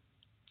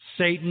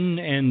Satan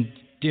and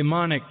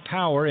demonic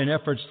power in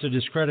efforts to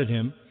discredit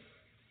him.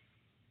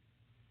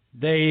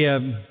 They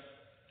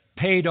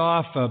paid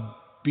off a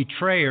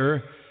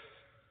betrayer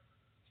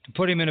to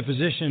put him in a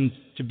position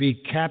to be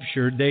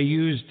captured. They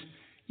used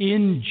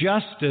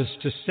injustice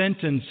to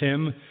sentence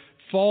him,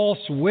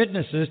 false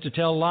witnesses to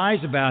tell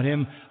lies about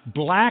him,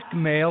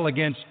 blackmail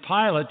against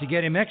Pilate to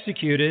get him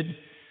executed.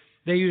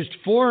 They used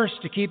force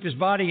to keep his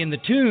body in the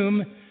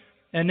tomb,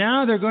 and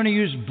now they're going to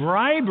use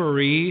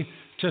bribery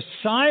to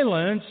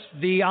silence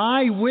the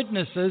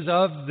eyewitnesses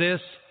of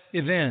this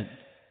event,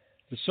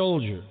 the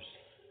soldiers.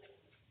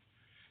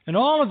 And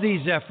all of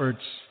these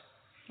efforts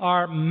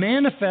are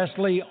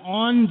manifestly,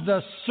 on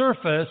the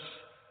surface,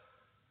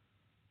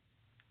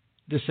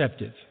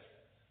 deceptive.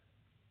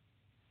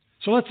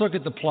 So let's look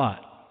at the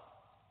plot.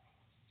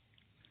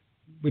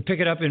 We pick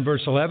it up in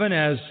verse 11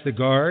 as the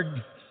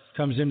guard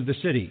comes into the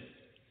city.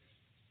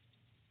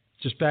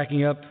 Just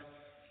backing up,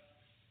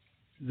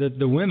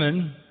 the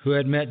women who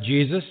had met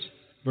Jesus,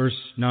 verse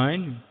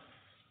 9,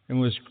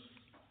 and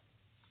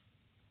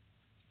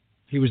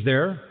he was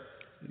there.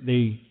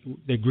 They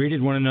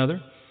greeted one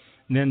another.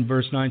 And then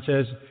verse 9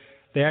 says,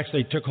 they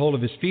actually took hold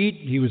of his feet.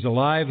 He was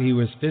alive. He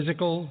was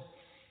physical.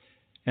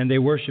 And they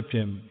worshiped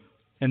him.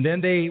 And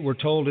then they were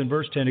told in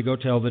verse 10 to go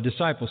tell the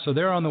disciples. So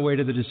they're on the way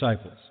to the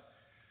disciples.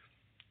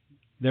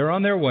 They're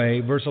on their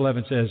way. Verse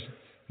 11 says,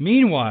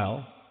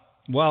 "Meanwhile,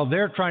 while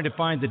they're trying to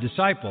find the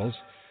disciples,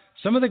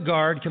 some of the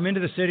guard come into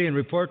the city and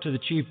report to the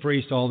chief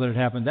priest all that had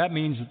happened." That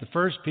means that the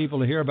first people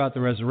to hear about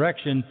the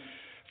resurrection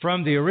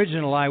from the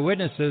original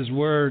eyewitnesses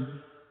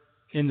were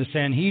in the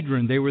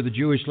Sanhedrin. They were the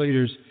Jewish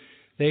leaders.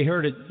 They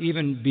heard it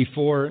even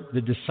before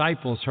the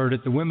disciples heard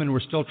it. The women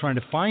were still trying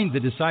to find the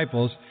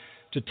disciples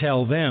to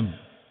tell them.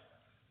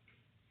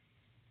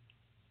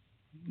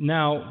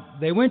 Now,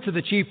 they went to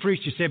the chief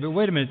priest. You say, but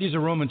wait a minute, these are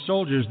Roman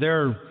soldiers.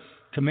 Their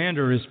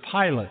commander is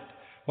Pilate.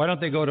 Why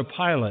don't they go to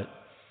Pilate?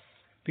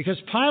 Because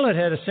Pilate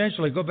had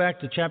essentially, go back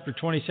to chapter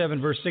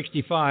 27, verse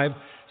 65,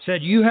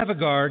 said, "You have a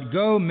guard,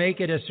 go make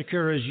it as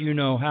secure as you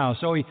know how."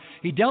 So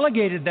he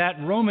delegated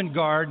that Roman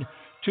guard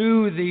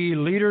to the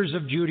leaders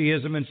of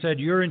Judaism and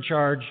said, "You're in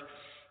charge."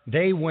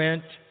 They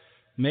went,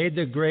 made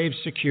the grave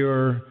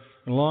secure.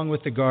 Along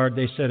with the guard,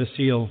 they set a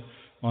seal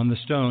on the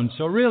stone.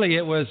 So really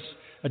it was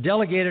a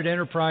delegated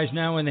enterprise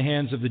now in the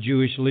hands of the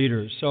Jewish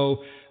leaders.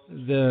 So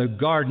the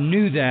guard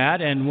knew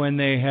that, and when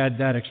they had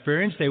that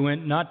experience, they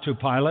went not to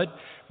Pilate,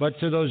 but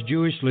to those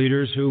Jewish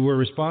leaders who were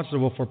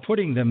responsible for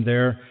putting them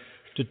there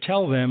to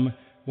tell them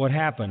what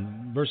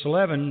happened. Verse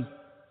 11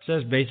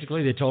 says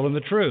basically they told him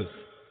the truth.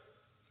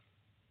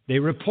 They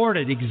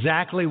reported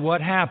exactly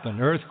what happened.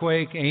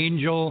 Earthquake,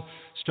 angel,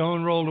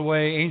 stone rolled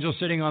away, angel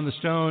sitting on the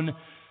stone,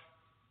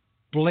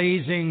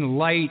 blazing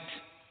light,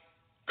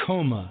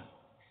 coma.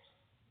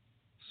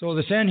 So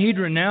the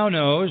Sanhedrin now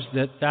knows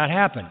that that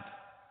happened,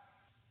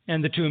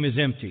 and the tomb is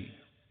empty.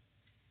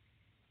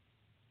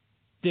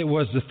 It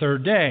was the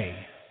third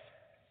day,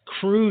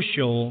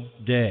 crucial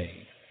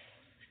day,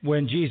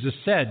 when Jesus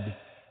said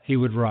he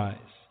would rise.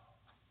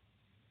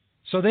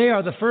 So they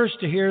are the first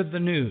to hear the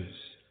news,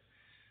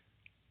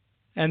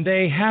 and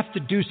they have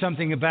to do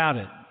something about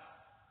it.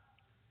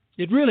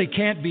 It really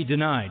can't be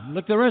denied.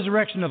 Look, the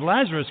resurrection of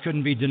Lazarus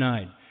couldn't be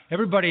denied.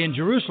 Everybody in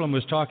Jerusalem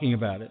was talking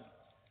about it.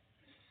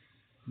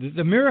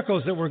 The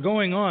miracles that were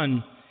going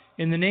on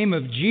in the name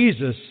of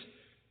Jesus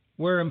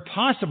were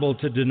impossible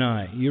to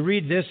deny. You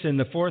read this in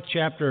the 4th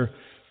chapter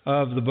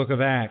of the book of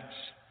Acts.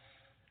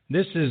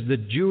 This is the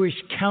Jewish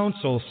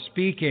council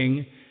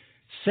speaking,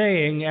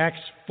 saying,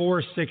 Acts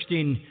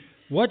 4:16,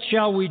 "What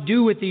shall we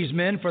do with these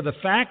men? For the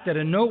fact that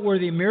a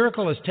noteworthy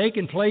miracle has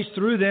taken place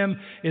through them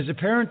is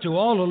apparent to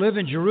all who live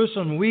in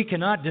Jerusalem. We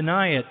cannot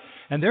deny it."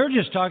 And they're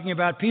just talking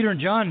about Peter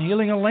and John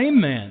healing a lame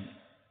man.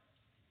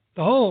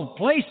 The whole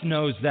place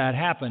knows that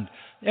happened.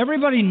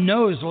 Everybody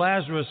knows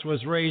Lazarus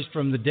was raised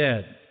from the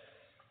dead.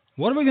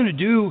 What are we going to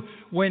do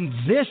when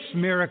this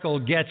miracle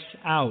gets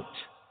out?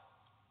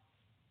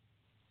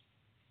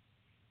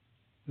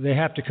 They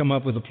have to come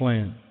up with a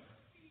plan.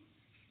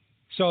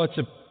 So it's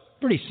a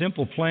pretty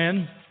simple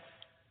plan.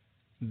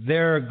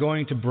 They're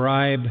going to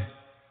bribe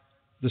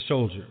the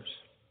soldiers.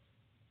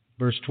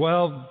 Verse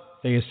 12,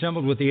 they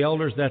assembled with the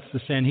elders, that's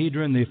the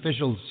Sanhedrin, the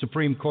official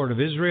Supreme Court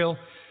of Israel,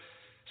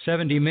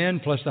 70 men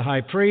plus the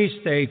high priest.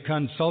 They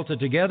consulted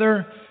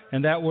together,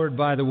 and that word,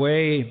 by the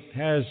way,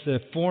 has the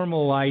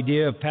formal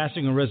idea of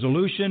passing a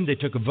resolution. They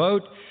took a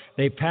vote,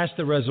 they passed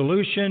the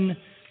resolution,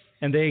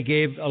 and they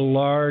gave a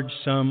large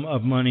sum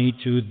of money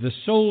to the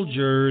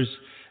soldiers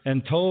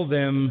and told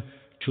them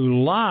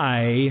to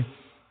lie,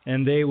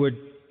 and they would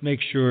make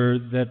sure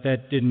that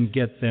that didn't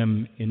get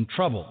them in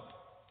trouble.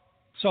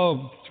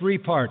 So, 3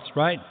 parts,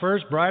 right?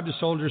 First, bribe the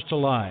soldiers to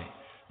lie.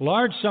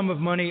 Large sum of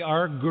money,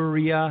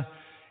 arguria,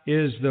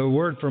 is the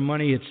word for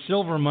money. It's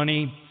silver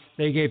money.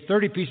 They gave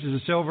 30 pieces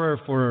of silver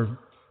for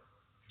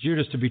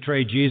Judas to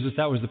betray Jesus.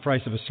 That was the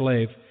price of a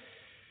slave.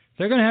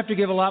 They're going to have to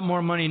give a lot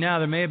more money now.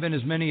 There may have been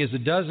as many as a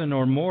dozen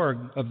or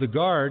more of the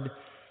guard.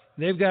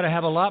 They've got to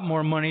have a lot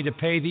more money to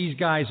pay these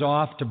guys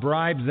off, to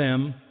bribe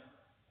them.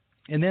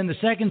 And then the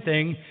second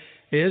thing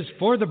is,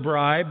 for the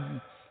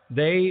bribe,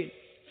 they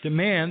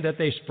demand that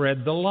they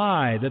spread the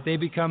lie, that they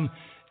become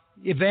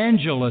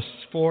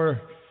evangelists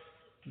for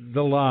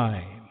the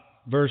lie.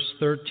 Verse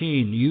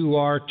 13, "You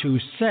are to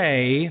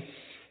say,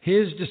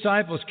 his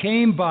disciples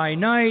came by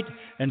night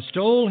and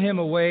stole him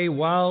away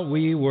while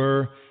we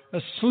were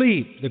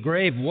asleep. The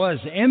grave was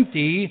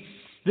empty."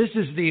 This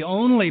is the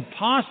only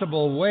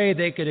possible way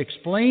they could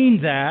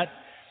explain that,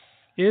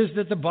 is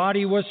that the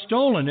body was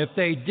stolen. If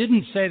they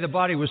didn't say the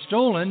body was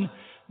stolen,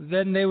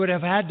 then they would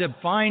have had to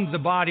find the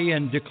body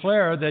and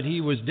declare that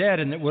he was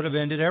dead, and it would have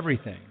ended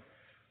everything.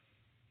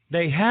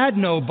 They had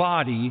no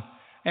body,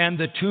 and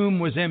the tomb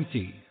was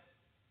empty.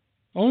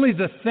 Only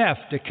the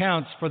theft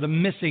accounts for the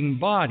missing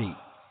body.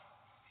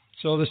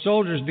 So the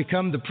soldiers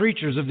become the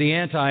preachers of the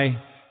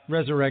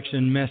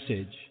anti-resurrection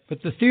message.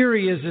 But the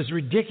theory is as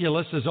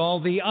ridiculous as all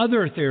the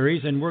other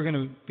theories, and we're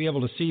going to be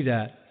able to see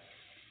that.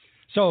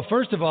 So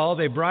first of all,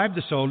 they bribed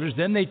the soldiers,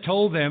 then they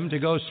told them to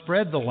go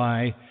spread the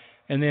lie,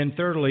 and then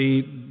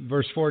thirdly,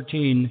 verse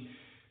 14,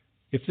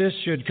 "If this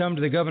should come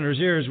to the governor's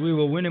ears, we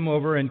will win him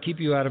over and keep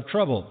you out of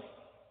trouble."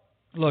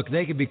 Look,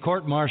 they could be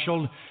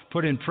court-martialed,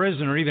 put in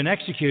prison, or even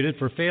executed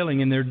for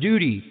failing in their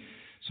duty.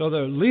 So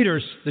the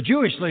leaders, the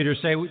Jewish leaders,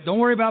 say, "Don't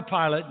worry about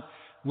Pilate.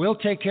 We'll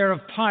take care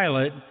of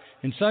Pilate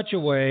in such a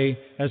way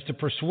as to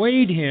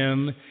persuade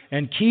him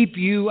and keep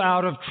you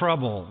out of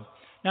trouble."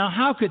 Now,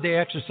 how could they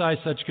exercise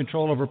such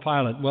control over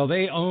Pilate? Well,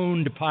 they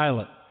owned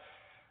Pilate.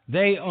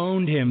 They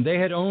owned him. They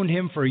had owned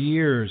him for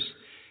years.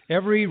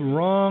 Every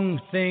wrong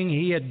thing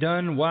he had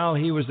done while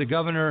he was the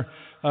governor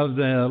of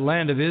the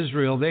land of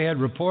Israel, they had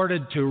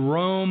reported to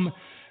Rome,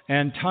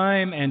 and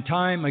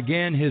time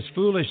again, his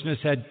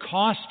foolishness had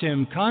cost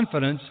him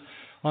confidence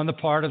on the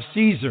part of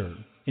Caesar.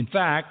 In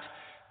fact,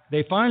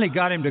 they finally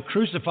got him to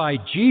crucify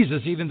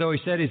Jesus, even though he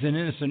said he's an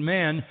innocent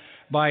man,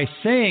 by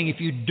saying,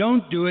 "If you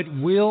don't do it,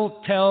 we'll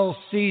tell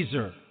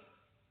Caesar."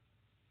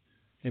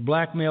 They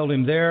blackmailed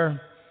him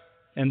there,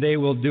 and they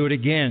will do it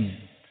again.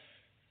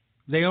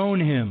 They own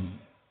him.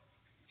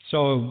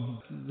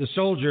 So the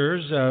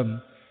soldiers,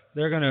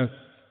 they're going to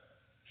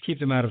keep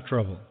them out of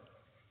trouble.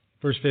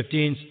 Verse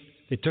 15,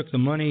 they took the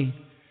money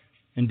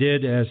and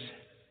did as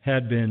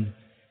had been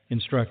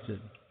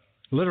instructed.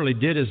 Literally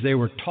did as they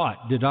were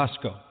taught,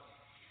 didasko.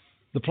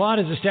 The plot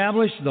is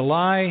established. The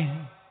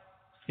lie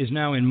is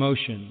now in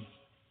motion.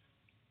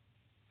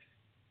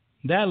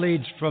 That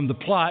leads from the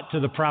plot to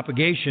the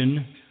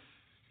propagation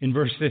in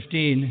verse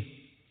 15.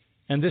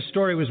 And this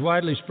story was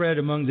widely spread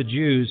among the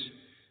Jews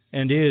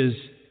and is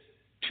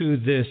to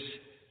this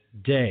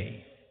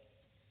day.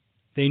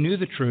 They knew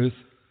the truth.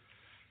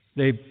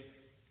 They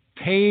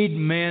paid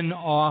men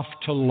off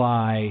to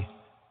lie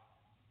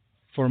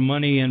for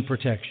money and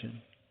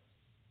protection.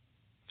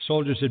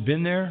 Soldiers had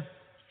been there.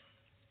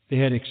 They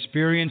had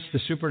experienced the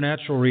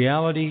supernatural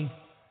reality.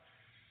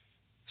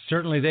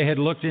 Certainly they had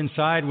looked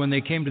inside. When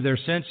they came to their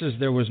senses,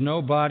 there was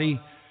no body.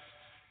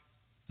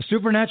 A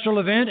supernatural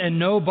event and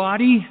no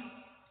body.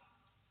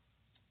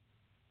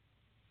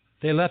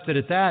 They left it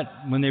at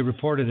that when they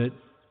reported it.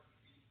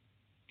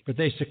 But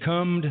they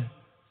succumbed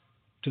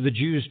to the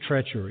Jews'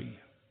 treachery.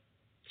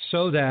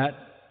 So that,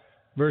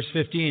 verse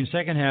 15,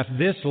 second half,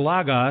 this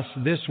logos,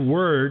 this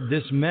word,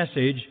 this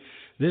message,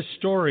 this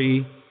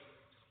story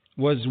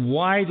was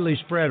widely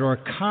spread or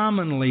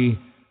commonly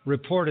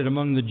reported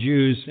among the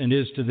Jews and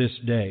is to this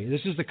day.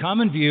 This is the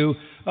common view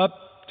up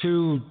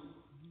to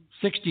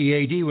 60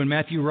 A.D. when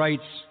Matthew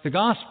writes the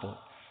Gospel.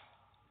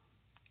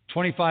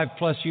 25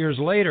 plus years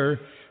later,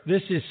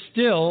 this is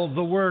still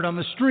the word on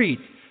the street.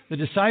 The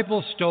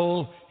disciples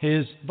stole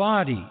his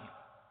body.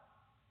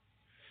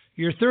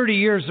 You're 30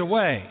 years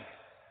away,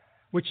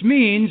 which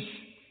means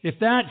if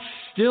that's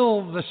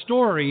still the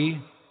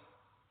story,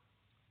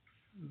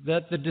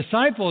 that the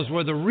disciples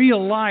were the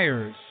real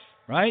liars,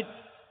 right?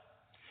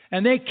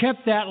 And they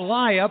kept that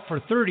lie up for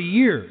 30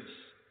 years.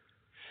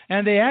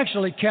 And they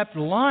actually kept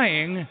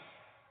lying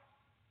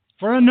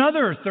for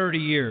another 30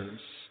 years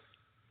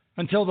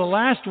until the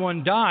last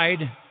one died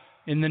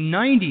in the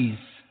 90s.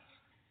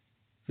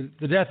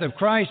 The death of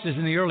Christ is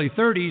in the early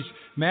 30s.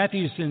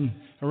 Matthew's in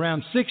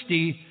around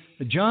 60.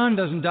 John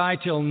doesn't die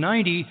till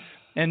 90.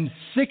 And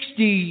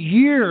 60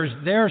 years,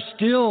 they're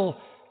still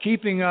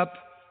keeping up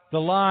the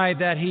lie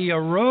that he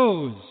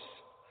arose.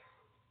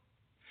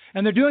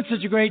 And they're doing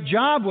such a great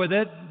job with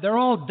it, they're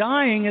all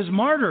dying as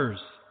martyrs.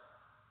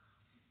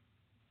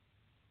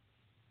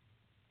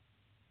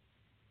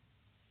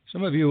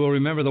 Some of you will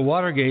remember the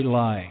Watergate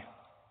lie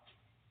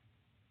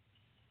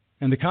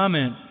and the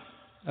comment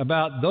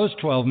about those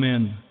 12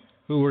 men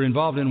who were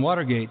involved in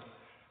Watergate,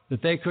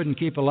 that they couldn't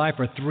keep alive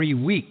for 3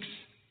 weeks.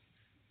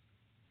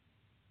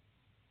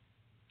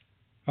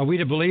 Are we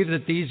to believe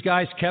that these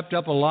guys kept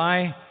up a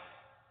lie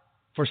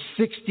for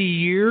 60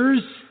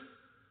 years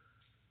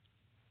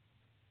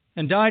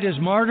and died as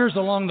martyrs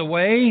along the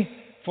way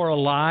for a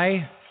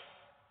lie?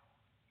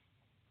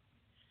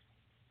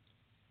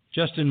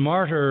 Justin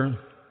Martyr,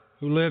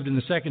 who lived in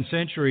the 2nd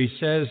century,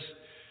 says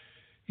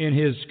in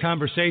his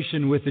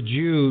conversation with the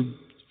Jew,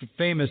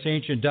 famous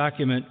ancient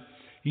document,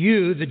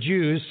 "You, the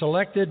Jews,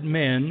 selected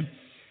men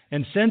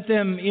and sent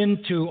them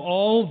into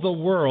all the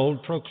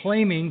world,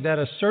 proclaiming that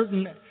a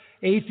certain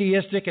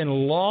atheistic and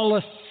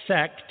lawless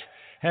sect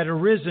had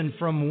arisen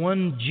from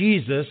one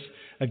Jesus,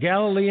 a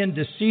Galilean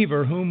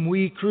deceiver whom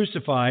we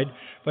crucified,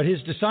 but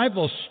his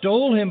disciples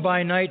stole him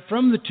by night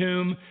from the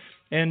tomb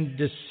and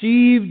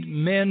deceived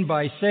men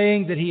by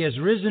saying that he has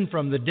risen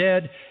from the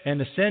dead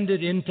and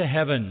ascended into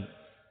heaven."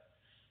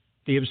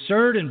 The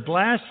absurd and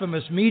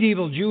blasphemous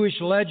medieval Jewish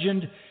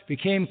legend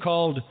became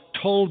called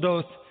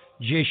Toldoth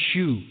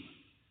Jeshu.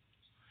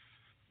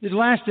 It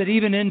lasted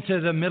even into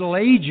the Middle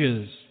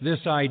Ages,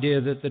 this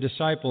idea that the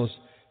disciples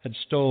had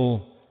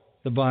stole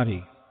the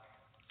body.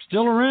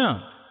 Still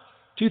around,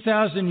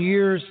 2,000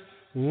 years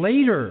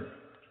later.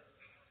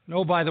 And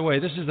oh, by the way,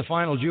 this is the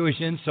final Jewish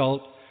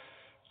insult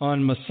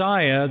on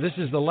Messiah. This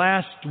is the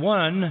last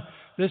one.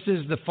 This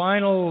is the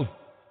final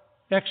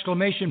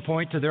exclamation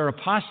point to their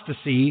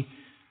apostasy.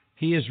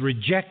 He is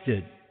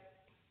rejected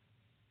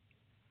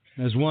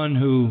as one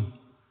who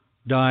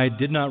died,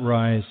 did not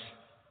rise,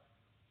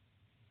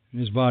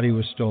 and his body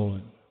was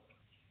stolen.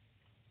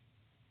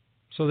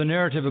 So the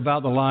narrative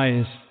about the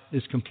lie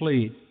is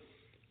complete.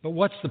 But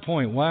what's the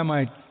point? Why am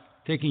I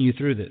taking you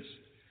through this?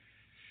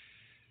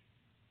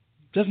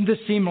 Doesn't this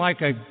seem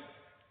like a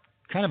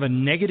kind of a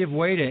negative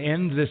way to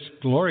end this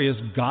glorious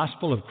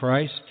gospel of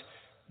Christ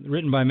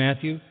written by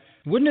Matthew?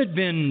 Wouldn't it have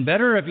been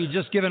better if he'd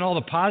just given all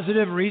the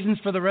positive reasons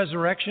for the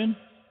resurrection?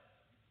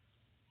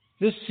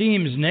 This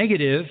seems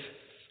negative,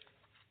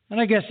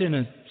 and I guess in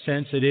a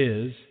sense it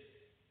is.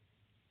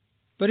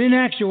 But in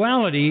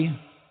actuality,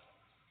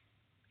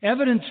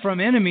 evidence from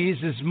enemies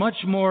is much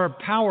more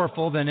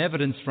powerful than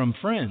evidence from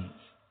friends.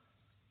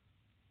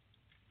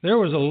 There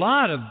was a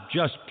lot of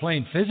just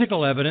plain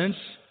physical evidence.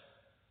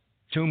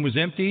 Tomb was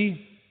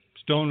empty,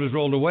 stone was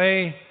rolled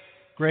away,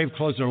 grave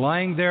clothes are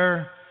lying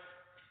there,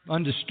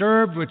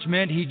 undisturbed, which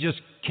meant he just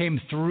came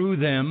through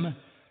them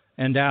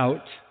and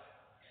out.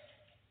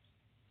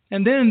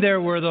 And then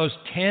there were those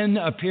 10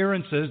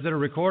 appearances that are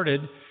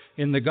recorded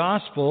in the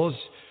Gospels.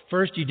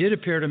 First, he did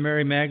appear to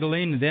Mary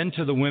Magdalene, then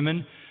to the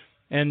women,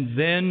 and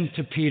then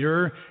to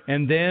Peter,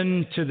 and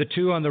then to the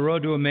 2 on the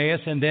road to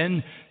Emmaus, and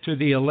then to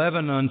the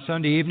 11 on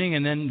Sunday evening,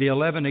 and then the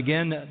 11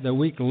 again the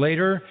week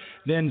later,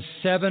 then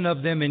 7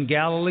 of them in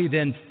Galilee,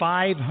 then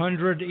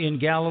 500 in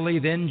Galilee,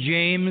 then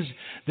James,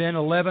 then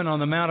 11 on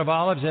the Mount of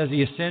Olives as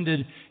he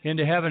ascended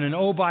into heaven. And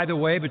oh, by the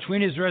way,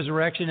 between his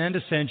resurrection and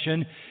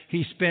ascension,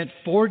 he spent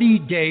 40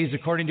 days,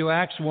 according to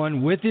Acts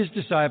 1, with his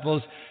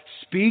disciples,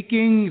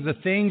 speaking the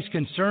things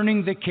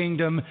concerning the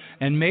kingdom,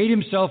 and made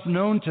himself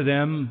known to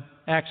them,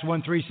 Acts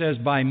 1:3 says,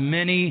 by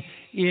many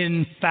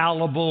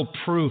infallible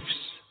proofs.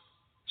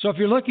 So if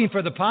you're looking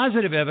for the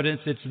positive evidence,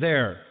 it's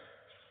there.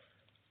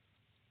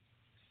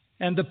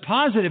 And the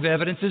positive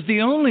evidence is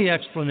the only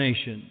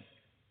explanation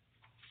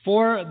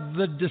for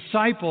the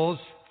disciples'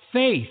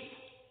 faith.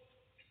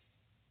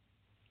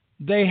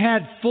 They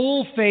had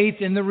full faith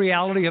in the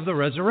reality of the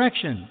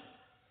resurrection.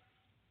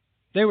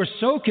 They were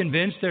so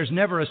convinced there's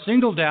never a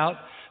single doubt.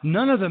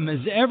 None of them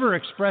is ever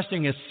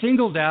expressing a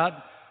single doubt,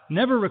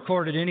 never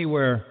recorded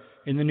anywhere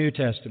in the New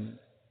Testament.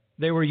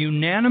 They were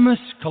unanimous,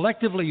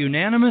 collectively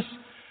unanimous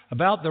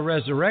about the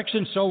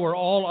resurrection. So were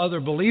all other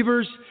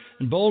believers,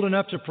 and bold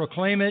enough to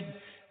proclaim it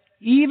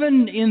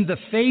even in the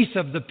face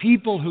of the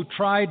people who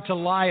tried to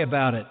lie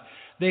about it.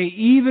 They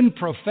even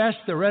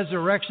professed the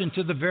resurrection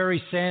to the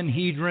very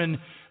Sanhedrin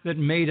that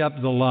made up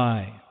the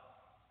lie.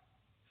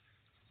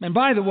 And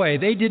by the way,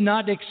 they did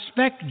not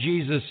expect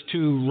Jesus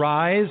to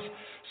rise,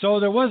 so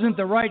there wasn't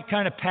the right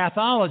kind of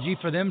pathology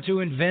for them to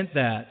invent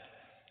that.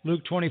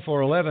 Luke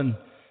 24:11,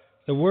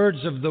 the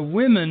words of the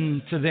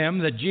women to them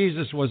that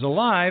Jesus was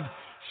alive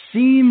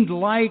seemed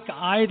like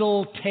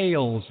idle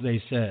tales,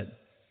 they said.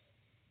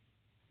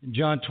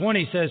 John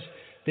 20 says,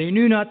 they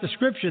knew not the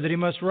Scripture that he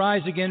must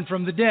rise again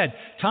from the dead.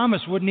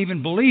 Thomas wouldn't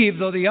even believe,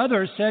 though the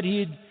others said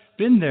he'd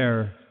been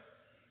there.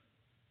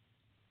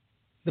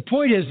 The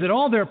point is that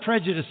all their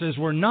prejudices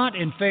were not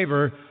in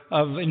favor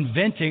of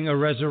inventing a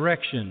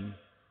resurrection.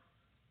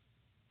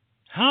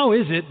 How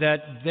is it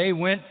that they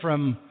went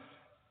from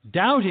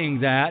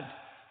doubting that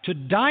to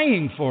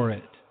dying for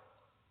it?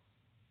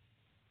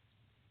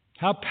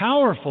 How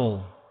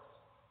powerful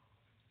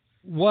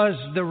was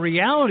the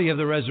reality of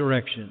the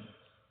resurrection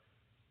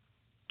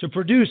to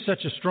produce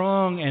such a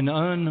strong and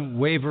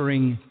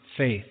unwavering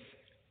faith?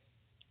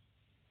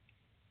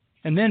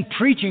 And then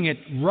preaching it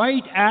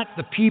right at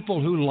the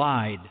people who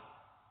lied.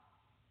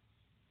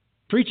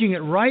 Preaching it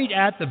right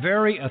at the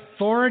very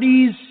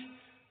authorities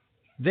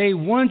they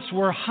once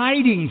were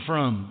hiding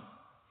from.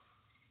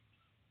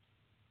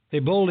 They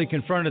boldly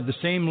confronted the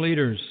same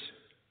leaders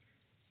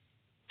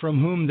from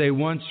whom they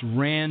once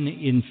ran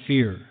in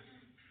fear.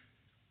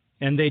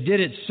 And they did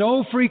it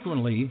so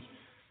frequently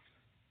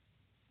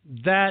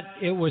that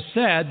it was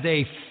said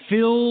they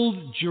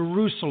filled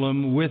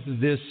Jerusalem with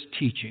this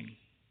teaching.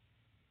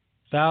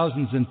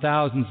 Thousands and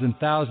thousands and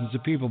thousands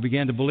of people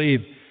began to believe.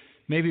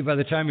 Maybe by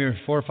the time you're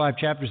 4 or 5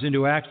 chapters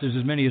into Acts, there's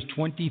as many as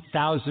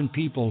 20,000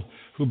 people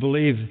who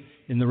believe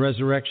in the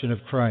resurrection of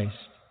Christ.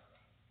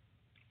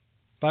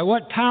 By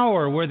what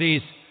power were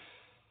these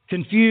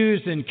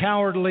confused and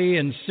cowardly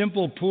and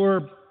simple,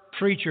 poor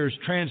preachers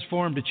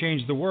transformed to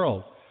change the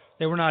world?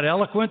 They were not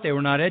eloquent. They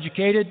were not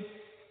educated.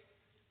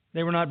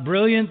 They were not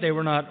brilliant. They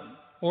were not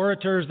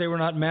orators. They were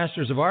not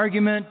masters of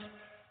argument,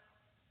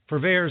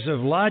 purveyors of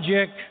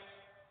logic.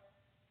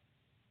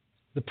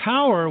 The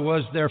power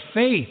was their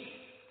faith.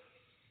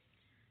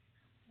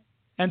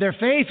 And their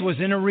faith was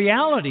in a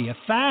reality, a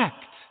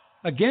fact,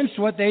 against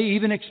what they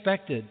even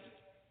expected.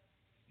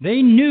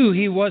 They knew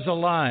he was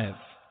alive.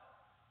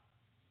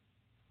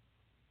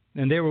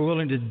 And they were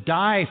willing to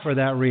die for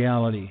that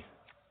reality.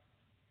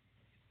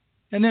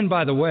 And then,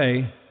 by the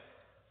way,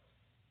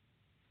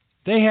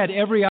 they had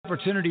every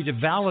opportunity to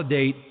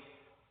validate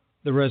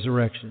the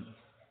resurrection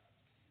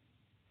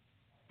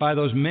by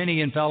those many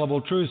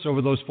infallible truths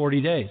over those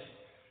 40 days,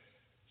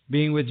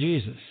 being with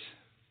Jesus.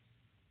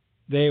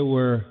 They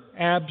were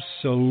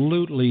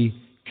absolutely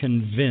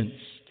convinced.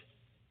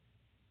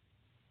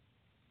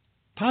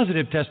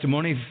 Positive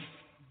testimony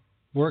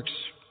works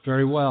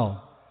very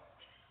well.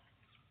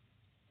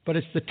 But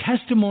it's the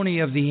testimony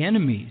of the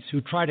enemies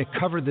who try to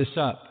cover this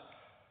up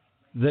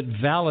that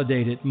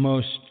validate it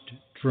most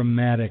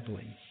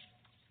dramatically.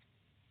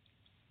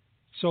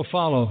 So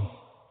follow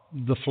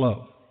the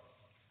flow.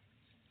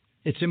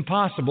 It's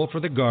impossible for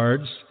the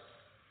guards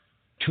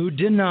to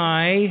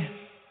deny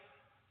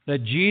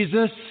that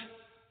Jesus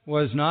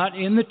was not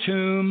in the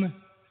tomb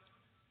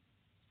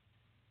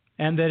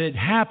and that it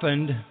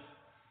happened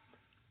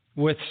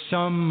with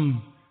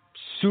some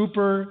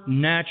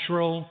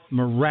supernatural,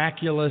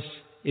 miraculous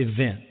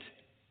event.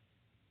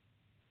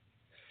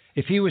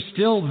 If he was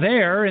still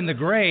there in the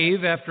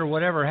grave after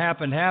whatever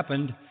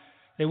happened,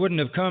 they wouldn't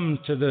have come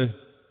to the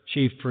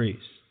chief priest.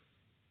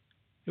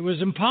 It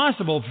was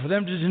impossible for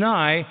them to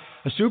deny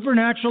a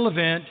supernatural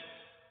event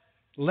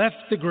left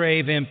the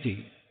grave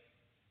empty.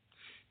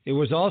 It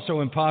was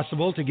also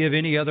impossible to give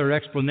any other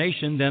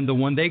explanation than the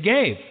one they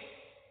gave.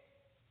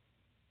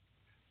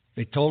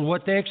 They told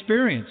what they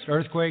experienced: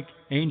 earthquake,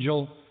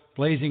 angel,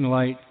 blazing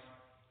light,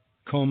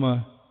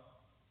 coma,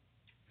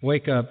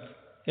 wake up,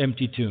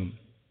 empty tomb.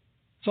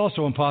 It's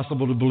also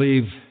impossible to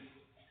believe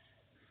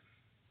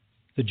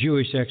the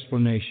Jewish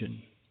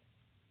explanation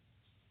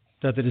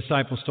that the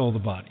disciples stole the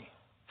body.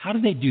 How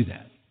did they do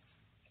that?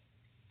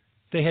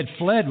 They had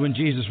fled when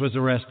Jesus was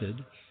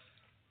arrested.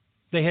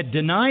 They had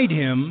denied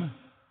him.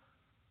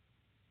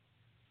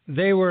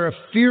 They were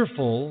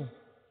fearful.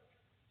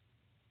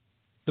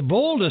 The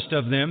boldest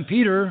of them,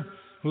 Peter,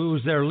 who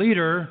was their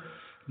leader,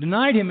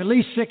 denied him at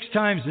least 6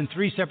 times in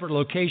 3 separate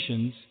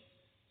locations.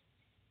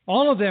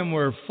 All of them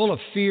were full of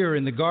fear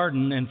in the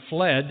garden and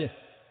fled.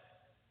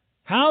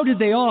 How did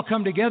they all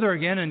come together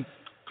again and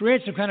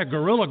create some kind of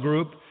guerrilla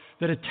group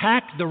that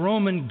attacked the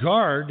Roman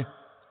guard?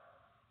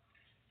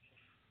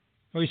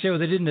 Or you say, well,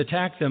 they didn't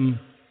attack them.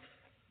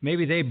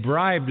 Maybe they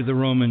bribed the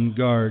Roman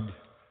guard.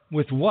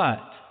 With what?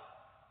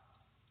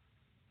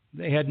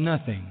 They had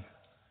nothing.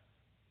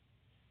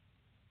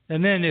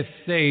 And then if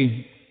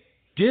they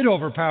did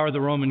overpower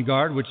the Roman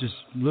guard, which is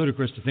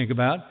ludicrous to think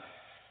about,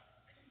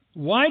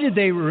 why did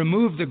they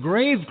remove the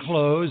grave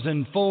clothes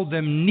and fold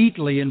them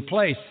neatly in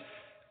place?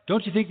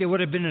 Don't you think they would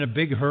have been in a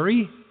big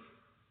hurry?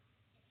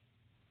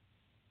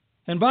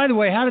 And by the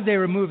way, how did they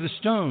remove the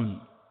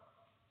stone?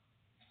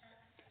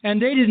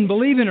 And they didn't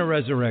believe in a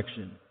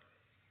resurrection.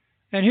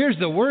 And here's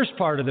the worst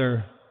part of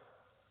their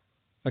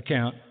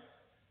account.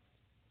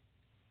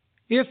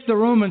 If the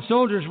Roman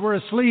soldiers were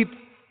asleep,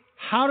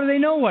 how do they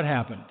know what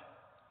happened?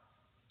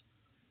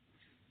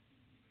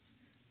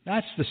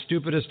 That's the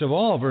stupidest of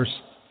all. Verse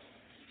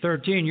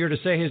 13, you're to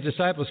say his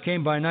disciples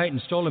came by night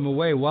and stole him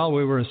away while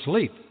we were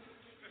asleep.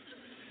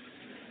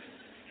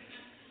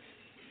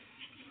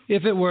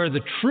 If it were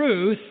the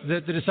truth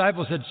that the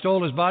disciples had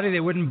stolen his body,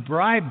 they wouldn't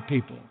bribe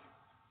people.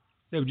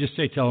 They would just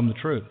say, tell them the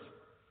truth.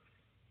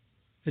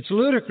 It's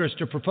ludicrous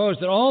to propose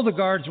that all the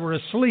guards were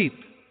asleep.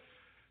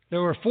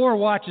 There were 4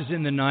 watches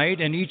in the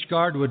night, and each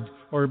guard would,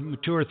 or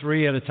 2 or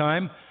 3 at a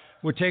time,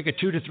 would take a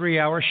 2 to 3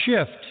 hour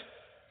shift.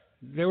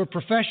 They were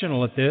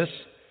professional at this.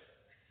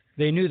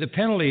 They knew the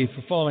penalty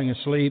for falling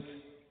asleep.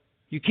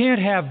 You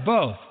can't have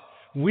both.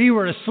 We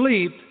were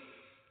asleep,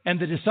 and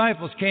the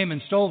disciples came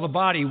and stole the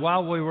body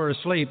while we were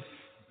asleep.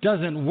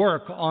 Doesn't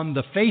work on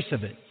the face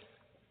of it.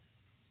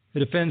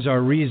 It offends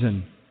our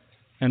reason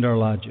and our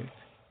logic.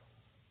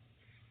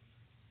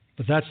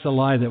 But that's the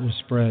lie that was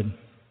spread.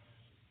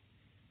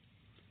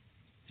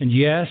 And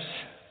yes,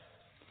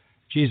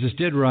 Jesus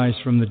did rise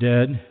from the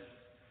dead.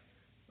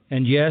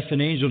 And yes,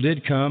 an angel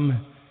did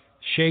come,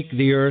 shake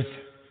the earth,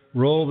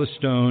 roll the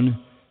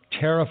stone,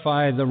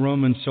 terrify the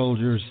Roman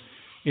soldiers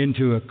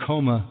into a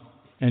coma,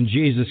 and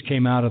Jesus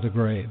came out of the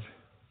grave.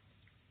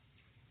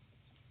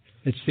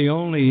 It's the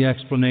only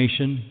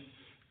explanation.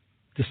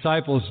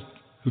 Disciples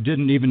who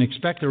didn't even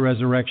expect a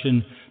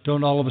resurrection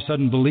don't all of a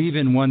sudden believe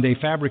in one they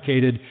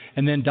fabricated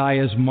and then die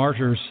as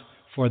martyrs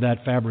for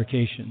that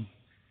fabrication.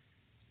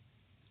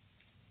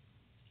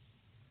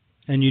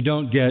 And you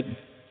don't get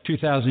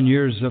 2,000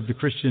 years of the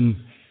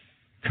Christian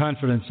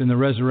confidence in the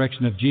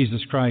resurrection of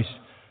Jesus Christ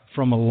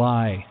from a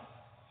lie.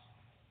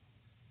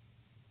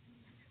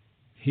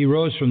 He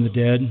rose from the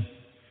dead,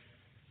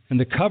 and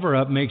the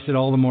cover-up makes it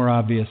all the more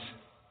obvious.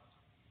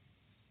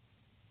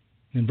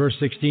 And verse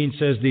 16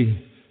 says the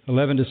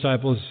 11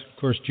 disciples, of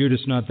course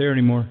Judas not there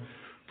anymore,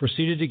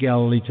 proceeded to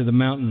Galilee to the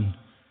mountain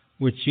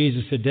which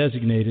Jesus had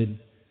designated.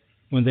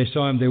 When they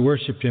saw him, they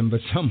worshipped him,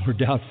 but some were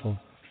doubtful.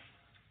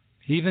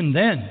 Even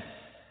then,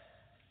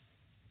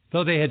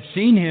 though they had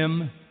seen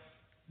him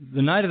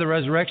the night of the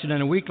resurrection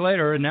and a week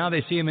later, and now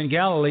they see him in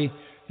Galilee,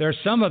 there are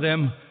some of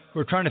them who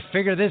are trying to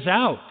figure this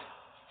out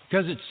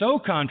because it's so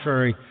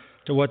contrary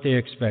to what they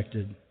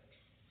expected.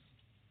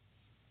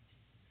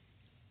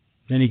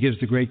 Then he gives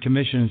the Great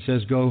Commission and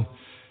says, go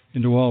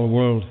into all the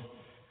world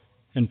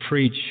and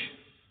preach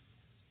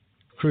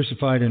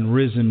crucified and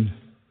risen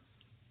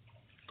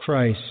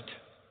Christ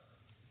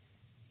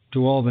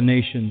to all the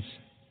nations.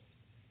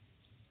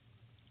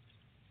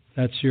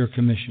 That's your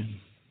commission.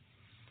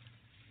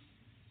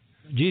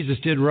 Jesus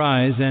did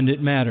rise, and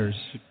it matters.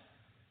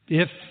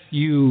 If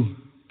you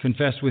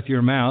confess with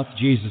your mouth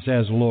Jesus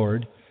as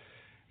Lord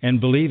and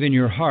believe in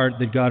your heart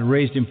that God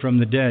raised him from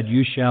the dead,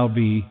 you shall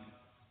be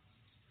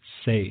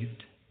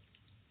saved.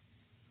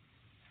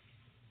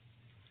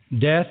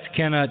 Death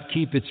cannot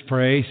keep its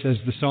prey, says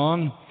the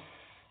song.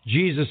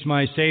 Jesus,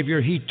 my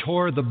Savior, he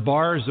tore the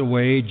bars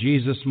away.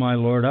 Jesus, my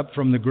Lord, up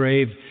from the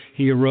grave,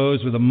 he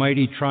arose with a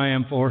mighty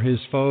triumph o'er his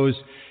foes.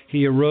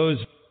 He arose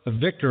a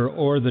victor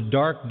o'er the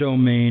dark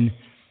domain,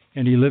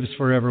 and he lives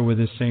forever with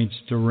his saints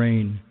to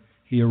reign.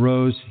 He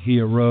arose,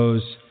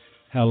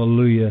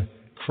 hallelujah,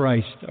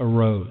 Christ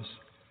arose.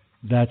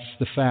 That's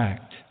the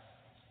fact.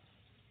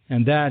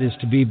 And that is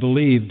to be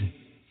believed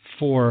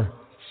for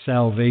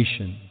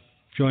salvation.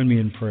 Join me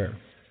in prayer.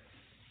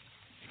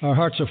 Our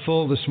hearts are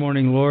full this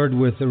morning, Lord,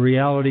 with the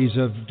realities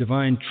of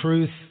divine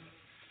truth.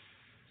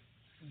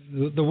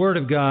 The Word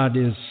of God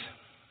is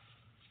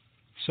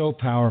so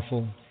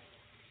powerful,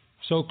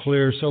 so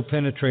clear, so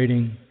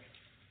penetrating.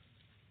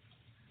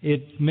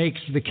 It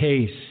makes the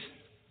case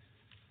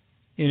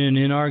in an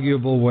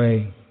inarguable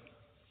way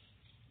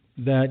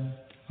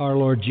that our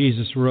Lord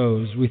Jesus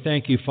rose. We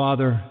thank you,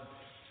 Father,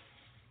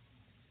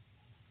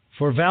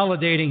 for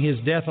validating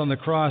his death on the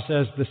cross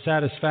as the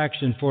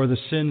satisfaction for the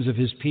sins of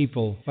his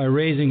people by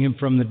raising him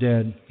from the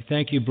dead. We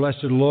thank you,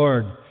 blessed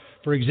Lord,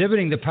 for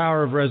exhibiting the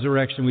power of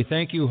resurrection. We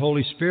thank you,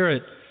 Holy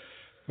Spirit,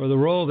 for the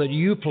role that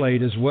you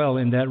played as well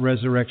in that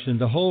resurrection,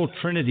 the whole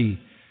Trinity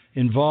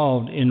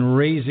involved in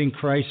raising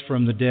Christ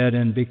from the dead.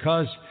 And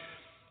because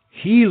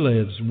he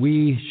lives,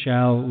 we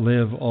shall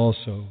live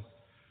also,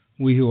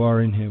 we who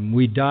are in him.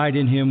 We died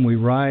in him, we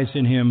rise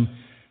in him,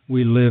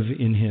 we live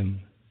in him.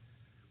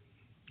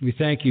 We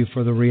thank you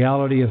for the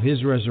reality of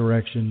his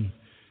resurrection.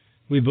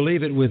 We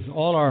believe it with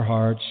all our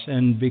hearts,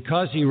 and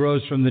because he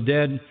rose from the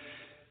dead,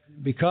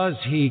 because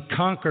he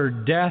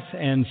conquered death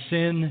and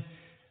sin,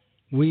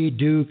 we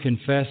do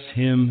confess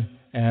him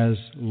as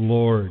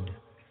Lord.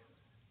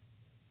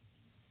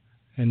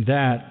 And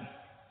that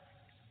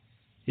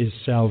is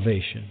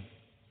salvation.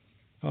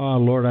 Oh,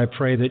 Lord, I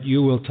pray that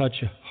you will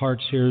touch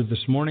hearts here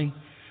this morning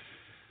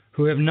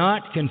who have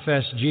not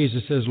confessed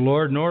Jesus as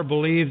Lord, nor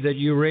believed that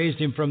you raised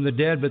him from the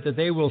dead, but that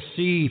they will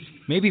see,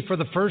 maybe for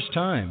the first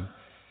time,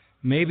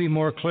 maybe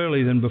more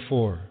clearly than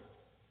before.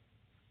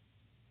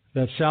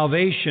 That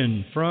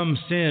salvation from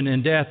sin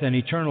and death and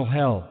eternal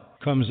hell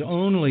comes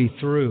only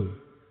through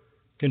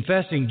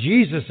confessing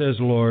Jesus as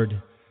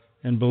Lord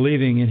and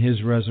believing in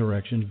His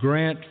resurrection.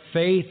 Grant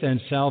faith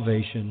and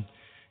salvation.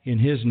 In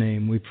His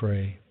name we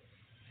pray.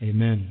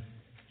 Amen.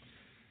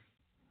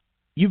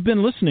 You've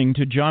been listening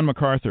to John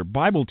MacArthur,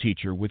 Bible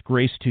teacher with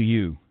Grace to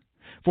You.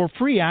 For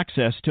free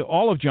access to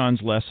all of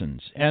John's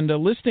lessons and a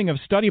listing of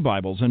study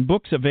Bibles and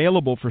books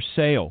available for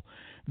sale,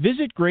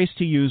 visit Grace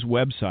to You's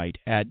website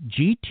at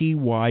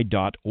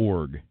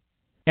gty.org.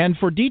 And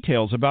for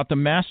details about the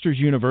Masters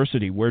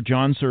University, where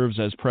John serves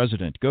as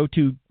president, go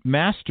to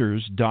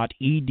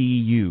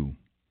masters.edu.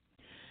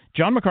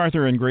 John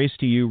MacArthur and Grace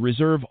to You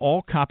reserve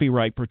all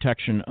copyright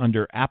protection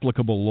under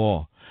applicable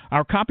law.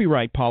 Our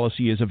copyright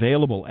policy is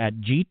available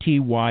at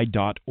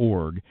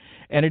gty.org,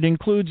 and it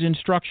includes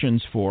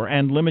instructions for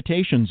and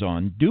limitations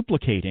on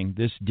duplicating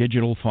this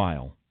digital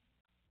file.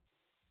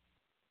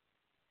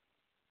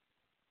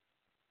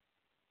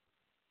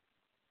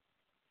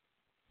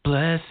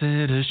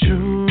 Blessed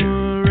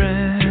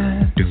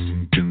assurance,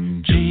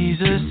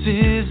 Jesus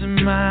is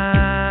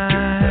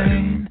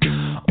mine.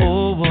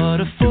 Oh, what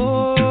a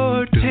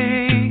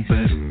foretaste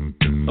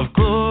of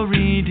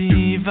glory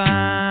divine,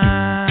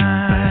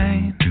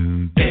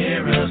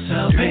 heir of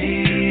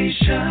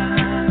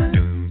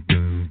salvation,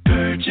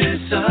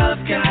 purchase of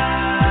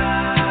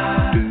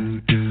God,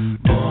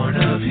 born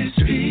of His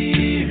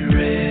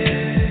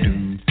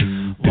Spirit,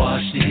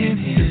 washed in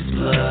His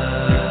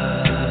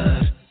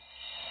blood.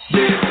 This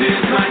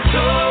is my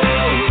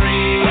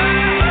story.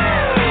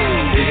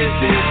 This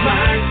is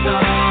my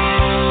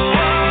song.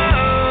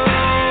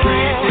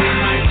 Praising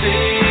my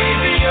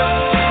Savior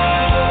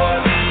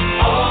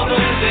all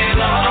the day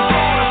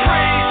long.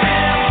 Praise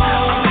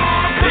Him.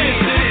 This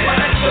is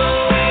my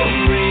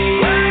story.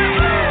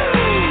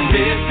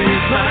 This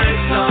is my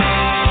song.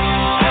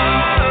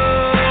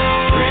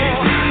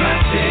 Praising my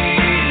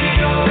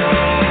Savior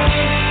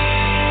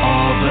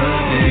all the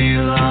day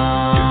long.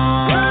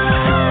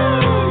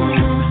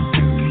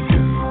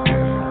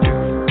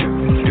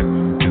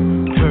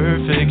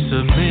 Perfect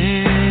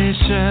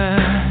submission,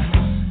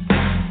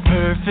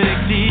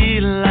 perfect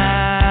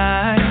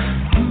delight,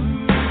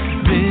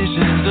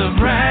 visions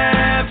of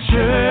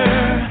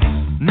rapture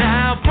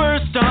now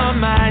burst on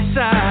my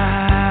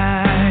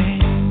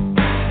sight.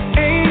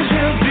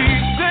 Angels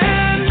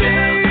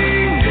descending,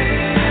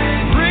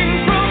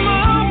 ring from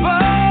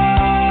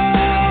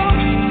above,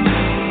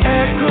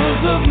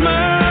 echoes of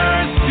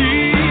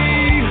mercy,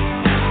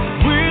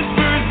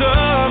 whispers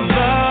of love.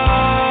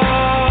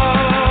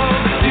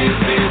 This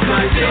is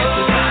my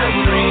story.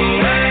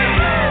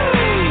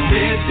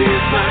 This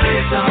is my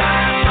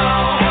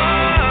song.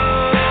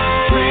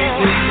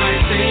 Praising my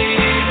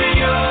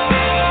Savior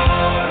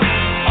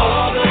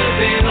all the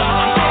day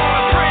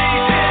long.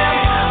 Praise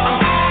Him.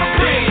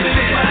 This is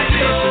my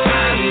story.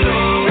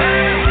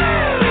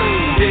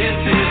 This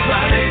is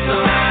my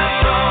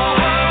song.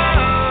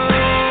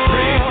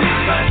 Praising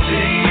my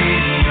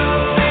Savior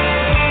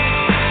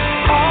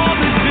all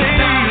the day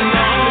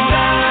long.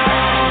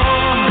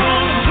 I'm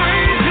gonna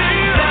praise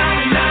Him.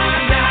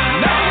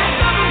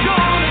 Never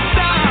gonna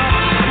stop.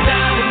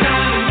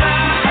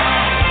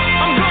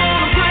 I'm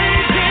gonna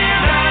praise Him.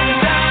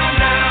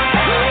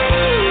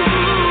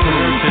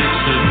 Perfect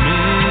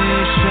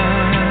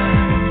submission,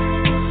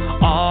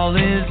 all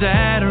is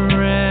at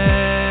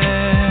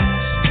rest.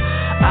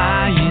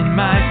 I in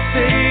my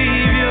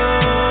Savior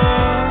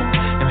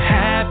am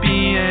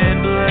happy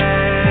and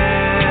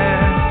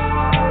blessed,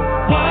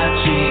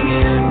 watching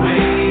and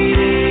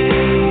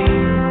waiting,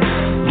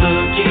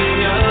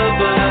 looking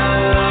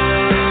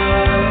above,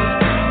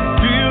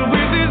 filled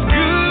with His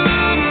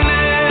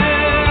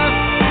goodness,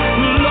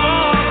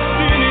 lost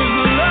in His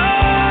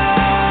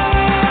love.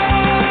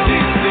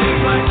 This is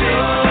my story.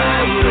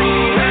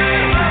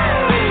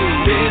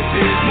 This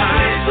is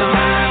my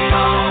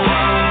song.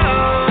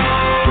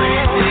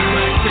 Praising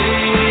my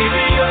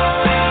Savior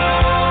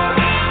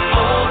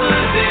all the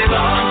day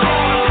long.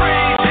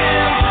 Praise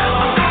Him.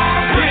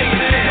 This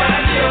is my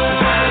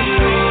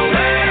story.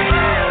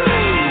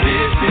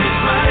 This is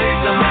my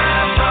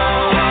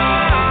song.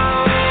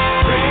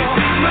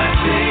 Praising my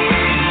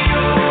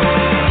Savior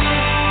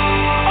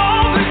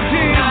all the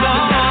day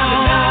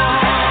long.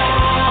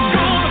 I'm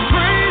gonna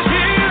praise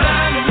Him.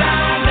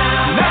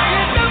 Now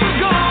you're never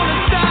gonna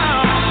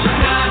stop.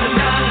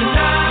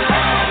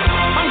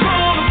 I'm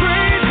gonna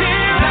praise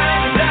Him. Now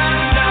you're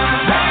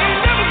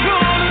never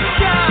gonna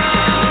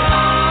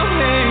stop.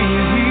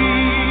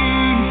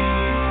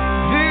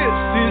 This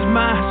is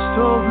my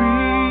story.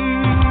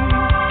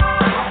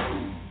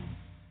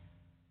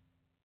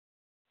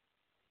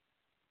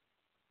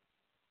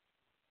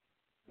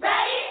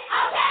 Ready?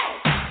 Okay.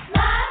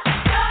 Love,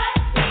 joy,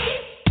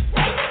 peace,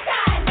 patience,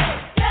 kindness,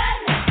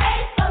 goodness,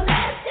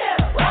 faithfulness,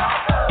 too.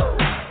 Woo-hoo!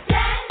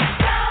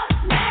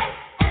 Gentleness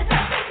and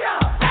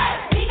self-control.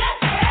 We got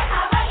spirit.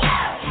 How about you?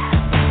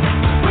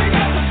 We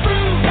got the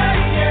fruit,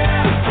 yeah,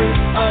 yeah. The fruit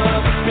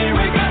of the Spirit.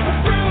 We got the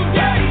fruit,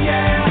 yeah,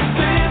 yeah.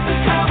 This is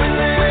how we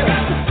live.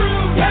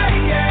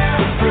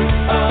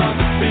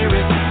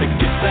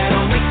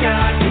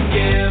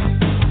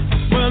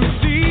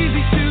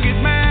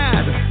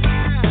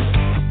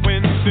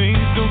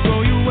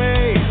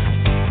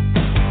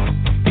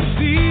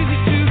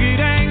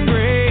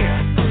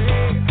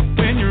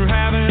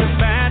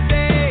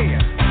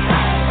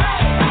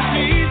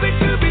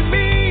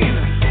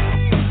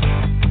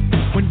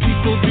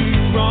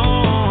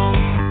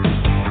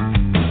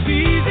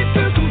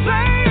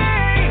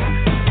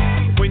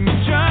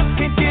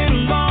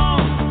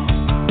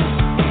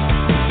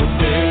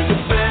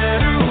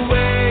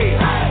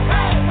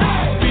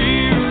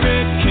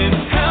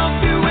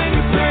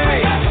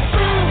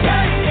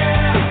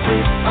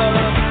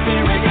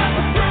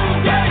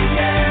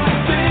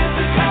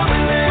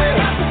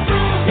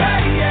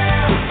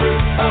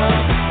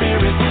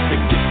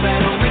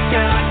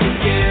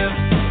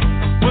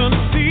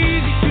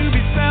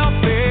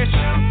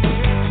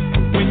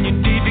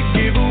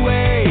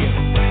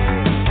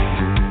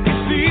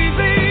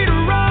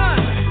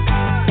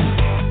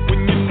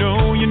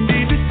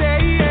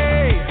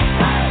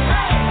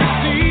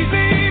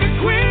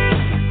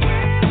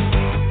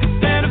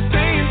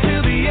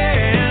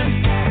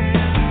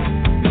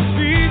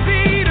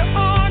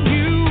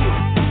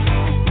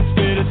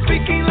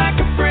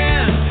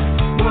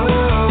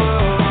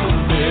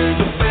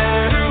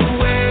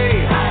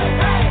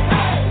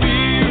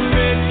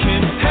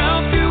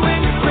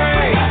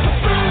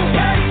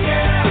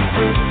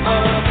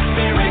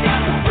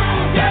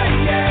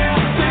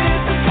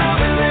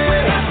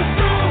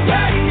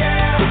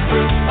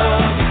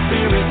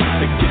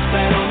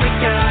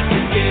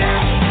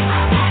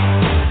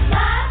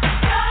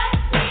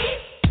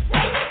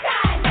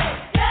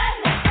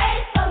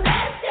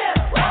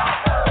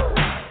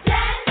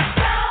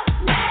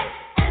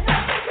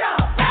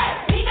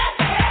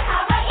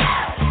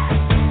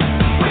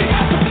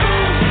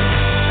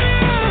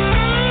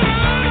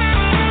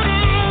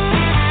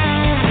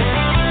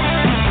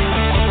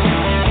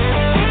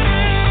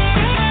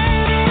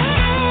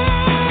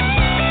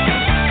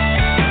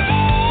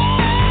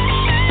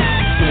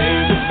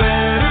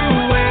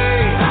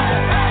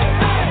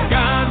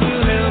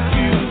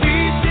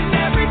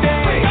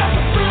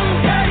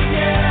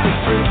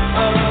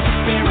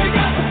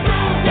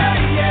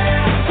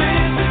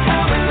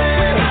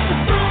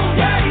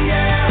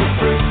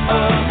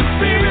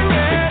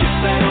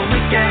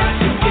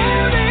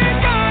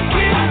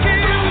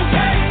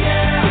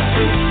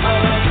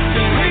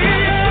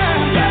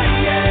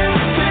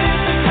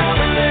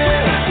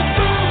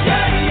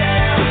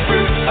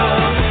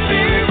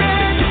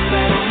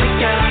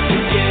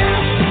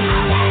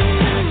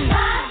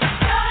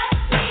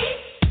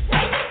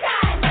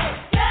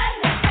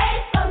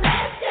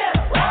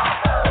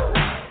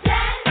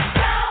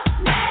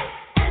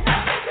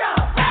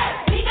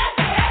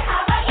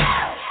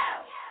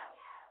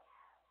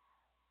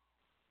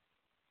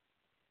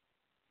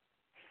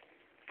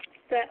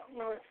 that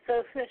was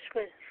Stowfish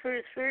with Fruit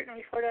of Spirit, and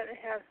before that they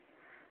have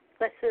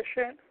Blessed of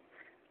Shrimp.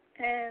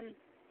 And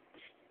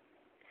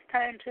it's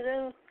time to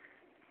go.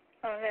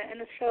 I'm going to end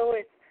the show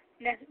with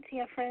Nancy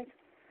and Friends,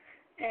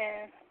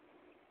 and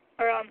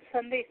around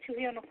Sunday, 2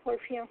 p.m. to 4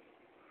 p.m.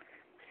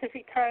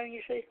 Pacific time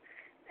usually.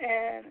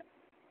 And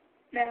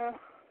now,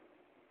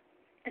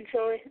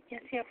 enjoy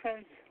Nancy and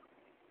Friends.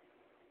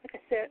 Like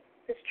I said,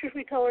 this is Truth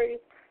Be Told Radio,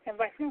 and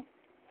bye for now.